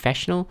cleaner and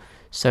professional.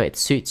 So it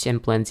suits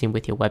and blends in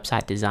with your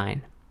website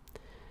design.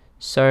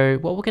 So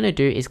what we're going to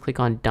do is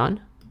click on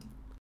done.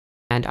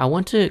 And I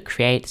want to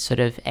create sort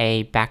of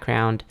a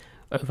background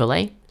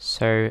overlay.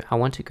 So I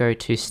want to go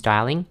to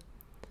styling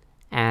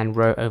and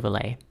row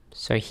overlay.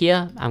 So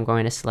here I'm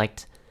going to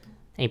select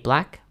a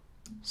black,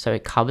 so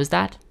it covers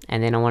that.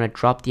 And then I want to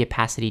drop the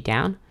opacity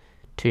down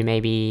to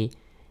maybe,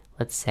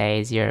 let's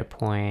say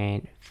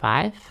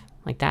 0.5,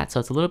 like that.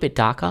 So it's a little bit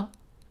darker,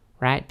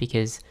 right?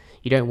 Because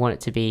you don't want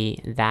it to be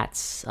that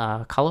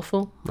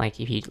colorful. Like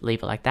if you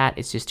leave it like that,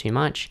 it's just too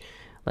much.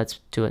 Let's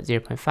do it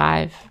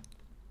 0.5.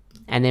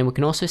 And then we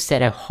can also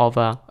set a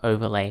hover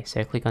overlay.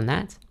 So click on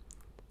that.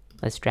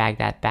 Let's drag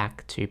that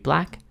back to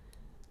black.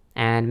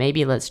 And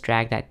maybe let's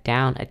drag that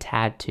down a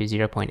tad to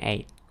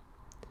 0.8.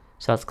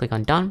 So let's click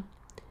on done.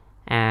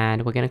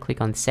 And we're going to click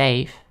on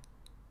save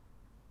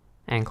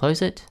and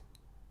close it.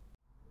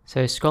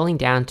 So scrolling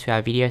down to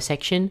our video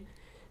section.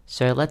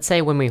 So let's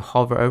say when we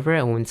hover over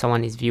it and when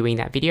someone is viewing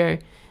that video,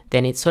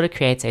 then it sort of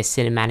creates a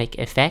cinematic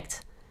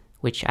effect,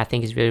 which I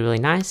think is really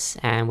nice.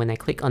 And when they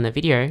click on the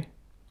video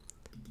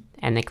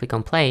and they click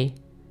on play,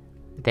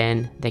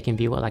 then they can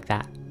view it like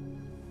that.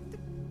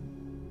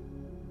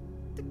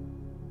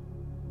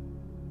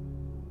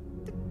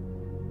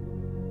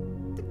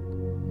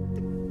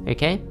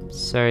 Okay,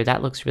 so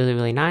that looks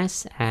really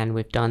nice and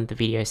we've done the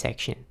video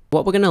section.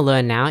 What we're going to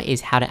learn now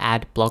is how to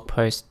add blog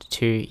posts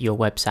to your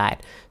website.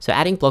 So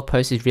adding blog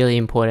posts is really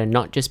important,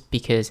 not just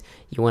because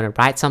you want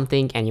to write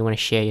something and you want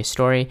to share your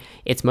story.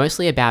 It's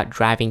mostly about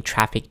driving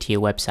traffic to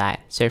your website.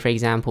 So for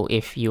example,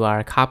 if you are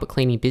a carpet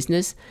cleaning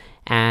business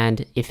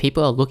and if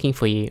people are looking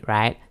for you,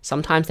 right?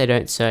 Sometimes they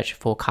don't search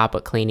for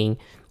carpet cleaning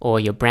or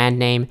your brand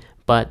name,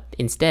 but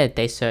instead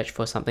they search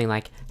for something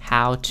like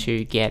how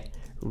to get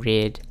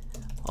rid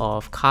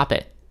of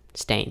carpet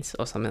stains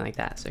or something like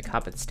that. So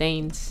carpet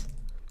stains,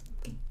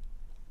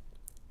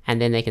 and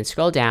then they can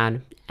scroll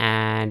down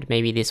and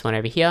maybe this one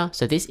over here.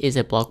 So this is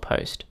a blog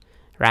post,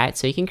 right?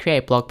 So you can create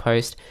a blog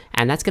post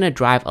and that's going to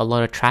drive a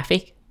lot of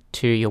traffic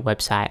to your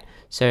website.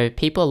 So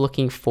people are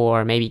looking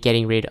for maybe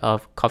getting rid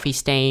of coffee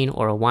stain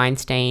or a wine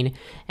stain,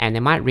 and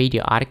they might read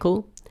your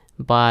article,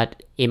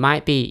 but it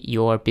might be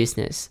your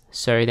business.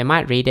 So they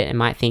might read it and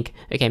might think,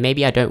 okay,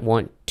 maybe I don't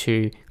want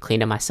to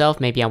clean it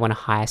myself. Maybe I want to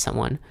hire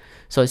someone.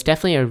 So it's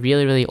definitely a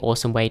really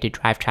awesome way to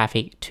drive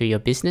traffic to your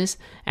business.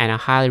 And I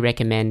highly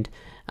recommend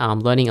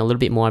learning a little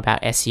bit more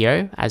about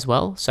SEO as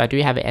well. So I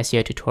do have an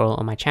SEO tutorial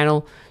on my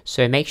channel,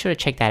 so make sure to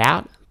check that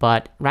out.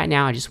 But right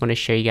now I just want to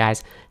show you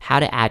guys how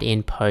to add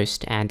in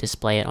post and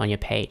display it on your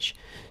page.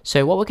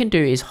 So what we can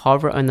do is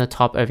hover on the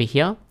top over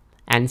here,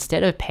 and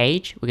instead of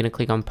page, we're going to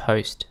click on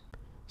post.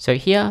 So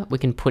here we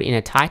can put in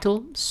a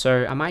title.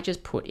 So I might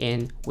just put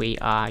in "We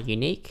are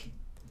unique."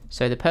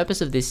 So the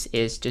purpose of this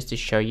is just to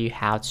show you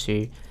how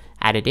to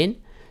add it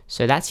in.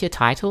 So that's your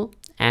title.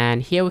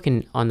 And here we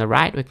can, on the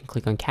right, we can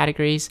click on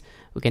categories.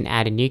 We can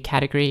add a new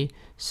category.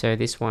 So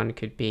this one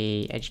could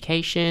be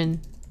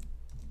education.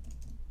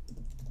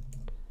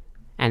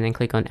 And then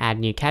click on add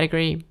new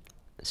category.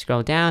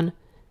 Scroll down.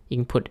 You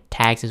can put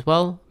tags as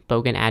well, but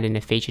we're going to add in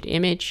a featured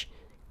image.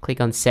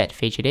 Click on set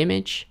featured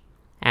image.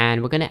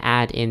 And we're going to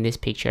add in this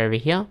picture over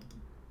here.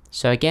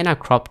 So again, I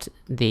cropped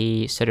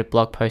the sort of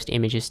blog post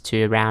images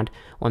to around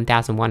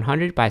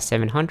 1100 by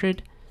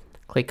 700.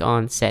 Click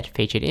on set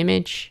featured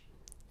image.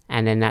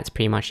 And then that's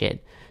pretty much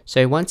it.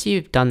 So once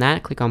you've done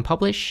that, click on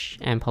publish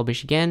and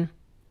publish again.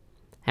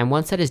 And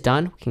once that is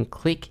done, we can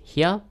click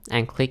here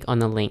and click on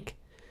the link.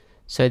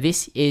 So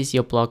this is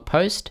your blog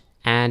post.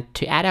 And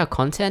to add our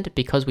content,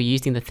 because we're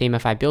using the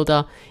Themify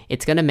builder,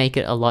 it's going to make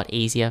it a lot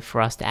easier for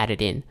us to add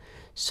it in.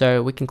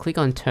 So we can click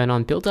on turn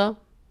on builder.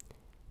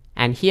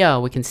 And here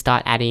we can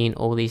start adding in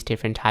all these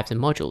different types of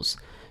modules.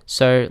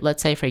 So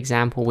let's say, for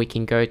example, we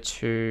can go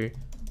to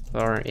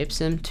Lorem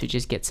Ipsum to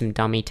just get some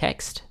dummy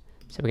text.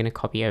 So we're going to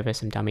copy over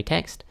some dummy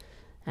text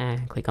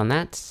and click on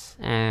that.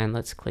 And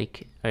let's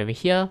click over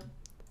here,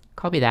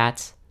 copy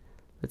that.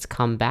 Let's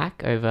come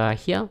back over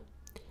here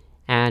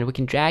and we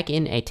can drag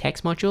in a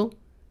text module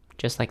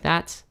just like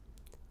that.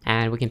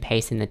 And we can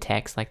paste in the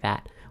text like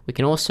that. We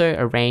can also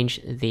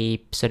arrange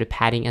the sort of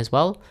padding as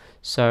well.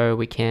 So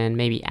we can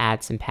maybe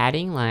add some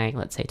padding, like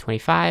let's say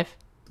 25,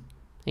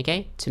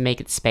 okay, to make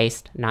it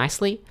spaced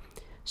nicely.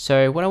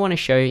 So what I want to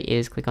show you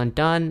is click on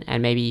done.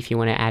 And maybe if you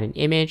want to add an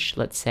image,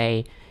 let's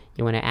say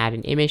you want to add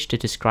an image to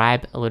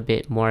describe a little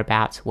bit more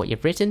about what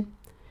you've written.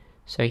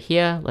 So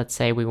here, let's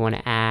say we want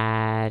to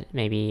add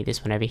maybe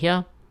this one over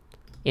here,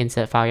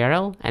 insert file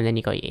URL, and then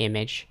you got your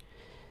image.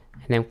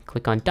 And then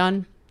click on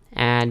done.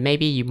 And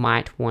maybe you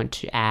might want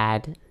to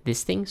add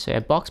this thing. So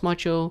a box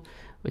module,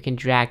 we can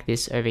drag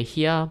this over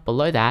here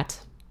below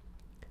that.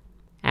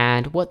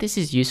 And what this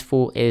is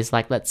useful is,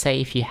 like, let's say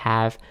if you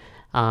have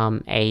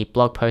a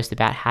blog post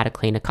about how to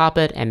clean a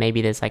carpet, and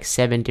maybe there's like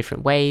 7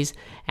 different ways,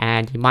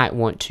 and you might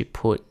want to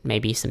put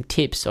maybe some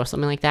tips or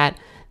something like that.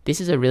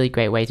 This is a really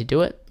great way to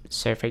do it.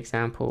 So for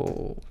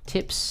example,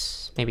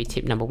 tips, maybe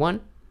tip number 1,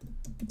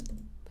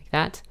 like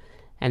that.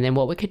 And then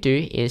what we could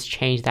do is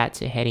change that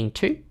to heading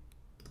 2.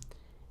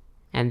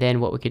 And then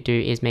what we could do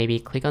is maybe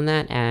click on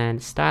that,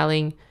 and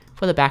styling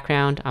for the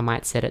background, I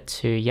might set it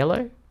to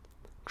yellow,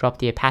 drop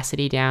the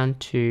opacity down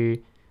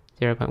to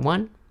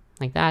 0.1,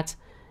 like that.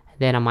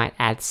 Then I might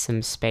add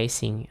some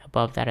spacing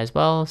above that as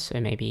well. So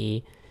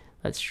maybe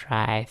let's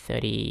try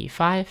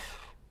 35.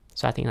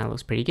 So I think that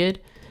looks pretty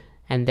good.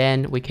 And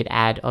then we could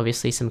add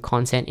obviously some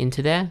content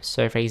into there.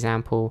 So for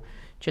example,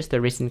 just the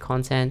written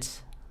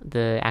content,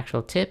 the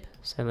actual tip.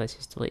 So let's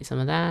just delete some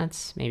of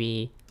that,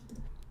 maybe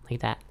like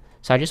that.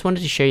 So I just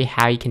wanted to show you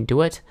how you can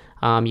do it.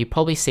 You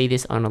probably see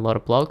this on a lot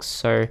of blogs.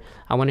 So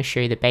I want to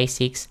show you the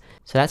basics.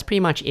 So that's pretty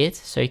much it.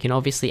 So you can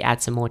obviously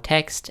add some more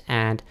text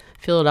and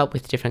fill it up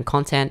with different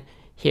content.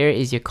 Here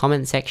is your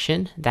comment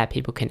section that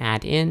people can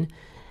add in,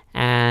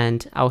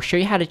 and I'll show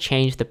you how to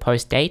change the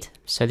post date.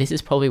 So this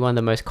is probably one of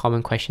the most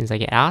common questions I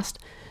get asked.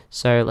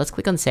 So let's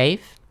click on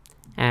save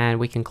and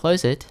we can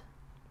close it.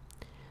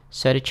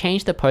 So to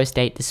change the post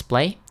date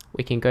display,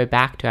 we can go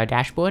back to our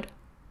dashboard,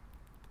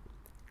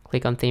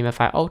 click on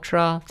Themify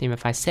Ultra,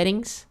 Themify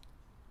settings,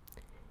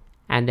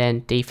 and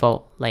then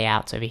default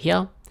layouts over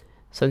here.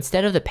 So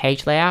instead of the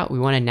page layout, we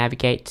want to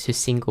navigate to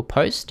single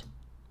post,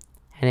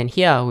 and then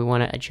here we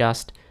want to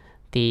adjust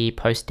the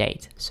post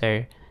date.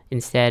 So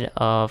instead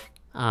of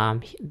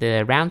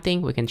the round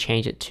thing, we can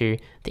change it to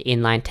the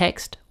inline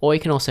text, or you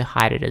can also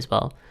hide it as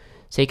well.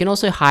 So you can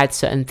also hide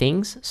certain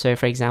things. So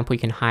for example, you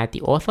can hide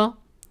the author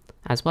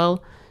as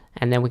well,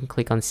 and then we can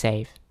click on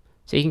save.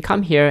 So you can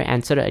come here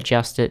and sort of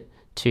adjust it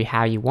to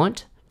how you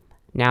want.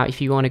 Now, if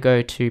you want to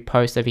go to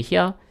post over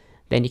here,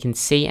 then you can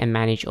see and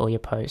manage all your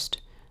posts.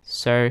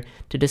 So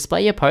to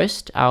display your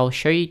post, I'll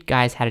show you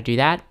guys how to do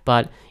that.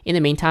 But in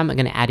the meantime, I'm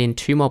going to add in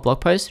 2 more blog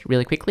posts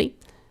really quickly.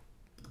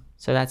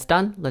 So that's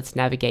done. Let's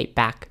navigate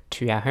back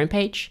to our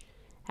homepage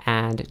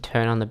and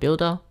turn on the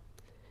builder.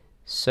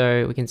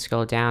 So we can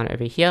scroll down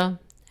over here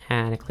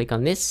and click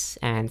on this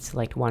and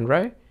select 1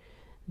 row.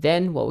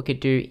 Then what we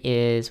could do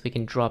is we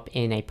can drop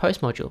in a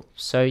post module.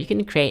 So you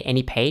can create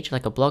any page,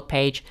 like a blog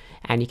page,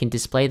 and you can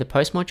display the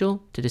post module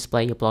to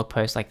display your blog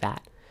post like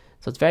that.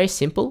 So it's very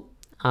simple.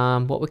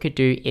 What we could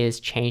do is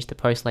change the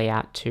post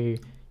layout to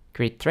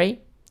grid 3,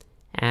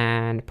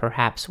 and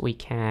perhaps we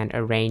can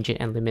arrange it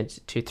and limit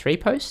it to 3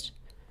 posts.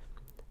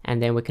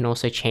 And then we can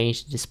also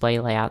change the display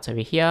layouts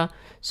over here.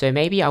 So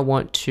maybe I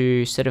want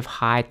to sort of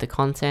hide the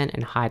content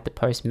and hide the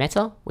post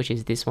meta, which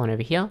is this one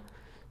over here.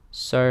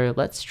 So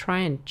let's try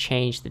and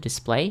change the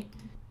display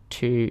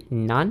to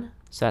none.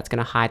 So that's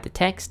going to hide the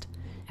text.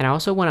 And I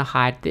also want to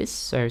hide this.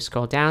 So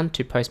scroll down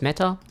to post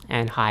meta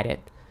and hide it.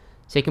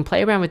 So you can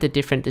play around with the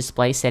different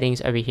display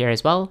settings over here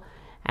as well.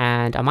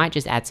 And I might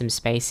just add some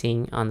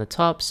spacing on the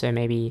top. So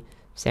maybe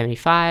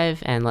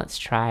 75, and let's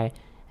try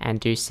and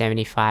do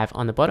 75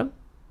 on the bottom.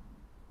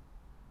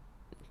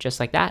 Just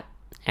like that.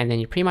 And then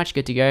you're pretty much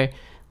good to go.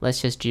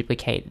 Let's just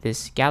duplicate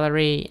this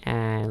gallery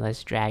and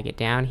let's drag it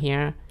down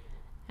here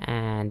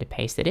and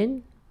paste it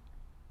in.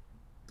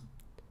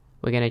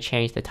 We're going to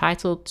change the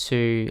title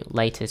to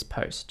latest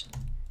post.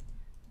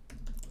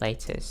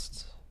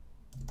 Latest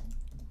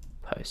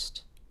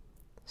post.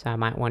 So I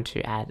might want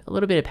to add a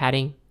little bit of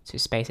padding to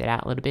space it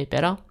out a little bit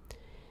better.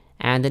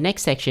 And the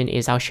next section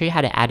is I'll show you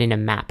how to add in a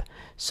map.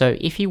 So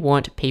if you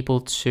want people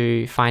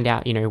to find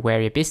out,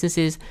 where your business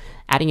is,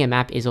 adding a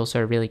map is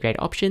also a really great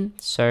option.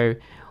 So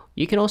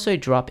you can also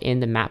drop in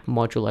the map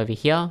module over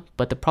here,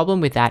 but the problem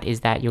with that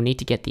is that you'll need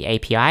to get the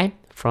API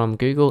from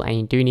Google, and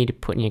you do need to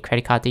put in your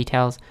credit card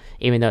details.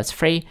 Even though it's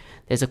free,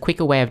 there's a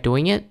quicker way of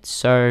doing it.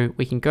 So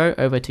we can go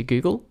over to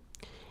Google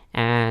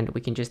and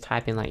we can just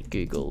type in like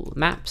Google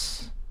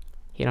Maps,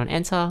 hit on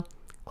enter,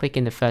 click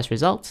in the first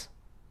result.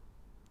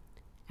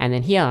 And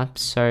then here,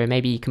 so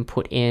maybe you can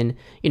put in,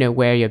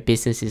 where your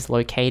business is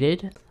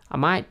located. I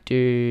might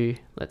do,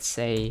 let's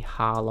say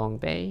Ha Long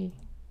Bay.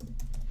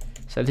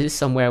 So this is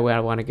somewhere where I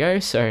want to go.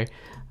 So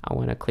I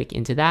want to click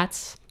into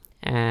that,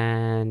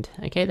 and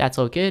okay, that's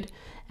all good.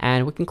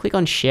 And we can click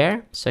on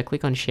share. So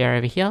click on share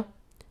over here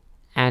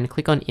and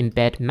click on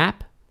embed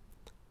map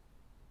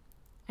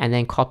and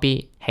then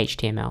copy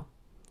HTML.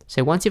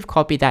 So once you've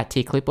copied that to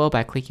your clipboard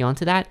by clicking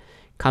onto that,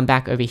 come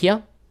back over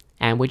here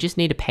and we just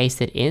need to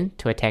paste it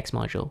into a text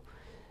module.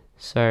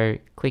 So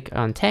click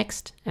on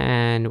text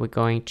and we're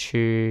going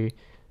to,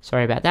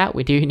 sorry about that,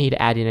 we do need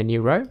to add in a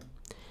new row.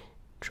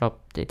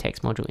 Drop the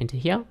text module into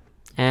here.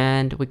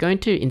 And we're going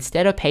to,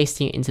 instead of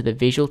pasting it into the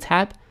visual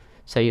tab,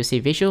 so you'll see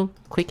visual,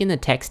 click in the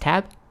text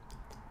tab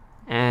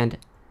and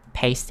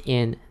paste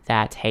in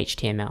that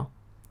HTML.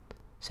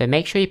 So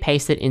make sure you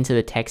paste it into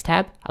the text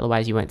tab,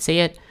 otherwise you won't see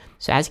it.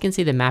 So as you can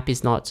see, the map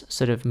is not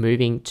sort of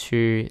moving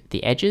to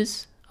the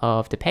edges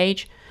of the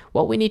page.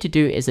 What we need to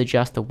do is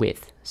adjust the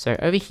width. So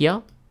over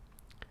here,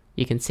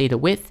 you can see the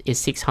width is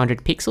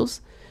 600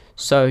 pixels.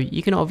 So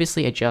you can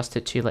obviously adjust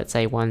it to, let's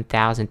say,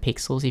 1000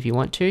 pixels if you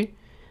want to.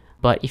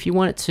 But if you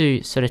want it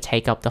to sort of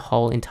take up the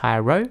whole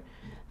entire row,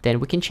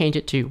 then we can change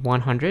it to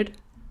 100%.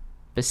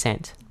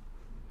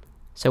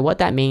 So what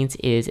that means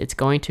is it's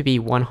going to be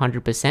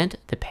 100%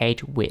 the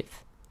page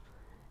width.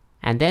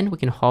 And then we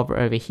can hover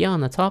over here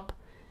on the top,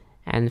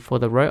 and for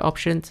the row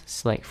options,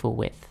 select full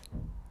width.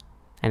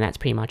 And that's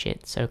pretty much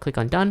it. So click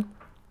on done.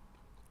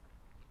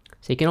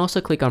 So you can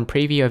also click on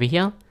preview over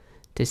here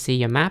to see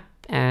your map,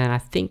 and I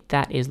think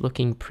that is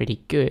looking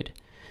pretty good.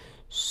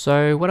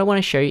 So what I want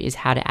to show you is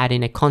how to add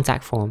in a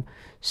contact form.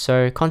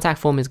 So contact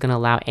form is going to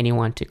allow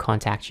anyone to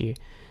contact you.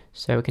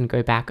 So we can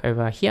go back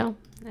over here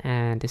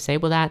and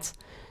disable that.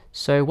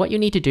 So what you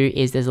need to do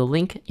is there's a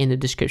link in the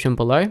description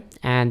below,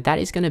 and that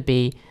is going to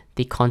be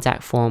the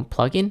contact form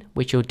plugin,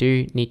 which you'll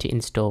do need to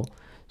install.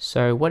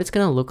 So what it's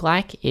going to look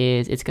like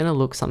is it's going to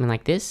look something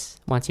like this.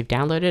 Once you've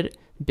downloaded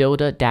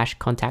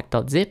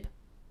builder-contact.zip.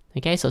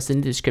 Okay, so it's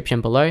in the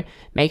description below.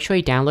 Make sure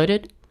you download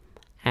it,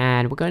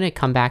 and we're going to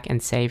come back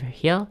and save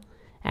here,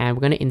 and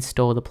we're going to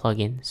install the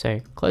plugin. So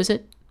close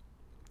it,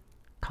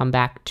 come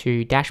back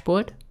to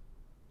dashboard,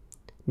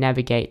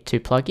 navigate to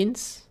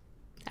plugins,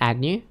 add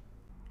new,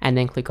 and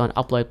then click on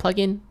upload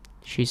plugin,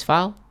 choose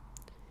file,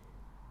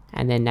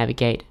 and then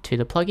navigate to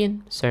the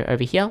plugin. So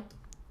over here,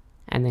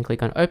 and then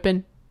click on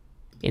open,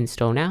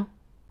 install now,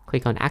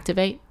 click on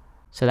activate.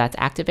 So that's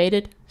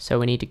activated. So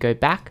we need to go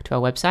back to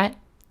our website,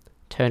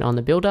 turn on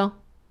the builder.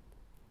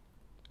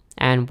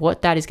 And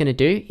what that is going to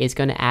do is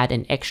going to add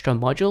an extra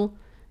module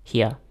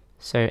here.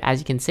 So as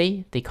you can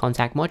see, the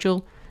contact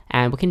module,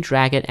 and we can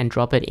drag it and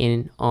drop it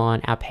in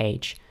on our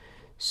page.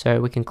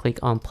 So we can click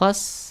on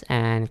plus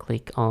and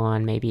click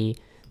on maybe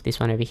this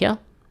one over here.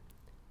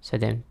 So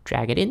then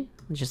drag it in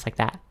just like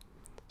that.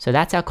 So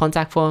that's our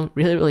contact form,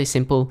 really, really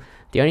simple.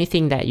 The only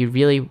thing that you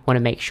really want to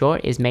make sure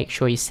is make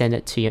sure you send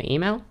it to your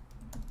email.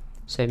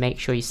 So make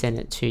sure you send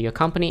it to your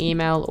company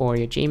email or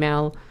your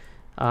Gmail,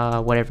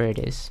 whatever it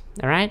is.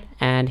 All right.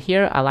 And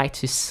here I like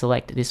to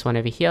select this one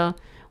over here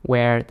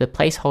where the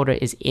placeholder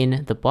is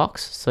in the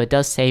box. So it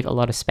does save a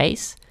lot of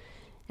space.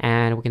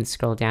 And we can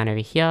scroll down over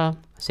here.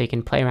 So you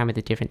can play around with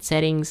the different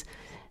settings.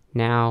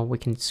 Now we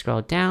can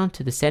scroll down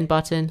to the send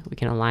button. We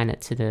can align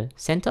it to the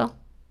center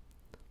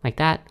like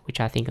that, which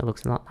I think it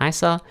looks a lot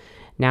nicer.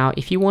 Now,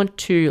 if you want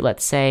to,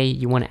 let's say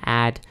you want to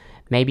add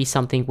maybe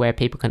something where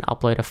people can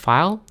upload a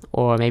file,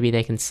 or maybe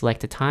they can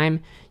select a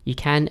time, you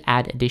can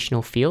add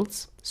additional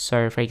fields.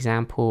 So for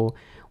example,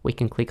 we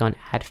can click on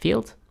add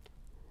field,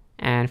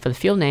 and for the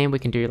field name, we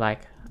can do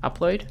like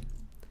upload.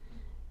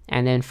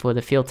 And then for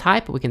the field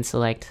type, we can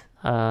select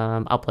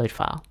upload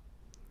file.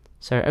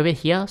 So over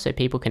here, so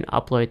people can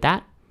upload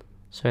that.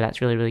 So that's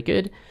really, really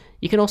good.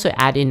 You can also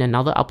add in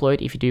another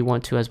upload if you do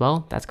want to as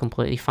well. That's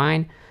completely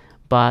fine.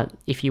 But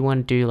if you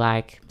want to do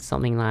like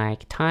something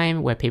like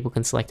time, where people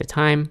can select a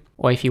time,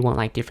 or if you want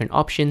like different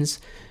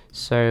options,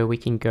 so we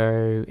can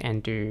go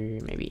and do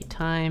maybe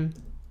time,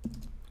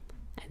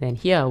 and then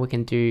here we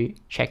can do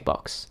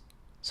checkbox.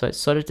 So it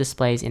sort of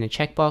displays in a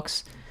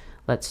checkbox.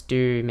 Let's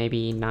do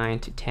maybe 9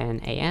 to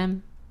 10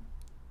 a.m.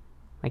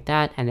 like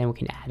that, and then we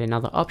can add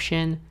another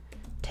option,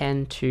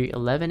 10 to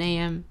 11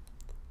 a.m.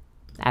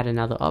 Add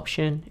another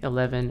option,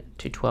 11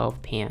 to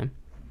 12 p.m.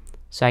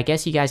 So I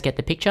guess you guys get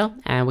the picture,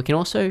 and we can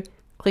also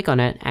click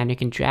on it and you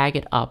can drag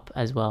it up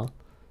as well.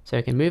 So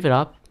you can move it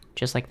up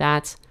just like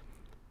that,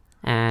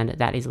 and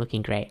that is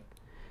looking great.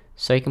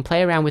 So you can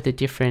play around with the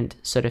different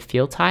sort of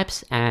field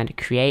types and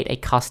create a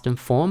custom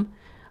form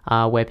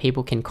where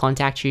people can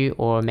contact you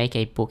or make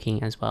a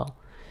booking as well.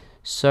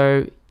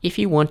 So if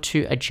you want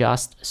to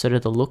adjust sort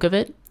of the look of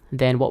it,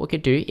 then what we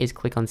could do is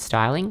click on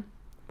styling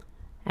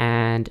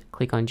and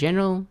click on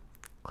general,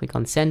 click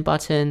on send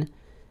button,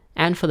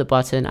 and for the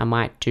button I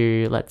might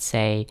do, let's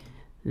say,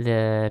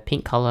 the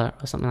pink color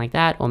or something like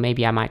that, or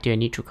maybe I might do a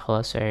neutral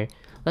color. So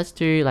let's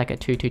do like a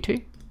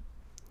 222,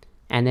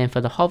 and then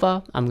for the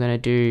hover I'm gonna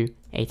do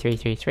a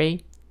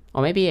 333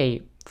 or maybe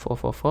a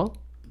 444,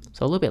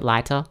 so a little bit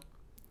lighter,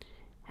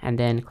 and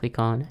then click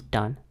on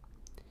done.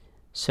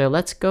 So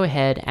let's go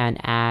ahead and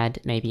add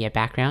maybe a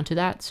background to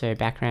that. So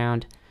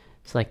background,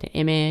 select an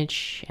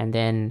image, and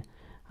then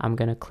I'm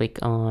gonna click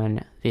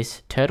on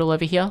this turtle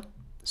over here.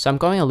 So I'm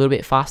going a little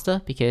bit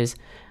faster because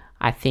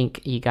I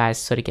think you guys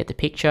sort of get the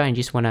picture and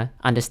just want to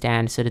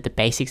understand sort of the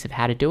basics of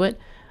how to do it.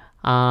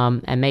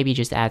 And maybe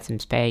just add some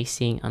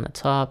spacing on the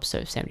top.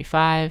 So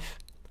 75,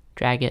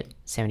 drag it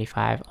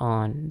 75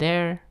 on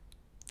there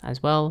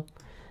as well.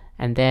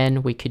 And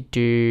then we could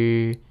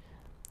do,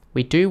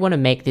 we do want to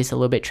make this a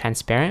little bit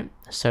transparent.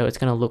 So it's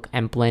going to look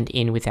and blend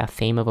in with our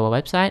theme of our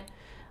website.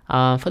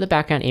 For the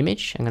background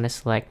image, I'm going to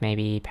select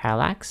maybe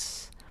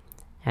Parallax.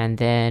 And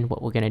then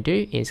what we're going to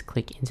do is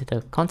click into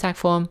the contact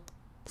form,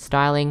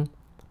 styling,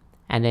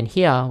 and then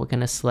here we're going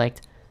to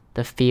select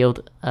the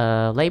field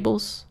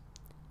labels,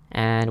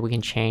 and we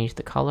can change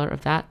the color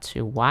of that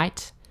to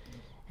white.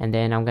 And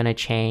then I'm going to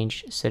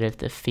change sort of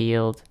the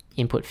field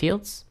input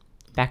fields,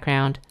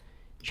 background,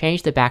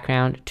 change the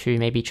background to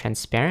maybe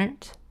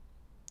transparent,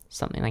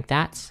 something like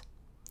that.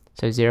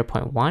 So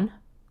 0.1,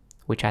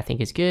 which I think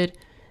is good.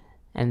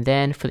 And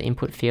then for the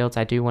input fields,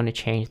 I do want to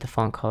change the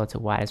font color to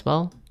white as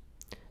well.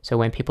 So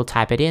when people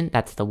type it in,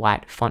 that's the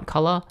white font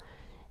color.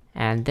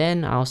 And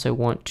then I also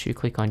want to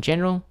click on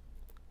general,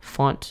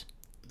 font,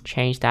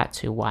 change that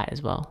to white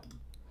as well.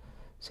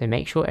 So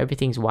make sure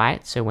everything's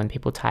white. So when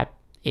people type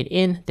it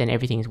in, then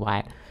everything's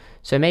white.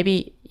 So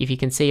maybe if you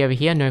can see over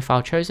here, no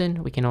file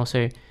chosen, we can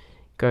also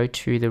go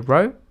to the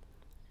row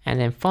and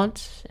then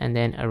font, and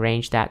then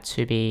arrange that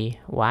to be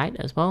white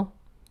as well.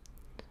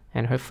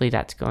 And hopefully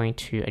that's going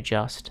to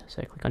adjust.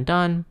 So click on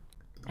done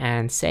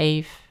and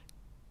save.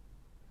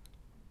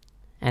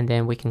 And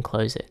then we can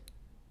close it.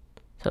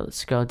 So let's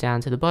scroll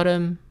down to the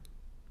bottom,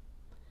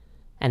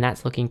 and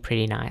that's looking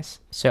pretty nice.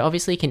 So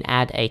obviously you can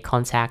add a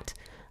contact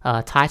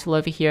title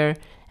over here,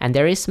 and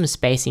there is some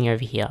spacing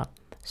over here.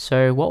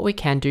 So what we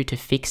can do to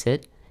fix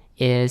it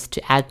is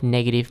to add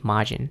negative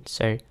margin.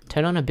 So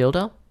turn on a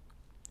builder,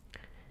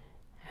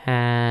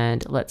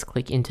 and let's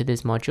click into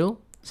this module,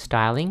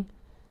 styling,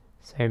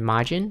 so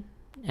margin,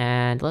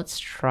 and let's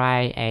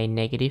try a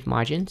negative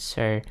margin.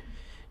 So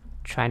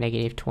try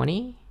negative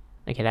 20.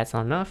 Okay, that's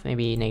not enough.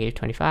 Maybe negative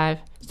 25.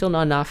 Still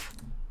not enough.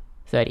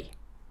 30.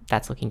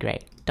 That's looking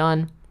great.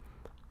 Done.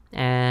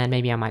 And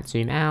maybe I might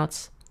zoom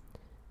out.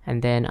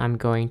 And then I'm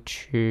going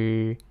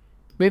to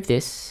move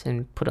this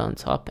and put it on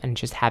top and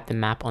just have the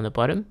map on the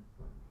bottom.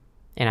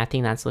 And I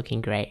think that's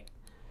looking great.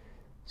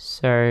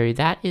 So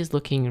that is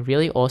looking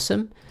really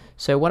awesome.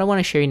 So what I want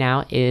to show you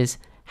now is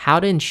how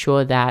to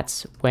ensure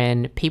that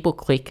when people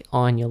click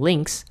on your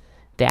links,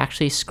 they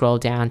actually scroll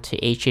down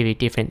to each of your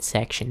different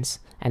sections.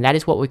 And that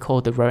is what we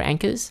call the row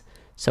anchors.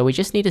 So we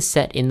just need to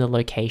set in the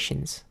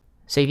locations.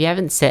 So if you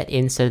haven't set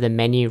in the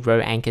menu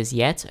row anchors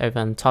yet over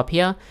on the top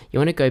here, you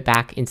want to go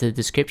back into the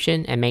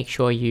description and make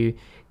sure you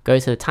go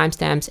to the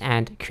timestamps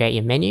and create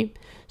your menu.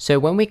 So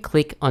when we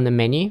click on the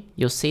menu,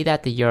 you'll see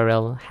that the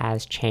URL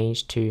has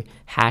changed to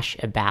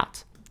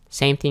 #about.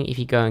 Same thing if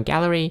you go in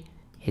gallery,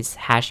 it's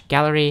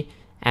 #gallery,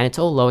 and it's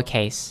all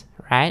lowercase,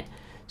 right?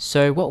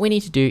 So what we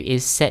need to do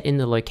is set in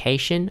the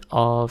location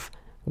of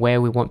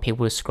where we want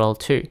people to scroll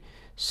to.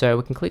 So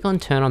we can click on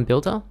turn on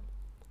builder,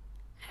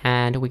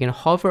 and we can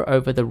hover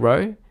over the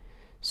row.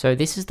 So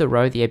this is the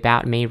row, the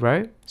about me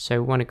row.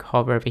 So we want to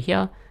hover over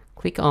here,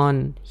 click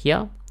on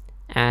here,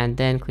 and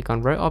then click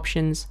on row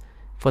options.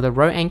 For the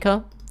row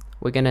anchor,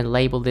 we're going to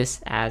label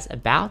this as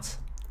about.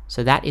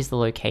 So that is the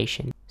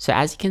location. So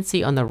as you can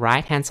see on the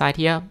right hand side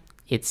here,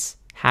 it's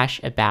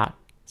 #about.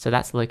 So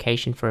that's the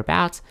location for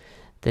about.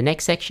 The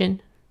next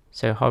section,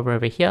 so hover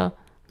over here,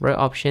 row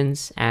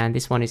options, and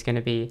this one is going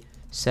to be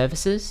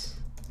services.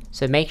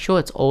 So make sure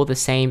it's all the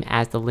same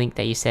as the link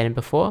that you set in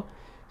before.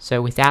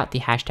 So without the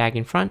hashtag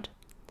in front,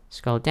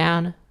 scroll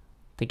down,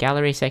 the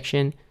gallery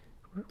section,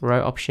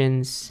 row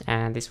options,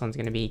 and this one's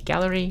going to be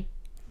gallery.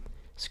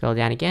 Scroll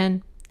down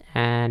again,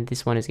 and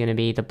this one is going to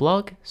be the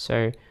blog.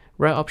 So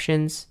row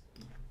options,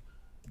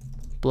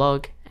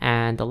 blog,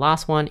 and the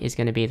last one is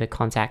going to be the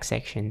contact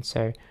section.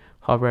 So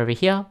hover over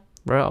here,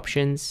 row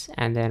options,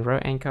 and then row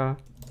anchor,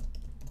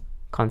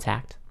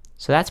 contact.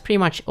 So that's pretty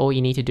much all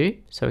you need to do.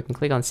 So we can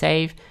click on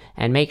save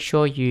and make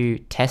sure you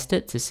test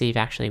it to see if it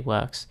actually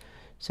works.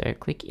 So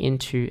click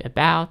into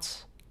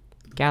about,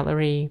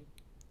 gallery,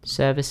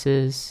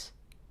 services,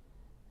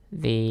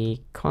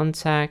 the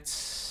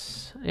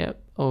contacts,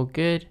 yep, all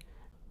good.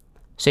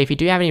 So if you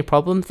do have any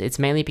problems, it's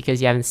mainly because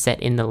you haven't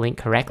set in the link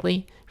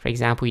correctly. For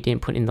example, you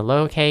didn't put in the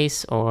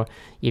lowercase, or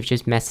you've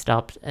just messed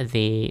up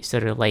the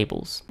sort of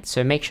labels.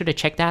 So make sure to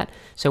check that.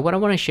 So what I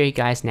want to show you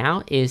guys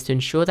now is to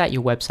ensure that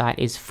your website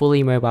is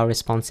fully mobile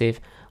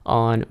responsive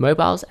on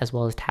mobiles as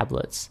well as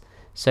tablets.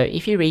 So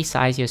if you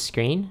resize your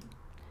screen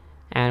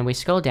and we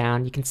scroll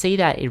down, you can see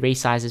that it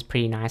resizes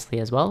pretty nicely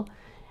as well.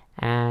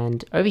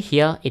 And over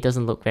here, it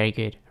doesn't look very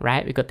good,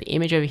 right? We've got the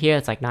image over here.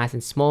 It's like nice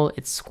and small.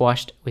 It's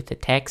squashed with the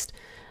text.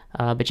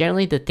 But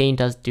generally the theme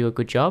does do a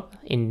good job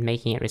in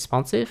making it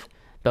responsive,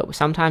 but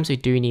sometimes we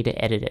do need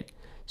to edit it.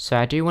 So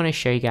I do want to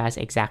show you guys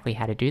exactly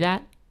how to do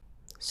that.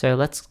 So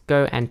let's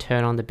go and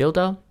turn on the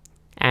builder,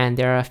 and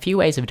there are a few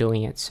ways of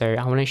doing it. So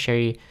I want to show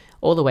you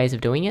all the ways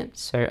of doing it.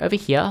 So over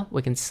here,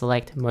 we can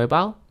select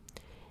mobile,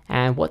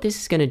 and what this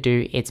is going to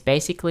do, it's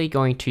basically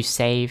going to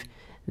save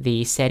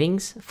the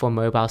settings for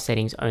mobile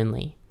settings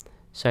only.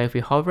 So if we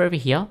hover over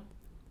here,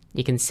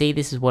 you can see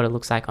this is what it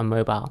looks like on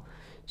mobile.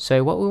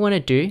 So what we want to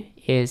do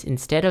is,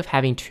 instead of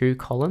having two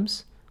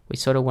columns, we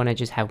sort of want to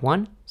just have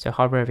one. So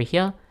hover over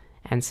here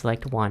and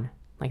select one,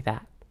 like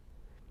that.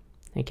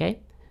 Okay,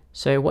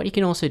 so what you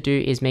can also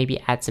do is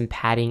maybe add some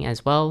padding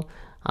as well.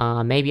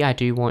 Maybe I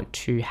do want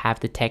to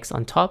have the text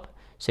on top.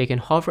 So you can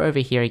hover over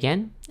here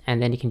again,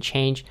 and then you can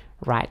change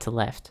right to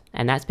left.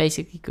 And that's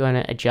basically going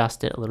to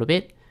adjust it a little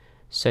bit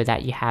so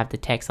that you have the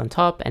text on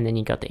top and then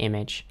you got the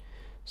image.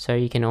 So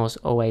you can also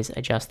always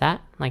adjust that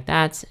like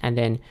that. And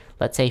then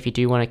let's say if you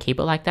do want to keep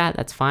it like that,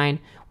 that's fine.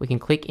 We can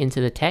click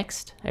into the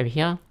text over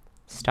here,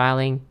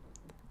 styling,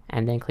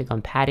 and then click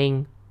on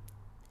padding.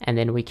 And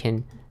then we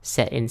can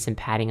set in some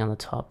padding on the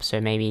top. So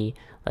maybe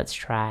let's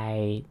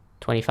try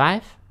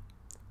 25.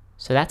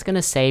 So that's going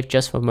to save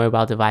just for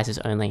mobile devices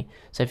only.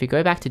 So if you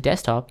go back to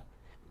desktop,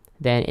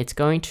 then it's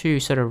going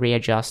to sort of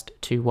readjust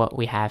to what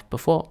we have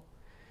before.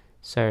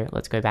 So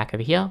let's go back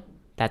over here.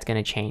 That's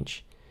going to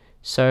change.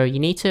 So you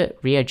need to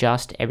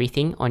readjust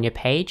everything on your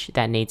page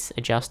that needs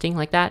adjusting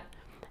like that.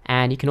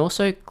 And you can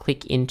also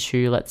click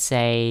into, let's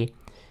say,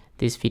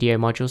 this video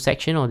module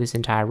section or this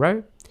entire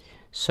row.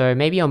 So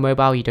maybe on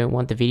mobile you don't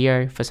want the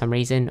video for some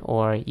reason,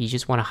 or you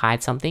just want to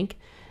hide something.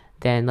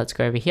 Then let's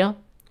go over here,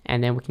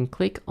 and then we can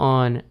click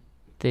on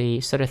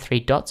the sort of three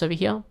dots over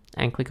here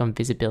and click on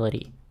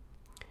visibility.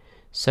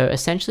 So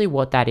essentially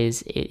what that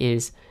is, it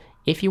is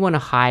if you want to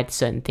hide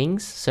certain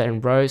things,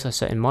 certain rows or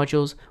certain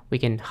modules, we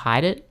can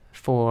hide it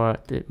for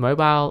the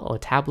mobile or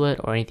tablet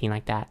or anything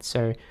like that.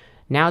 So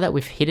now that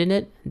we've hidden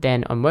it,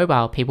 then on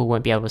mobile, people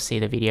won't be able to see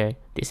the video,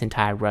 this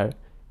entire row.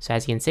 So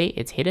as you can see,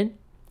 it's hidden.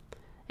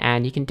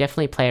 And you can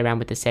definitely play around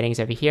with the settings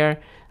over here.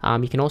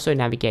 You can also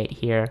navigate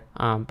here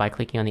by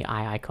clicking on the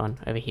eye icon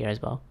over here as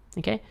well.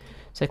 Okay,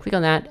 so click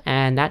on that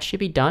and that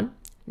should be done.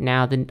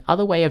 Now the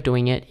other way of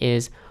doing it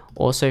is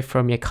also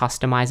from your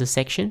customizer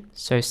section.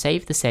 So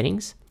save the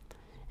settings,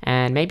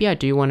 and maybe I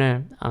do want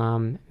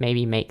to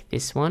maybe make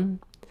this one,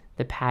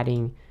 the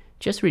padding,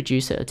 just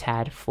reduce it a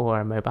tad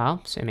for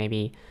mobile. So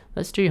maybe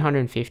let's do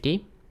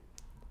 150.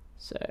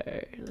 So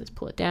let's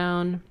pull it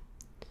down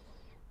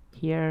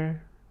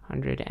here,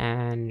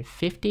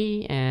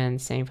 150,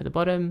 and same for the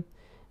bottom,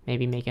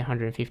 maybe make it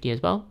 150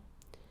 as well.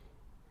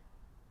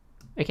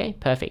 Okay,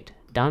 perfect,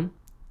 done.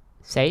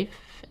 Save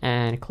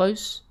and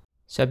close.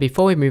 So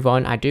before we move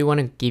on, I do want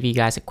to give you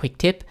guys a quick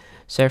tip.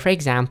 So for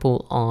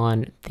example,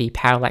 on the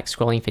parallax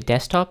scrolling for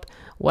desktop,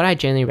 what I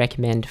generally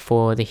recommend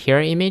for the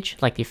hero image,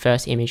 like the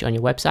first image on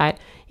your website,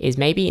 is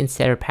maybe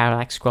instead of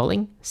parallax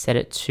scrolling, set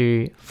it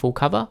to full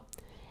cover,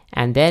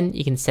 and then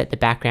you can set the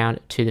background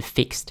to the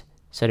fixed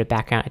sort of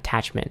background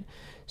attachment.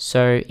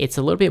 So it's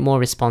a little bit more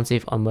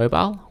responsive on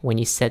mobile when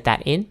you set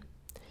that in,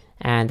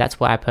 and that's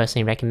what I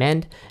personally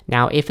recommend.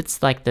 Now, if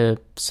it's like the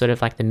sort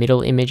of like the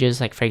middle images,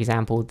 like for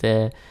example,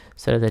 the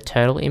sort of the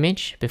turtle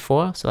image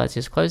before, so let's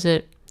just close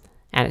it,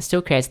 and it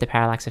still creates the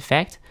parallax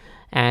effect.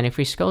 And if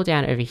we scroll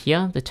down over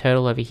here, the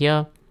turtle over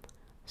here,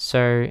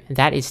 so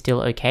that is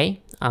still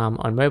okay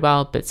on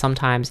mobile, but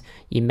sometimes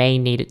you may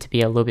need it to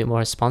be a little bit more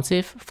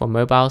responsive for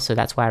mobile. So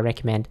that's why I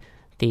recommend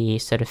the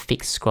sort of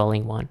fixed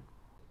scrolling one.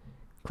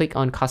 Click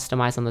on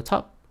customize on the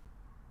top.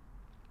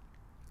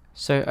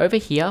 So over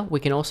here,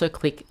 we can also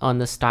click on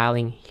the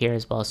styling here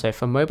as well. So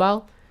for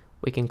mobile,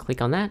 we can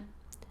click on that,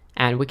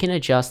 and we can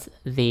adjust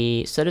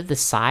the sort of the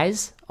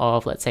size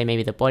of, let's say,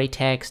 maybe the body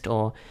text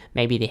or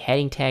maybe the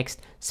heading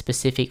text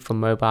specific for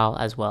mobile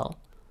as well.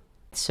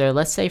 So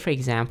let's say, for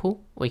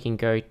example, we can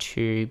go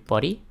to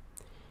body,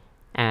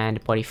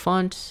 and body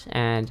font,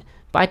 and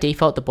by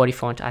default the body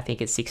font I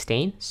think it's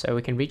 16, so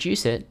we can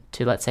reduce it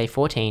to, let's say,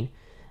 14.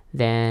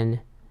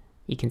 Then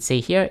you can see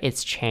here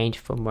it's changed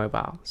for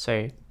mobile.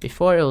 So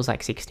before it was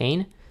like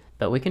 16,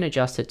 but we can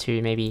adjust it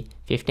to maybe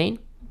 15,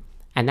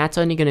 and that's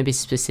only going to be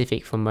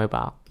specific for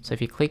mobile. So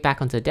if you click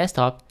back onto the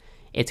desktop,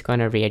 it's going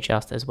to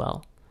readjust as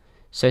well.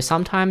 So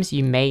sometimes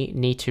you may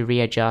need to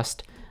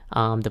readjust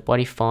the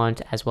body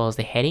font as well as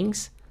the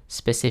headings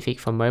specific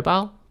for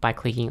mobile by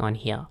clicking on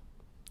here.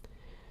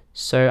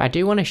 So I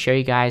do want to show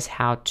you guys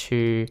how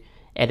to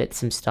edit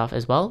some stuff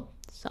as well,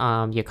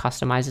 your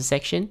customizer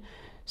section.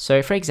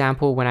 So for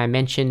example, when I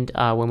mentioned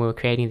when we were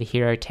creating the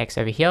hero text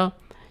over here,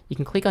 you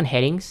can click on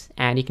headings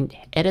and you can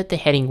edit the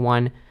heading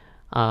 1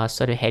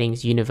 sort of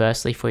headings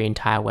universally for your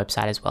entire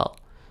website as well.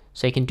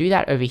 So you can do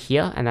that over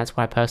here, and that's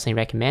what I personally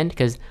recommend,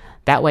 because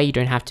that way you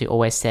don't have to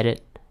always set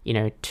it,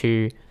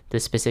 to the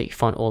specific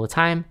font all the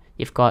time.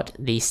 You've got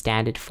the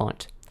standard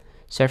font.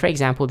 So for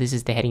example, this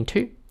is the heading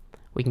 2.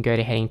 We can go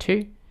to heading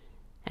 2,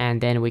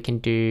 and then we can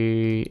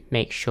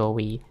make sure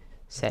we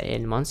set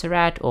in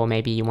Montserrat, or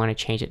maybe you want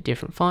to change a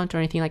different font or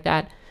anything like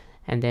that.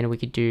 And then we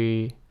could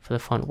do, for the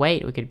font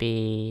weight, we could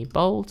be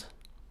bold,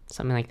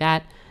 something like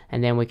that.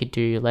 And then we could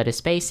do letter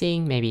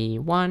spacing, maybe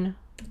 1,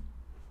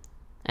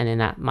 and then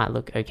that might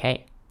look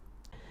okay.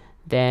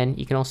 Then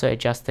you can also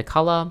adjust the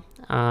color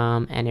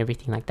and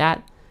everything like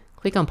that.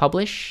 Click on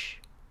publish,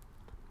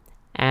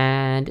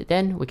 and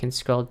then we can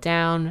scroll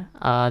down.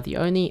 The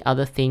only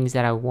other things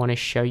that I want to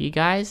show you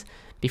guys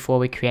before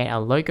we create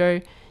our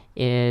logo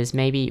is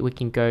maybe we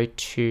can go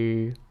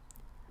to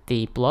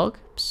the blog.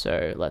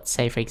 So let's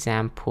say, for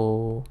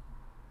example,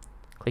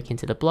 click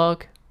into the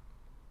blog.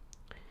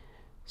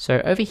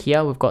 So over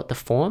here we've got the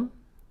form.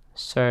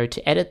 So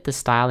to edit the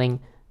styling,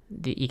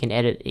 you can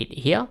edit it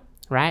here,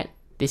 right?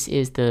 This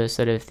is the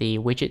sort of the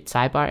widget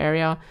sidebar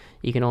area.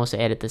 You can also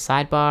edit the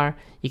sidebar.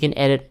 You can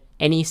edit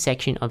any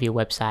section of your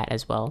website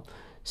as well.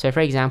 So for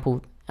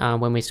example,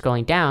 when we're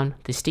scrolling down,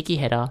 the sticky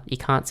header, you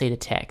can't see the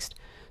text.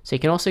 So you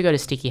can also go to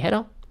sticky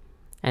header,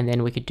 and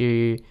then we could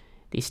do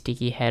the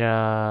sticky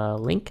header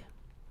link,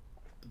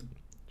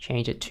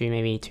 change it to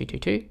maybe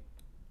 222.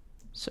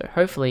 So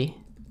hopefully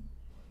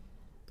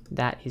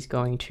that is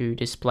going to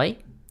display,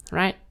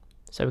 right?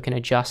 So we can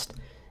adjust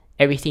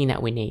everything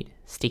that we need,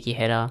 sticky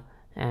header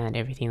and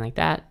everything like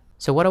that.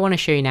 So what I want to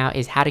show you now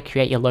is how to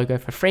create your logo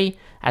for free,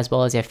 as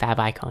well as your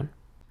favicon.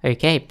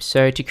 Okay,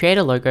 so to create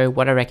a logo,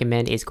 what I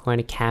recommend is going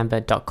to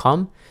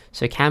canva.com.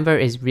 So Canva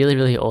is really,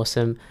 really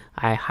awesome.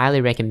 I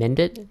highly recommend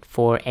it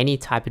for any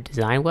type of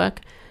design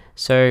work.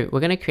 So we're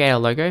going to create a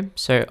logo.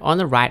 So on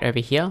the right over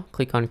here,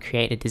 click on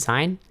create a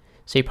design.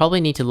 So you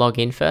probably need to log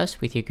in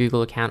first with your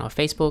Google account or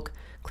Facebook.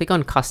 Click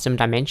on custom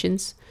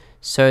dimensions.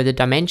 So the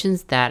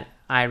dimensions that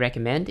I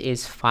recommend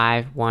is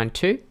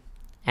 512,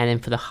 and then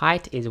for the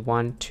height is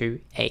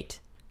 128,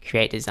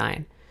 create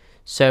design.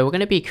 So we're going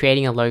to be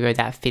creating a logo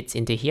that fits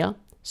into here.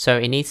 So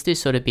it needs to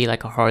sort of be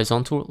like a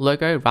horizontal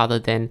logo rather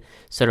than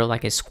sort of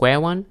like a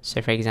square one.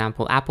 So for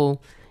example,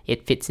 Apple,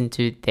 it fits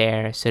into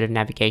their sort of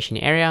navigation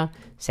area.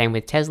 Same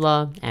with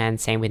Tesla and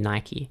same with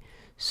Nike.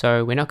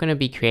 So we're not going to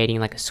be creating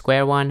like a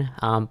square one,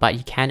 but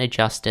you can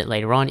adjust it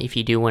later on if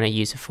you do want to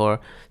use it for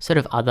sort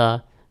of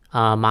other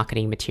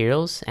marketing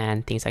materials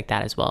and things like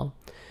that as well.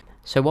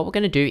 So what we're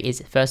going to do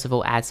is first of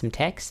all add some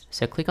text.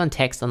 So click on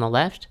text on the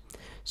left.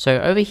 So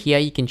over here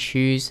you can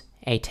choose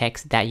a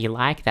text that you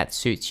like that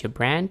suits your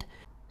brand.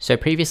 So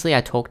previously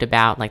I talked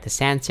about like the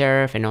sans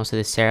serif and also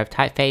the serif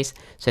typeface.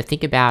 So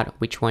think about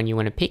which one you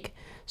want to pick.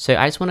 So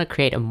I just want to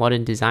create a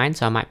modern design,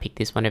 so I might pick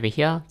this one over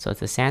here. So it's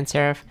the sans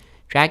serif.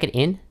 Drag it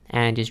in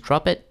and just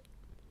drop it.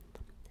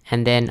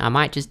 And then I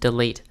might just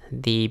delete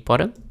the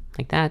bottom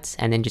like that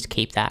and then just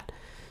keep that.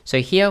 So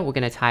here we're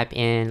going to type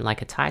in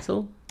like a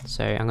title.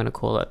 So I'm going to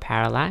call it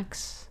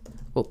Parallax.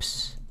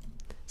 Oops,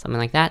 something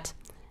like that.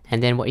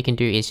 And then what you can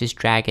do is just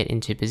drag it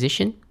into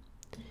position.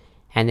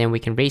 And then we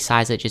can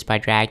resize it just by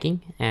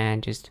dragging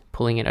and just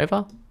pulling it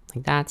over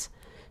like that.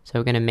 So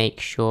we're going to make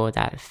sure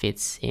that it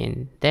fits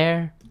in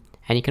there.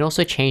 And you can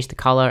also change the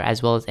color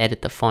as well as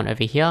edit the font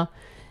over here.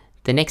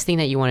 The next thing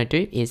that you want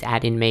to do is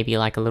add in maybe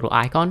like a little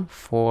icon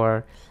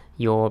for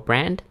your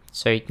brand.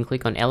 So you can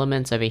click on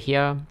elements over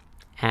here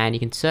and you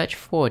can search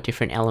for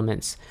different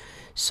elements.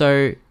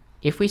 So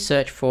if we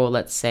search for,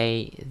 let's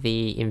say,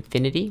 the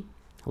infinity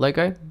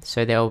logo,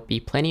 so there'll be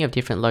plenty of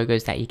different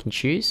logos that you can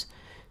choose.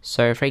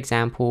 So for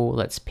example,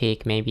 let's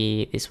pick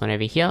maybe this one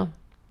over here.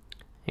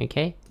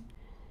 Okay.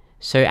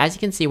 So as you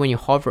can see, when you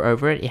hover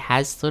over it, it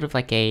has sort of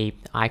like a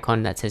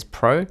icon that says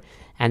Pro,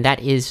 and that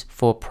is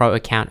for Pro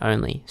account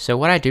only. So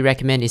what I do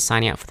recommend is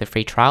signing up for the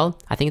free trial.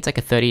 I think it's like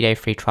a 30-day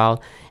free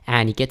trial,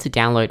 and you get to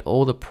download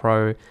all the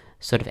Pro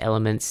sort of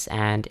elements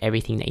and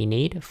everything that you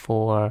need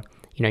for,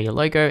 your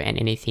logo and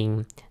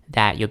anything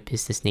that your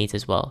business needs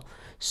as well.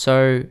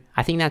 So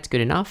I think that's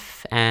good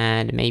enough,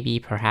 and maybe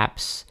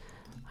perhaps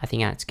I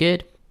think that's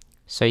good.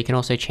 So you can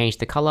also change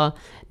the color.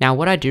 Now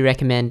what I do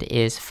recommend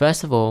is,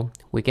 first of all,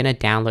 we're going to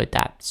download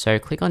that. So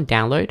click on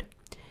download.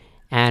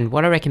 And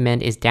what I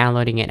recommend is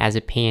downloading it as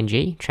a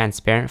PNG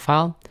transparent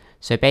file.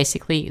 So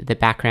basically the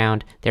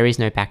background, there is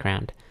no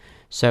background.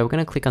 So we're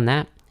going to click on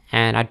that,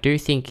 and I do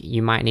think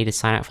you might need to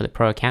sign up for the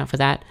pro account for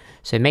that.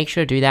 So make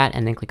sure to do that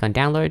and then click on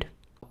download.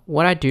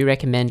 What I do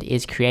recommend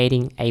is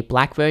creating a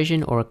black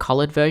version or a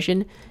colored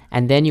version,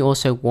 and then you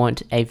also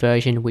want a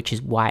version which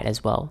is white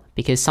as well,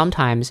 because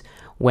sometimes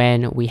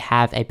when we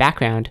have a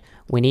background,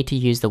 we need to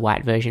use the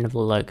white version of the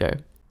logo.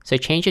 So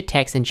change your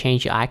text and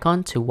change your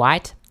icon to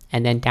white,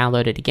 and then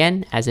download it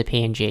again as a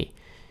PNG.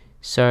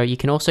 So you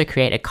can also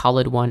create a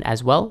colored one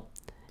as well,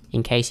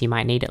 in case you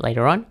might need it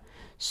later on.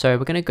 So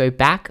we're going to go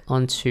back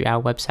onto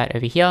our website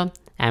over here,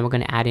 and we're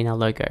going to add in a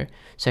logo.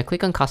 So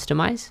click on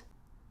Customize,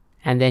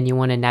 and then you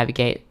want to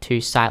navigate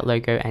to Site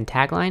Logo and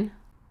Tagline.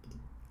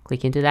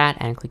 Click into that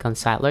and click on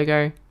Site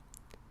Logo,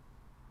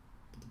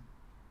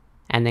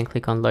 and then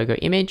click on Logo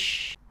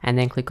Image, and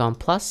then click on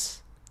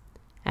Plus,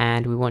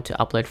 and we want to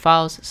upload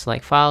files.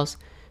 Select Files,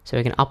 so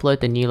we can upload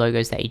the new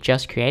logos that you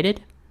just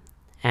created,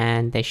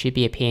 and they should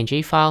be a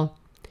PNG file.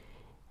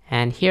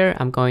 And here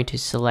I'm going to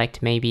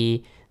select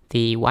maybe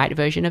the white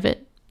version of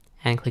it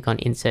and click on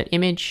Insert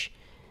Image,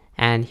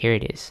 and here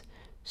it is.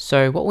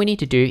 So what we need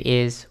to do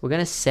is we're going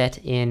to set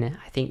in,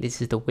 I think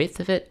this is the width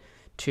of it,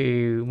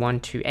 to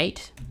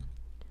 128,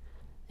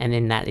 and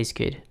then that is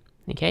good.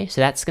 Okay,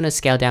 so that's going to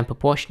scale down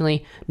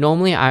proportionally.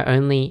 Normally I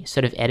only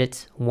sort of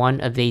edit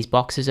one of these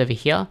boxes over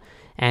here,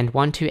 and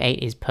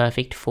 128 is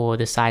perfect for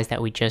the size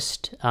that we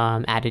just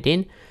added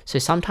in. So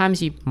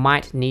sometimes you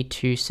might need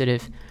to sort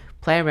of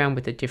play around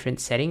with the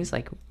different settings,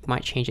 like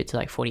might change it to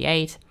like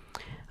 48.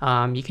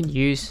 You can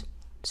use,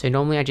 so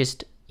normally I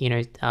just,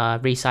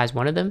 resize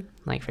one of them,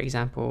 like for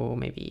example,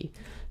 maybe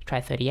try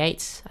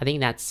 38. I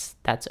think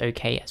that's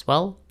okay as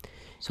well.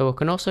 So we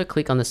can also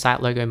click on the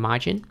site logo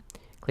margin,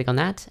 click on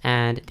that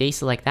and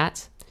deselect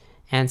that.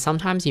 And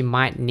sometimes you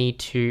might need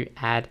to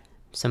add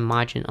some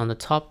margin on the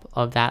top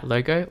of that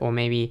logo, or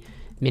maybe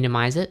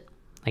minimize it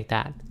like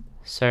that.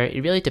 So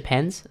it really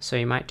depends. So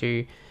you might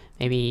do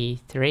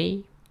maybe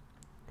 3.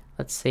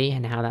 Let's see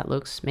and how that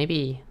looks.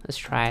 Maybe let's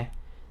try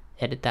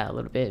edit that a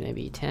little bit,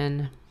 maybe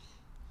 10.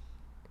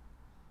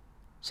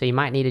 So you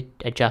might need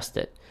to adjust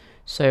it.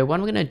 So what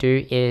I'm going to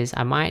do is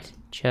I might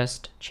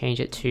just change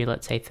it to,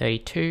 let's say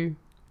 32.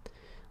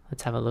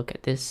 Let's have a look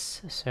at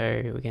this.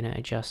 So we're going to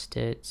adjust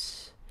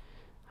it.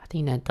 I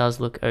think that does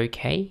look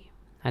okay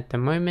at the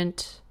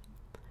moment.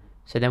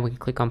 So then we can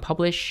click on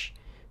publish.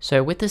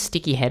 So with the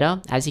sticky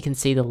header, as you can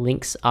see, the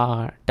links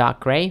are dark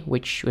gray,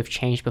 which we've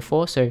changed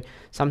before. So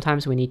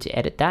sometimes we need to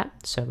edit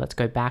that. So let's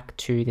go back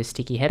to the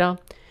sticky header.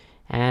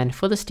 And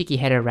for the sticky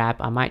header wrap,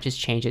 I might just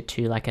change it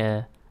to like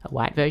a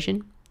white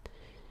version.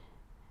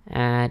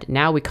 And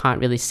now we can't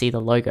really see the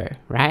logo,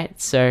 right?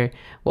 So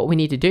what we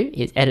need to do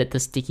is edit the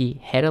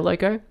sticky header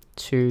logo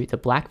to the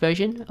black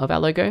version of our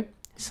logo,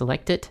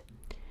 select it,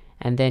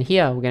 and then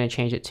here we're going to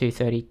change it to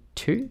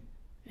 32,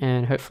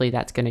 and hopefully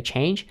that's going to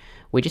change.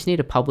 We just need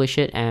to publish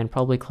it and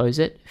probably close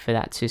it for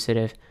that to sort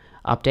of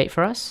update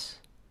for us,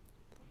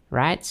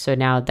 right? So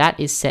now that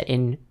is set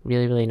in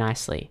really, really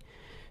nicely.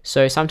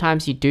 So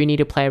sometimes you do need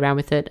to play around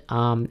with it,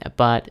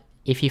 but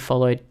if you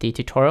followed the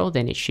tutorial,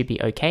 then it should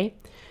be okay.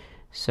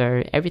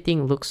 So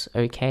everything looks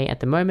okay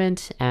at the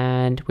moment,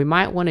 and we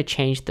might want to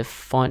change the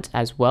font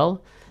as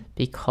well,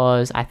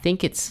 because I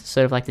think it's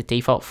sort of like the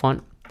default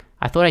font.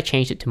 I thought I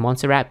changed it to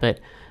Montserrat, but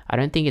I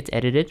don't think it's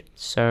edited.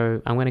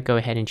 So I'm going to go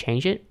ahead and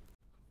change it.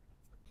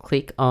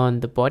 Click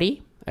on the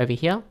body over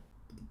here.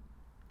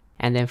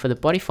 And then for the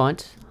body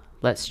font,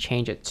 let's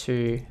change it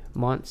to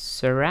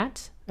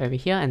Montserrat over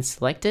here and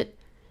select it.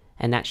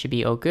 And that should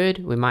be all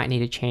good. We might need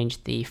to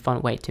change the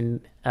font weight to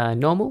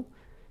normal.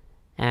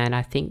 And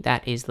I think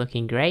that is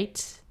looking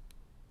great.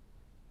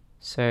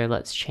 So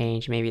let's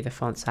change maybe the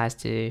font size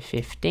to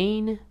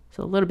 15. It's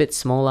a little bit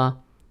smaller.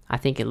 I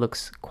think it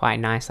looks quite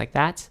nice like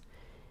that.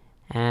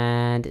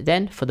 And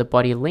then for the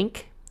body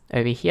link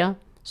over here,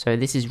 so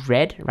this is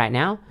red right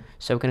now.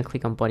 So we're going to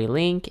click on body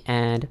link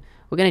and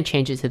we're going to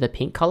change it to the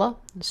pink color.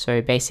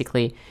 So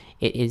basically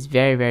it is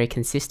very, very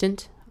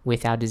consistent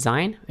with our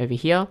design over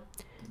here.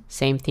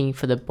 Same thing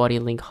for the body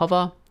link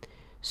hover.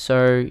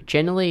 So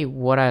generally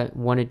what I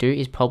want to do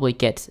is probably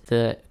get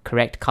the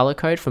correct color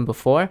code from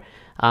before.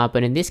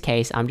 But in this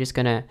case, I'm just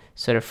going to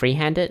sort of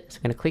freehand it. So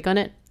I'm going to click on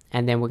it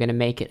and then we're going to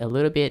make it a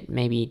little bit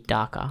maybe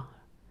darker.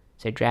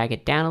 So drag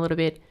it down a little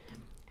bit.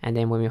 And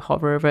then when we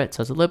hover over it,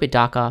 so it's a little bit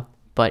darker,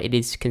 but it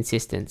is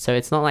consistent. So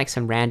it's not like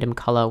some random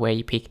color where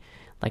you pick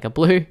like a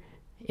blue,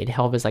 it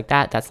hovers like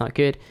that. That's not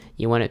good.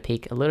 You want to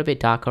pick a little bit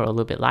darker or a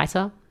little bit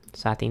lighter.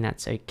 So I think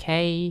that's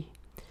okay.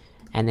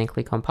 And then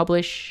click on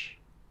publish.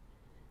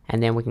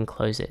 And then we can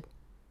close it.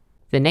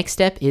 The next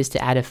step is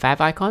to add a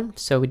favicon.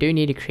 So we do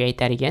need to create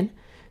that again.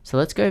 So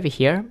let's go over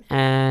here.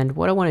 And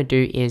what I want to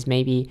do is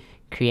maybe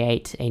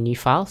create a new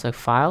file. So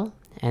file,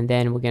 and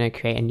then we're going to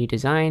create a new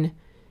design,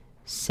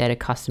 set a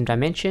custom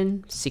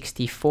dimension,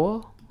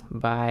 64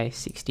 by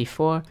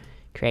 64,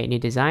 create new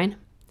design.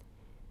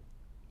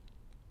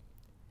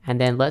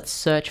 And then let's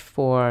search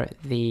for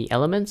the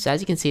elements.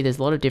 As you can see, there's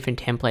a lot of different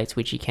templates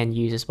which you can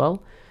use as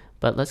well.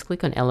 But let's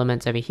click on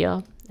elements over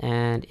here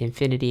and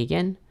infinity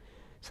again.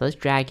 So let's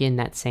drag in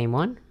that same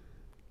one,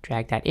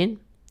 drag that in,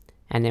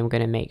 and then we're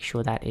going to make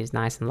sure that is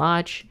nice and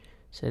large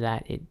so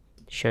that it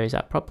shows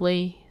up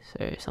properly.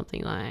 So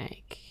something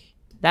like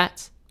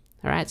that.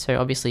 All right, so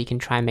obviously you can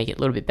try and make it a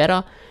little bit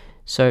better.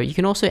 So you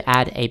can also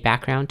add a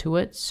background to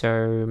it.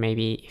 So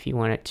maybe if you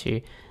wanted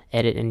to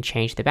edit and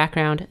change the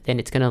background, then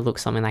it's going to look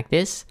something like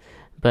this.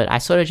 But I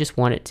sort of just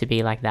want it to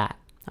be like that.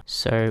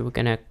 So we're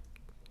going to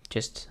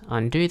just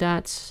undo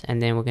that,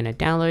 and then we're going to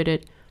download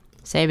it,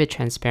 save it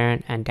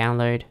transparent, and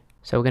download.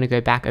 So we're going to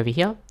go back over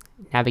here,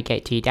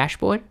 navigate to your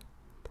dashboard,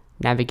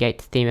 navigate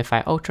to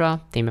Themify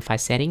Ultra, Themify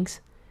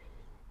settings,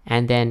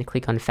 and then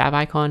click on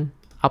Favicon,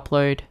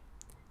 upload,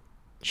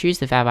 choose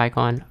the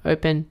Favicon,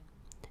 open.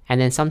 And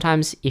then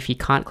sometimes if you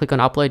can't click on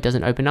upload, it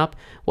doesn't open up,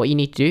 what you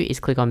need to do is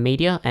click on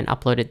media and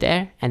upload it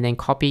there, and then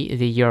copy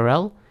the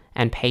URL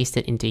and paste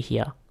it into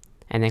here,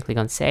 and then click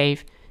on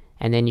save,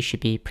 and then you should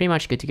be pretty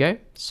much good to go.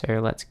 So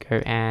let's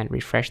go and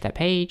refresh that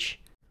page,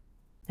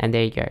 and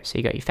there you go. So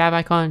you got your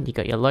favicon, you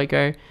got your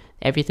logo,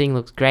 everything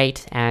looks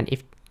great. And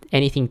if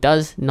anything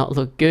does not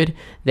look good,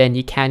 then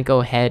you can go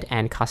ahead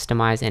and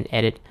customize and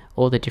edit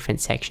all the different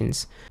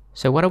sections.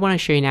 So what I want to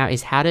show you now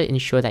is how to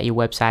ensure that your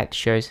website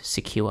shows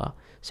secure.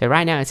 So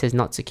right now it says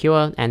not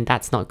secure, and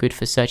that's not good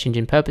for search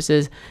engine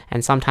purposes.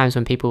 And sometimes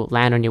when people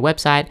land on your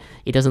website,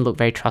 it doesn't look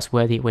very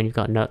trustworthy when you've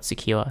got not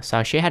secure. So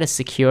I'll show you how to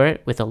secure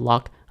it with a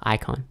lock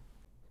icon.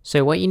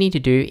 So what you need to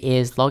do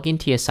is log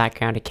into your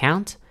SiteGround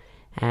account,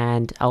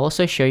 and I'll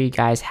also show you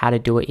guys how to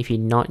do it if you're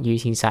not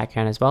using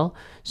SiteGround as well.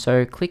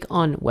 So click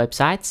on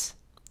websites,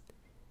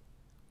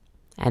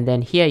 and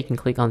then here you can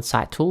click on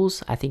site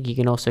tools. I think you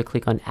can also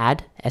click on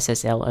add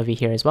SSL over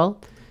here as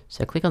well.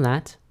 So click on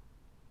that.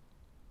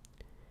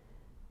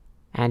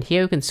 And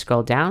here we can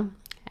scroll down,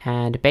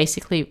 and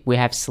basically we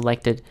have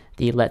selected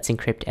the Let's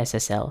Encrypt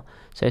SSL.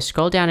 So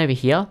scroll down over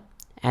here,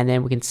 and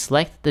then we can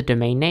select the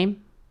domain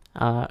name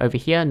over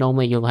here.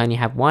 Normally you'll only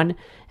have one,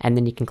 and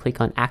then you can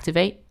click on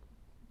activate.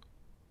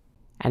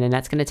 And then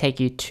that's going to take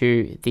you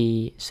to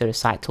the sort of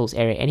site tools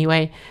area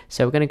anyway.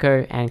 So we're going to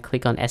go and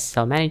click on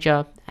SSL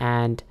manager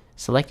and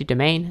select your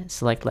domain,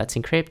 select Let's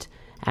Encrypt,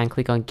 and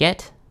click on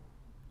get.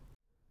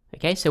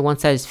 Okay, so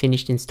once that is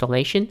finished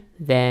installation,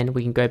 then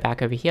we can go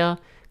back over here,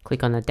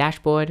 click on the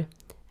dashboard,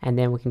 and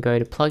then we can go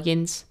to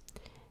plugins,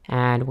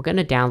 and we're going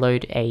to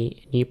download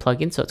a new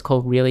plugin. So it's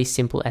called Really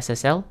Simple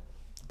SSL.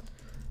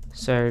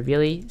 So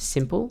Really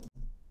Simple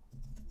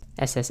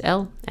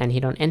SSL, and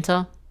hit on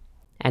enter,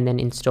 and then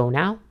install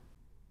now,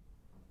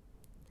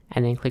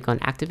 and then click on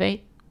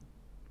activate.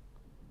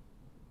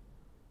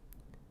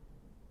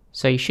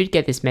 So you should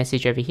get this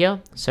message over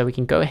here, so we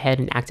can go ahead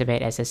and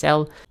activate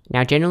SSL.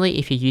 Now generally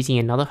if you're using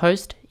another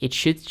host, it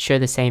should show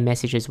the same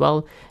message as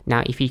well.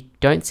 Now if you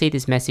don't see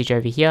this message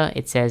over here,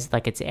 it says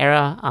like it's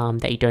error,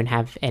 that you don't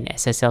have an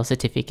SSL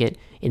certificate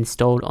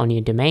installed on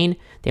your domain,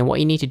 then what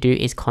you need to do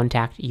is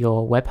contact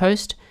your web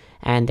host,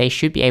 and they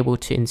should be able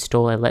to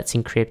install a Let's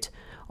Encrypt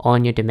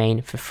on your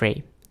domain for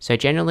free. So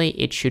generally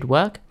it should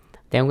work.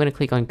 Then I'm going to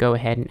click on go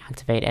ahead and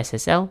activate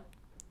SSL.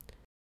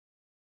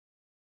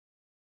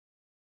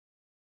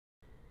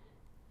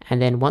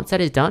 And then once that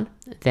is done,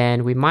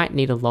 then we might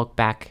need to log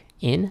back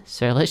in.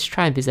 So let's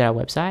try and visit our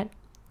website.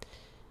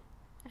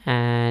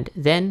 And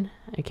then,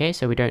 okay,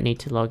 so we don't need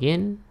to log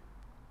in.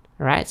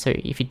 All right, so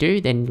if you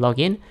do, then log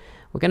in.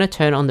 We're going to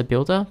turn on the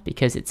builder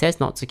because it says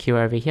not secure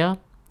over here.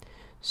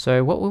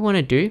 So what we want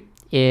to do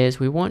is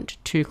we want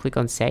to click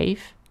on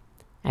save,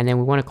 and then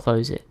we want to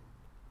close it.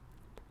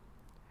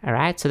 All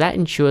right, so that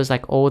ensures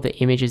like all the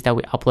images that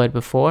we uploaded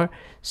before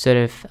sort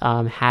of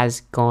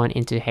has gone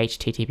into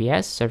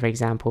HTTPS. So for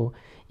example,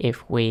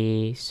 if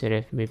we sort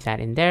of move that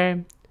in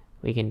there,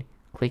 we can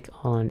click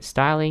on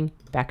styling,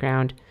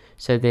 background.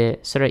 So the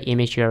sort of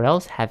image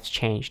URLs have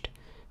changed.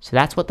 So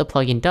that's what the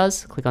plugin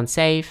does. Click on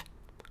save,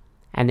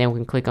 and then we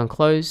can click on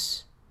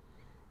close,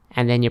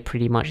 and then you're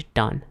pretty much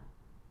done.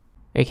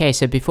 Okay,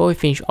 so before we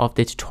finish off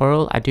the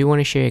tutorial, I do want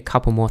to show you a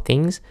couple more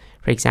things.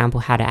 For example,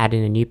 how to add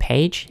in a new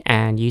page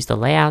and use the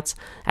layouts,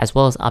 as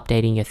well as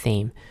updating your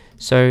theme.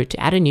 So to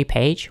add a new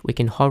page, we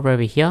can hover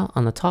over here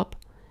on the top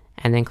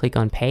and then click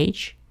on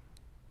page.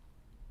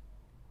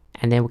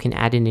 And then we can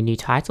add in a new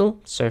title.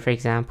 So for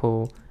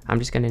example, I'm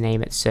just going to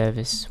name it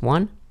service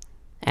 1,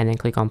 and then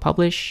click on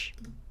publish,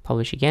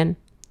 publish again,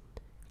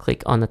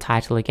 click on the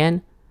title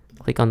again,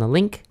 click on the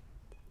link,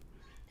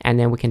 and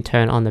then we can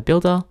turn on the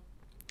builder.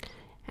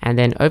 And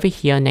then over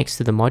here next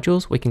to the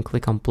modules, we can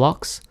click on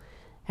blocks,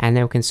 and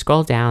then we can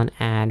scroll down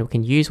and we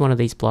can use one of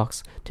these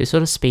blocks to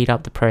sort of speed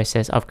up the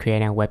process of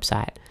creating our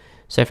website.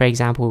 So for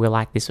example, we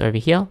like this over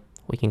here,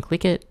 we can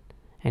click it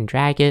and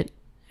drag it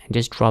and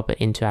just drop it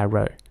into our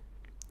row.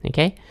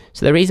 Okay,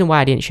 so the reason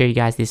why I didn't show you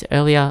guys this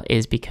earlier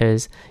is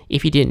because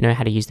if you didn't know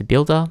how to use the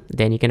builder,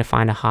 then you're going to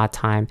find a hard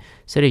time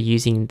sort of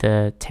using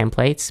the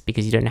templates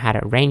because you don't know how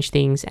to arrange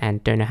things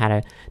and don't know how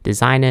to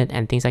design it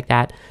and things like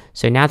that.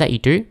 So now that you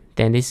do,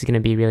 then this is going to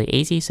be really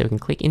easy. So we can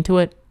click into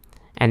it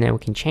and then we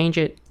can change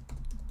it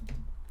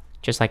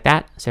just like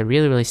that. So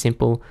really, really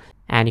simple.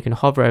 And you can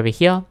hover over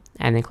here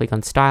and then click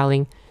on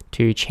styling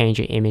to change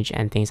your image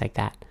and things like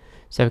that.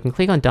 So we can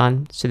click on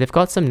done. So they've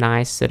got some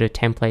nice sort of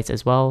templates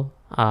as well,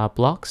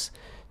 blocks.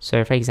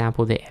 So for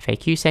example, the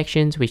FAQ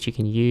sections, which you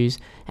can use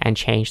and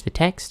change the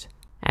text.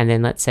 And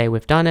then let's say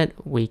we've done it,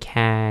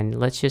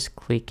 let's just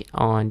click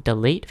on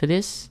delete for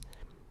this.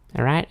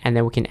 All right, and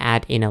then we can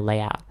add in a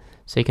layout.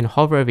 So you can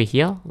hover over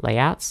here,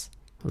 layouts,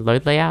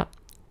 load layout,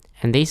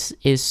 and this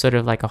is sort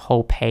of like a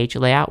whole page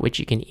layout which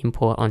you can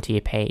import onto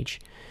your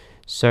page.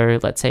 So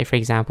let's say, for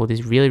example,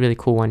 this really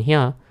cool one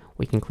here,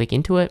 we can click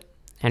into it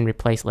and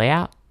replace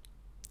layout,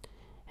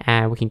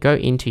 and we can go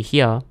into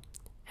here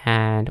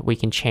and we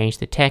can change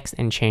the text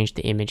and change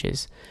the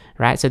images,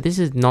 right? So this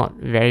is not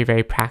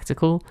very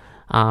practical,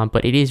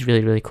 but it is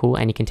really cool,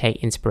 and you can take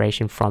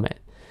inspiration from it.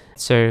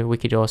 So we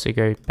could also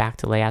go back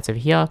to layouts over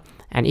here,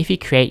 and if you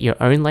create your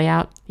own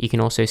layout, you can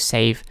also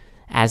save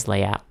as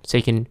layout. So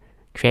you can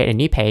create a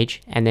new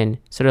page and then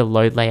sort of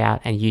load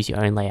layout and use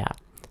your own layout.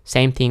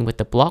 Same thing with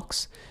the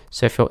blocks.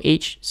 So for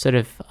each sort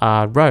of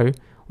row,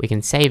 we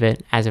can save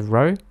it as a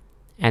row,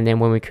 and then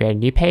when we create a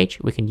new page,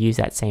 we can use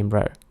that same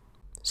row.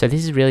 So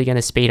this is really going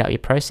to speed up your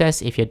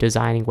process if you're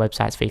designing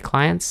websites for your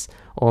clients,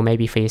 or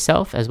maybe for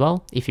yourself as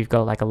well, if you've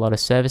got like a lot of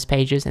service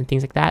pages and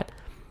things like that.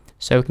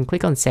 So we can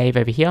click on save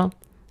over here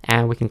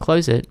and we can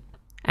close it.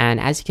 And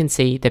as you can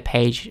see, the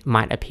page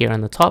might appear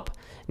on the top.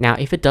 Now,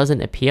 if it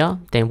doesn't appear,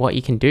 then what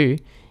you can do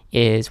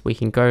is we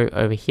can go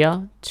over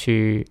here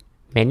to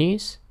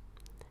menus.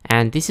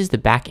 And this is the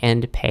back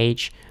end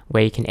page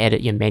where you can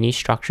edit your menu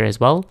structure as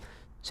well.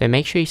 So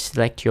make sure you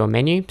select your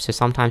menu. So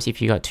sometimes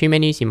if you got two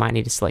menus, you might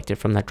need to select it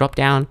from the drop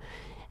down.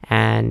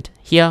 And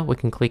here we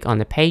can click on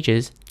the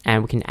pages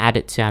and we can add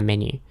it to our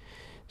menu.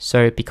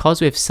 So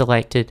because we've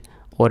selected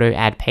auto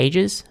add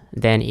pages,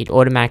 then it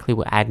automatically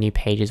will add new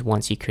pages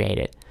once you create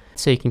it.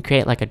 So you can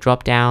create like a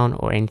drop down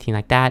or anything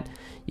like that.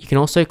 You can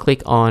also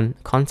click on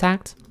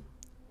contact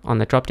on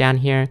the drop down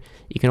here.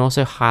 You can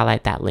also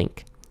highlight that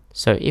link.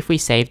 So if we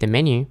save the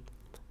menu,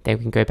 then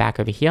we can go back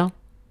over here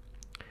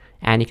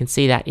and you can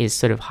see that is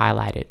sort of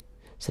highlighted.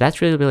 So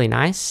that's really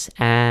nice.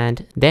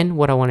 And then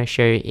what I want to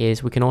show you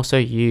is we can also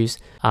use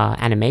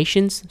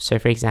animations. So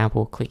for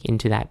example, click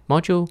into that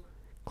module,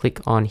 click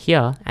on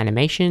here,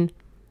 animation,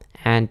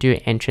 and do an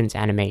entrance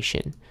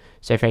animation.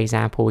 So for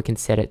example, we can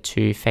set it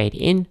to fade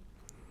in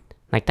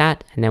like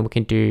that. And then we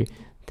can do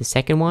the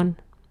second one,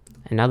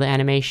 another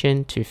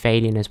animation to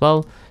fade in as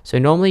well. So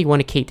normally you want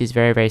to keep this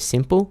very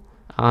simple.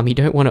 You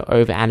don't want to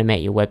over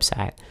animate your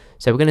website.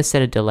 So we're going to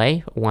set a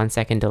delay, 1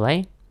 second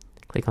delay.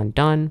 Click on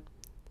done.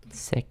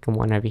 Second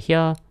one over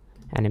here,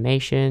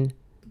 animation,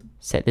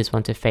 set this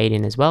one to fade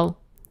in as well.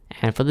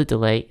 And for the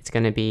delay, it's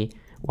going to be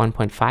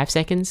 1.5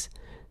 seconds.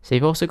 So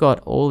you've also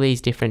got all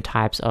these different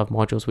types of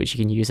modules which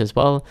you can use as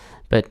well,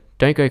 but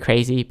don't go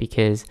crazy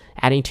because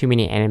adding too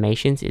many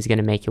animations is going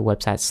to make your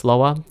website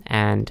slower.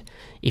 And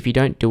if you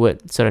don't do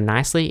it sort of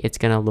nicely, it's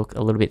going to look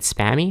a little bit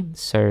spammy.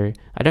 So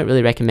I don't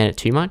really recommend it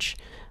too much.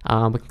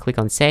 We can click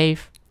on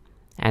save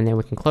and then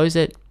we can close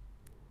it.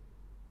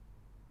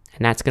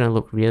 And that's going to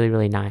look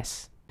really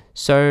nice.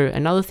 So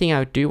another thing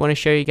I do want to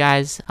show you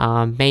guys,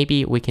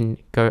 maybe we can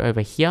go over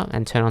here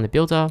and turn on the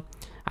builder.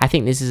 I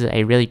think this is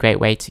a really great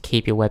way to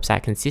keep your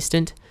website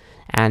consistent,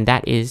 and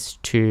that is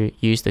to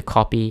use the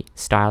copy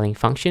styling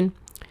function.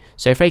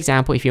 So for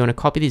example, if you want to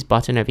copy this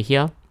button over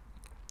here,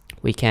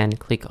 we can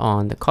click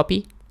on the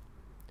copy.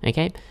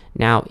 Okay,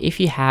 now if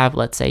you have,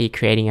 let's say you're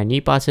creating a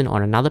new button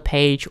on another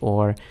page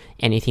or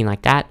anything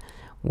like that,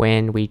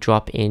 when we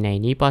drop in a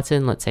new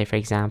button, let's say for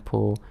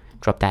example,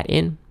 drop that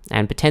in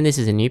and pretend this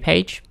is a new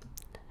page,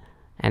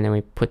 and then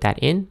we put that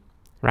in,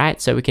 right?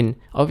 So we can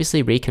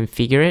obviously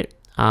reconfigure it,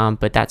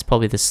 but that's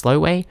probably the slow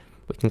way.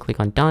 We can click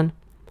on done.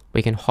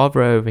 We can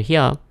hover over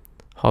here,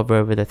 hover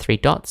over the 3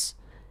 dots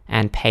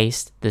and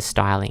paste the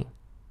styling.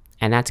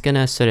 And that's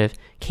gonna sort of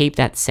keep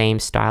that same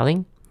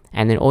styling.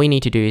 And then all you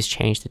need to do is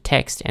change the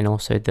text and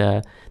also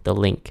the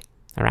link,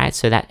 all right?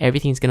 So that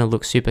everything's gonna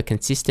look super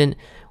consistent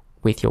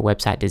with your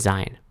website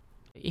design.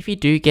 If you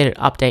do get an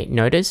update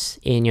notice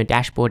in your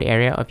dashboard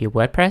area of your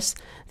WordPress,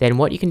 then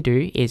what you can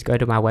do is go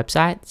to my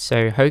website,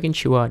 so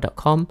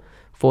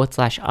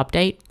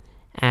hoganchua.com/update,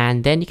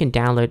 and then you can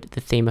download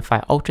the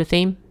Themify Ultra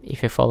theme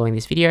if you're following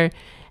this video,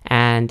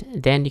 and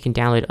then you can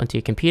download it onto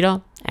your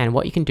computer. And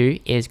what you can do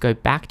is go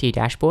back to your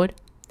dashboard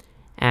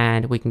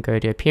and we can go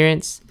to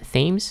Appearance,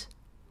 Themes,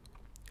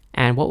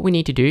 and what we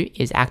need to do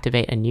is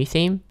activate a new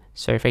theme.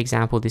 So for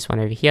example, this one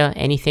over here,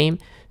 any theme.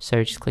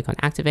 So just click on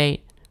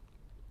Activate.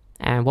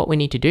 And what we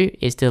need to do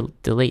is to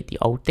delete the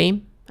old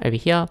theme over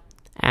here,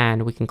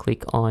 and we can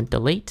click on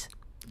delete.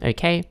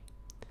 Okay.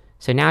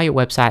 So now your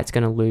website's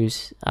going to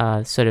lose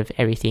sort of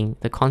everything,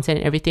 the content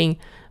and everything,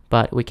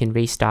 but we can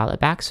restyle it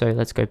back. So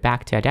let's go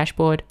back to our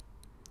dashboard,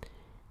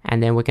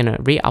 and then we're going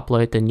to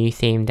re-upload the new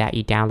theme that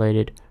you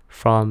downloaded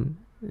from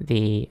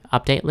the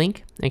update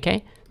link.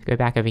 Okay. Go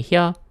back over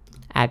here,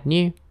 add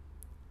new,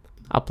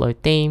 upload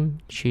theme,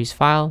 choose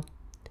file,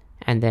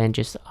 and then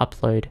just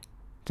upload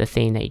the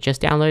theme that you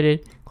just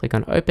downloaded. Click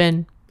on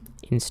open,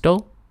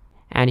 install,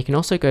 and you can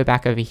also go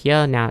back over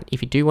here. Now,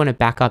 if you do want to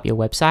back up your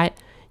website,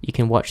 you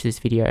can watch this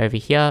video over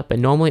here, but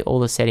normally all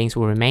the settings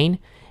will remain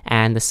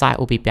and the site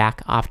will be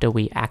back after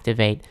we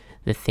activate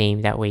the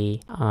theme that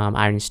we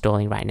are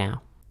installing right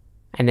now.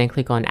 And then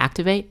click on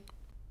activate,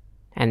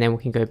 and then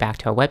we can go back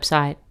to our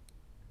website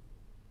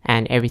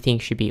and everything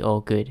should be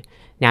all good.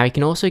 Now you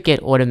can also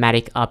get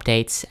automatic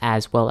updates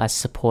as well as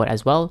support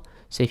as well.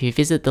 So if you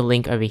visit the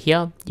link over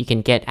here, you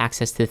can get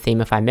access to the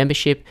Themify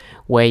membership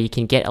where you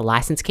can get a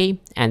license key,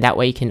 and that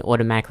way you can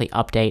automatically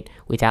update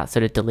without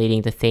sort of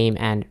deleting the theme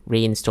and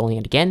reinstalling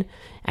it again.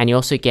 And you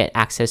also get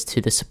access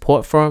to the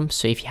support forum.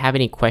 So if you have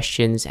any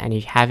questions and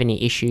if you have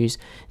any issues,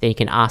 then you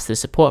can ask the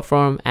support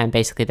forum and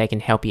basically they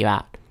can help you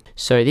out.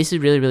 So this is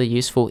really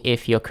useful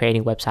if you're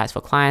creating websites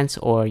for clients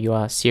or you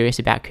are serious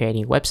about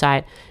creating a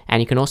website.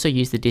 And you can also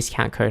use the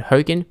discount code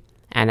Hogan,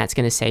 and that's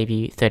going to save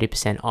you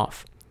 30%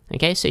 off.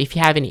 Okay, so if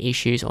you have any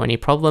issues or any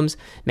problems,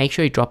 make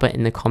sure you drop it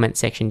in the comment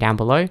section down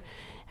below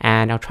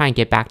and I'll try and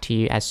get back to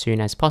you as soon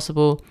as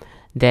possible.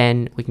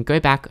 Then we can go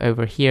back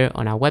over here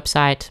on our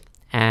website,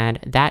 and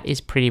that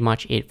is pretty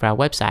much it for our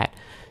website.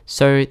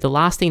 So the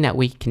last thing that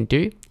we can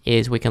do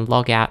is we can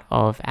log out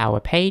of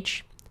our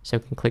page. So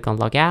we can click on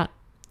log out,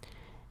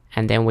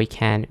 and then we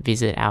can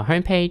visit our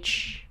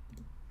homepage.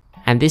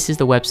 And this is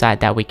the website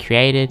that we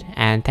created,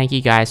 and thank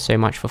you guys so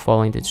much for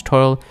following the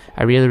tutorial.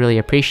 I really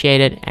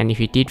appreciate it, and if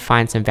you did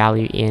find some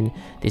value in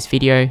this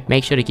video,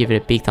 make sure to give it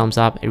a big thumbs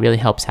up. It really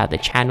helps out the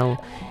channel.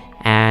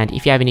 And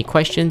if you have any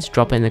questions,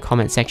 drop it in the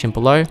comment section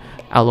below.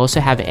 I'll also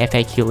have an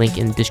FAQ link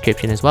in the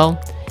description as well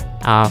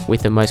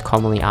with the most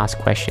commonly asked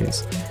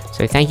questions.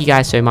 So thank you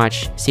guys so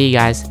much. See you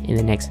guys in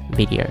the next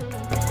video.